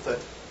point, aren't they?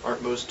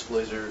 Aren't most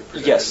laser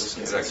projectors Yes,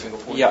 scanning single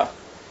point? Yeah.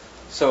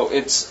 So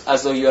it's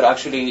as though you're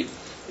actually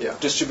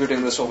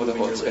distributing this over the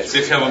whole space. So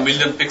if you have 1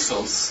 million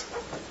pixels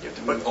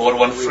over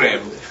one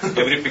frame,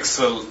 every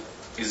pixel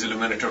is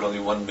illuminated only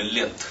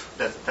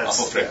 1/1,000,000th of a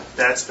frame.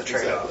 That's the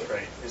trade-off,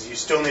 right? Is you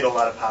still need a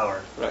lot of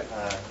power, right?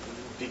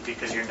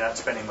 Because you're not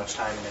spending much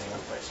time in any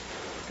one place.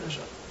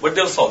 Gotcha. But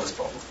they'll solve this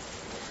problem.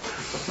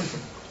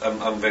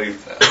 I'm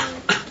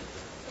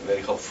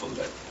very hopeful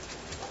that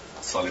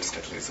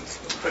solid-state lasers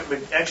will.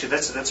 But actually,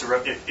 that's a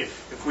rough.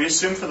 If we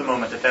assume for the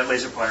moment that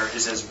laser pointer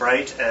is as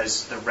bright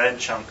as the red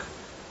chunk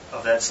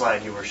of that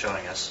slide you were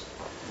showing us,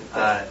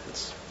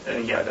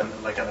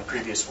 like on the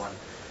previous one,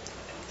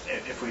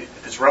 if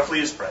it's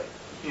roughly as bright,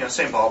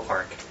 same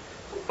ballpark,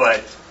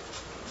 but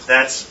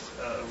that's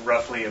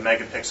roughly a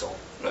megapixel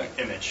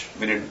image.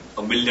 We need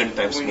 1 million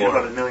times more. We need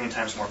about 1 million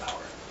times more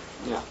power.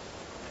 Yeah.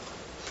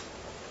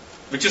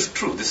 Which is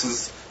true. This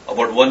is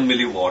about 1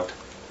 milliwatt,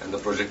 and the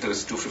projector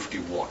is 250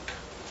 watt.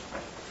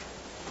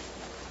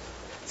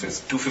 So it's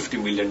 250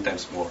 million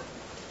times more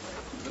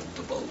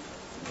the bulb,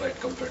 right,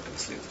 compared to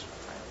this laser.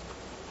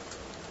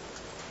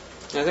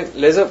 I think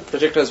laser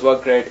projectors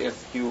work great if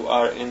you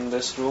are in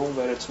this room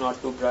where it's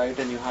not too bright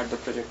and you had the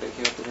projector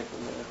here, projector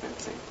there, kind of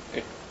thing.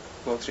 It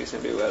works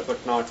reasonably well,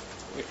 but not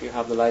if you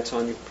have the lights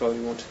on, you probably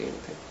won't see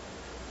anything.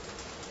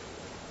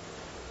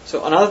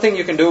 So another thing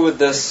you can do with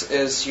this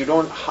is you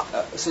don't,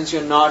 since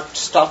you're not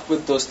stuck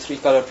with those 3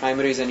 color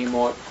primaries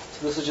anymore.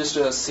 So this is just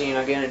a scene.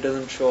 Again, it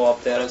doesn't show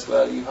up there as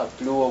well. You have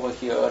blue over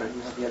here and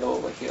you have yellow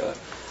over here.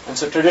 And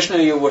so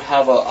traditionally you would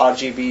have a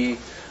RGB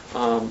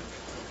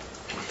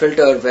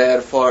filter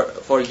where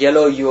for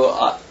yellow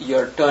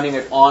you're turning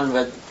it on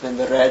when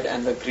the red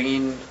and the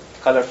green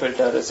color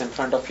filter is in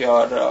front of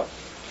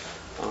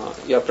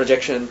your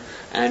projection,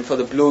 and for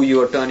the blue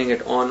you are turning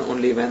it on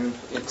only when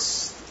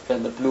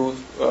the blue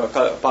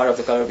part of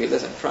the color wheel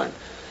is in front.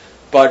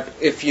 But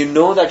if you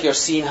know that your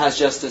scene has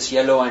just this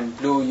yellow and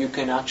blue, you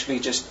can actually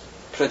just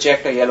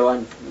project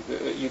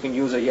you can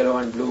use a yellow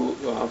and blue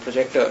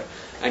projector,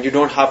 and you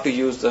don't have to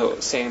use the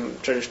same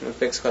traditional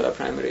fixed color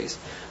primaries.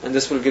 And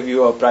this will give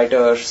you a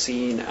brighter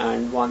scene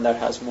and one that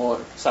has more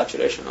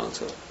saturation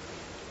also.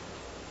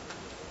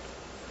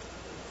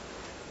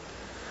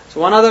 So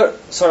one other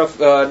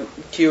sort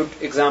of cute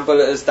example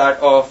is that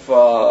of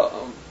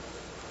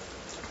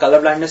color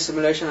blindness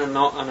simulation, and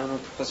now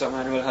Professor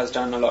Manuel has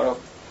done a lot of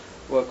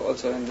work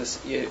also in this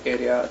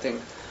area, I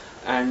think.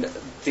 And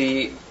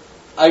the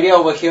idea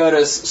over here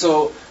is,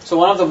 so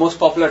one of the most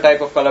popular type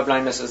of color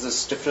blindness is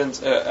this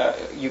difference,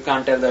 you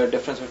can't tell the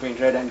difference between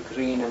red and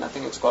green, and I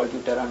think it's called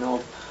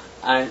deuteranope.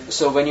 And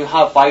so when you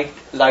have white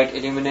light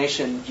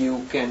illumination,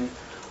 you can,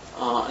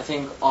 I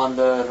think on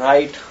the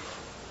right,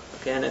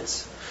 again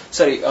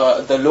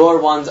the lower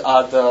ones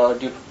are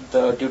the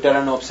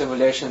deuteranope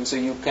simulation, so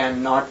you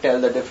cannot tell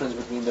the difference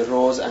between the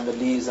rows and the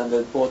leaves, and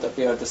they both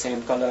appear the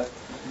same color.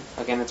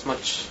 Again, it's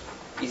much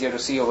easier to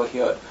see over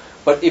here.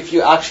 But if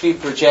you actually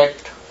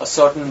project a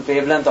certain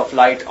wavelength of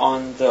light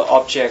on the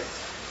object,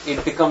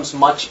 it becomes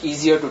much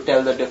easier to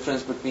tell the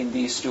difference between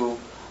these two,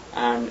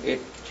 and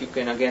you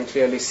can again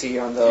clearly see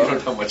on the. You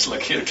don't have much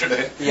luck here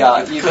today.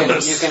 Yeah, you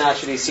can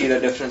actually see the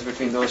difference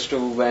between those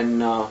two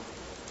when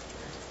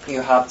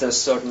you have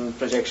this certain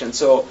projection.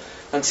 So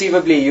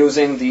conceivably,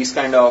 using these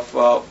kind of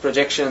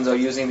projections or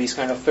using these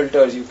kind of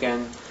filters, you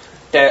can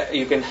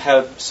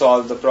help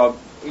solve the problem.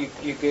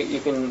 You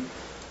can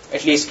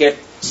at least get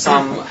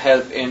some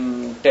help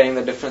in telling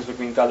the difference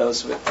between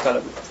colors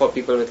for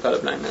people with color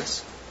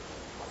blindness.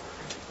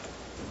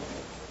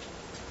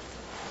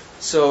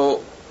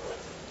 So,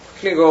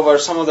 quickly go over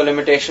some of the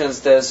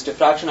limitations. There's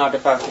diffraction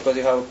artifacts because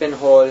you have a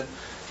pinhole.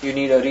 You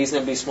need a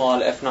reasonably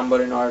small f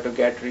number in order to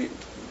get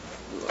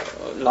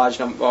large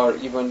number or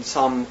even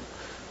some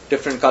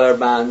different color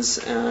bands,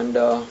 and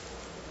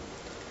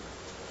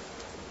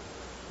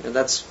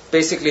that's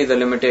basically the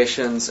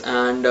limitations.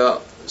 And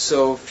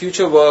so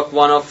future work,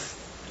 one of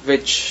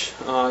which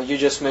you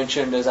just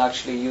mentioned, is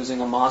actually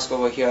using a mask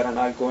over here, and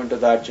I'll go into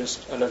that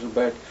just a little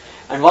bit.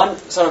 And one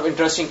sort of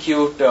interesting,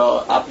 cute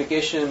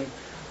application,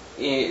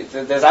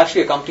 there's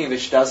actually a company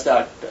which does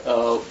that,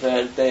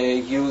 where they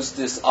use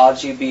this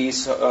RGB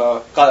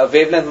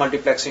wavelength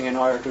multiplexing in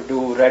order to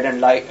do red and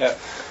light,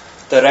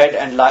 the red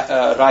and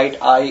right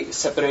eye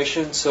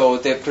separation. So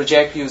they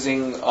project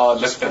using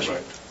left and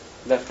right.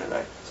 Left and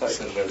right. Sorry.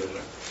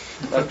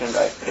 Left and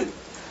right.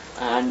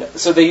 And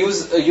so they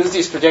use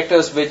these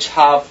projectors which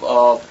have,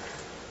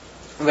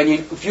 when you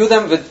view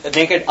them with a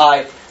naked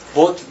eye,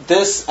 both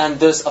this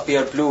and this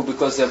appear blue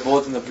because they're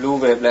both in the blue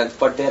wavelength,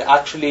 but they're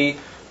actually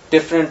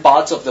different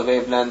parts of the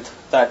wavelength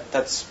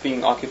that's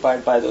being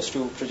occupied by those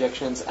two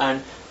projections.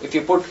 And if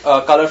you put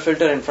a color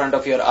filter in front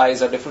of your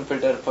eyes, a different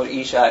filter for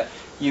each eye,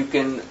 you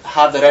can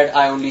have the red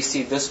eye only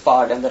see this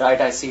part and the right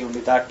eye see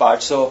only that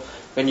part. So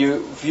when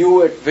you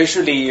view it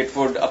visually, it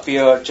would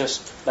appear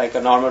just like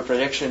a normal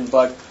projection,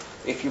 but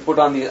if you put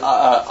on the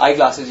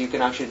eyeglasses, you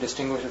can actually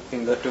distinguish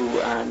between the two,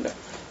 and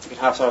you can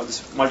have sort of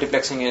this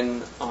multiplexing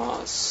in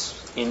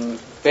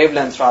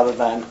wavelengths rather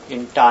than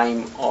in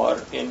time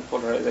or in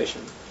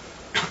polarization.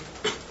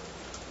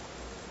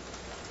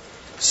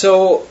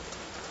 So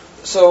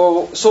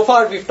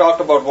far we've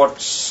talked about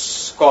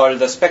what's called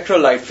the spectral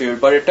light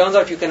field, but it turns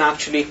out you can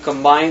actually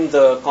combine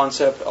the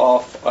concept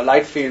of a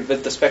light field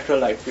with the spectral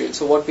light field.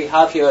 So what we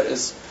have here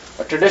is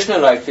a traditional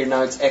light field.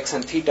 Now it's x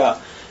and theta,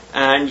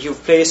 and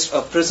you've placed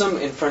a prism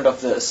in front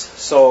of this.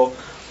 So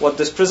what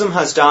this prism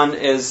has done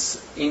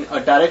is, in a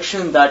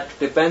direction that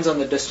depends on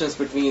the distance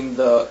between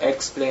the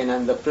x plane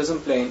and the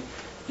prism plane,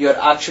 you're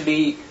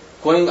actually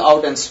going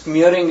out and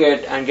smearing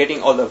it and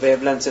getting all the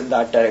wavelengths in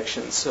that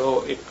direction.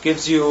 So it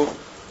gives you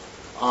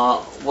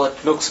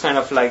what looks kind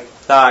of like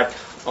that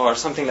or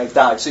something like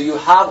that. So you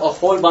have a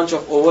whole bunch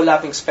of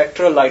overlapping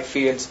spectral light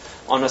fields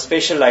on a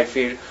spatial light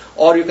field,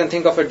 or you can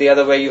think of it the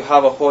other way. You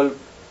have a whole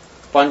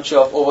bunch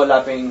of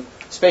overlapping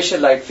spatial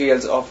light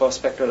fields of a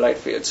spectral light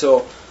field.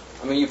 So,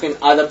 I mean, you can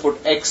either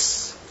put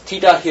x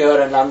theta here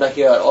and lambda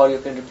here, or you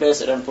can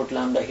replace it and put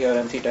lambda here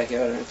and theta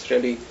here, and it's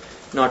really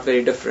not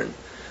very different.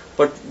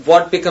 But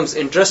what becomes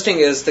interesting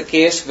is the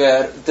case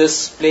where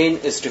this plane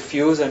is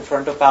diffuse and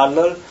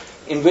frontoparallel,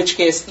 in which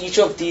case each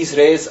of these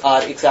rays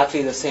are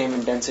exactly the same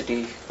in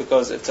density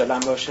because it's a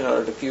Lambertian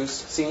or a diffuse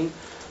scene.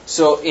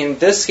 So in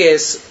this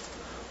case,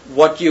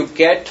 what you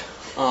get,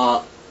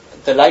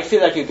 the light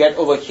field that you get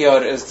over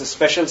here is the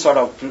special sort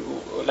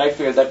of light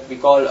field that we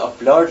call a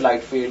blurred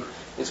light field.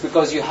 It's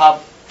because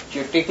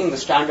you're taking the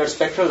standard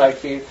spectral light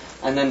field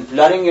and then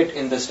blurring it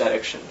in this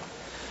direction.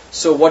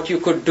 So what you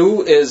could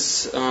do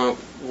is,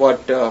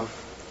 what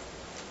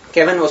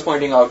Kevin was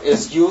pointing out,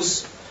 is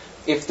use,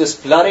 if this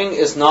blurring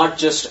is not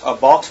just a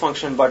box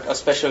function but a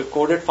special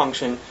coded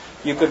function,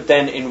 you could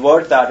then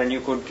invert that and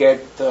you could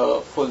get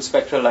the full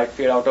spectral light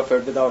field out of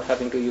it without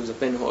having to use a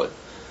pinhole.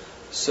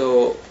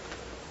 So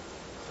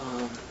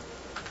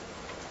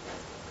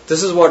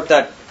this is what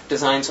that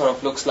design sort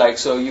of looks like.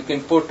 So you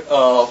can put,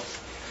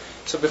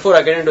 so before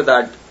I get into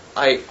that,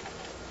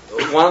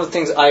 one of the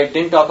things I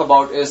didn't talk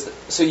about is,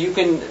 so you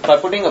can, by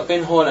putting a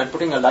pinhole and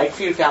putting a light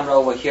field camera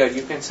over here,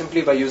 you can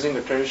simply, by using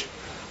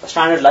a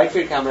standard light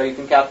field camera, you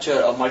can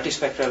capture a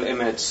multispectral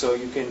image. So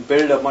you can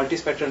build a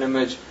multispectral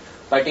image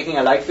by taking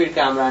a light field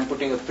camera and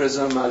putting a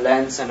prism, a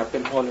lens, and a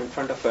pinhole in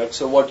front of it.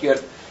 So what you're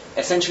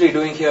essentially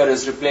doing here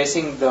is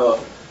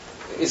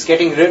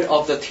getting rid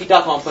of the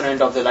theta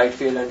component of the light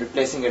field and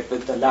replacing it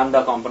with the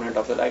lambda component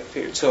of the light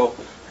field. So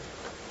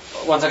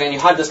once again, you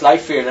had this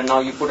light field, and now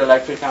you put a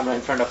light field camera in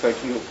front of it,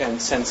 you can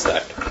sense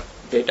that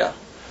data.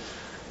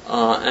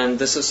 And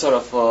this is sort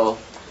of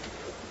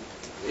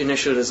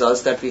initial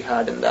results that we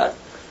had in that,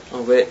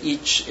 where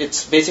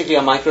it's basically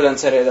a micro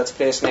lens array that's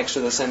placed next to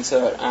the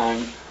sensor,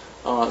 and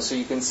so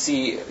you can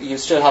see you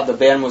still have the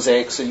bare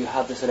mosaic, so you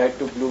have this red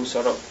to blue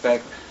sort of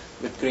effect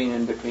with green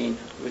in between,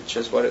 which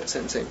is what it's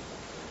sensing.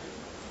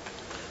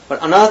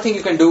 But another thing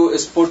you can do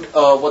is put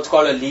what's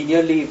called a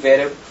linearly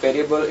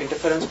variable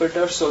interference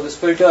filter. So this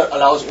filter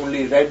allows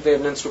only red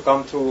wavelengths to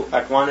come through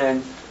at one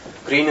end,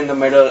 green in the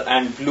middle,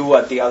 and blue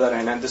at the other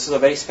end. And this is a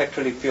very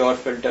spectrally pure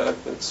filter.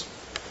 It's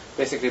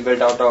basically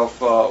built out of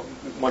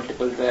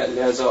multiple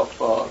layers of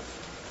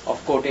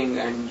coating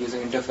and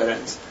using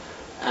interference.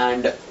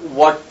 And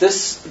what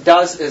this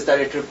does is that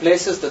it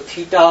replaces the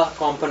theta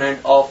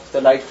component of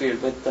the light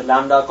field with the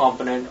lambda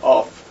component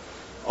of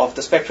of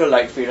the spectral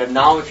light field. And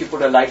now if you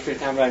put a light field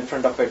camera in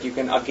front of it, you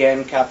can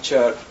again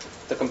capture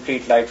the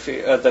complete light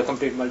field, the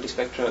complete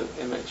multispectral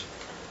image.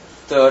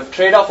 The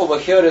trade-off over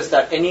here is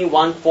that any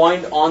one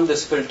point on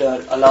this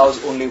filter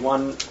allows only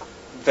one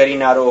very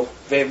narrow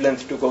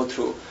wavelength to go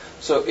through.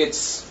 So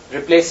it's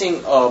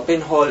replacing a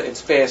pinhole in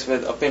space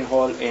with a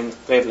pinhole in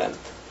wavelength.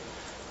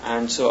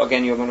 And so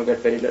again, you're going to get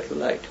very little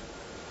light.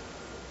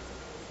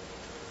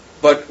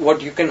 But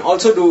what you can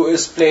also do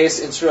is place,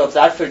 instead of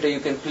that filter, you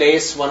can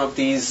place one of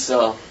these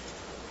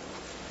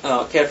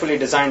carefully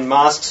designed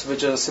masks,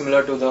 which are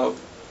similar to the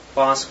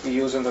mask we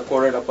use in the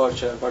coded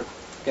aperture. But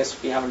I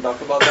guess we haven't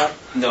talked about that.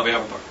 No, we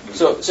haven't talked about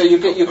that. So you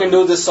can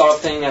do this sort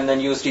of thing and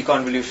then use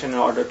deconvolution in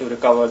order to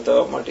recover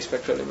the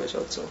multispectral image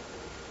also.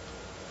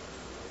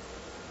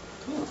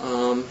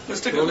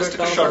 Let's take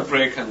a short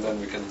break and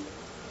then we can...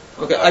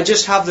 Okay, I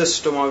just have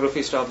this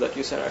tomography stuff that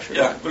you said I should.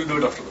 Yeah, we'll do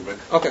it after the break.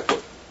 Okay,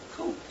 cool.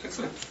 Cool,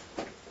 excellent.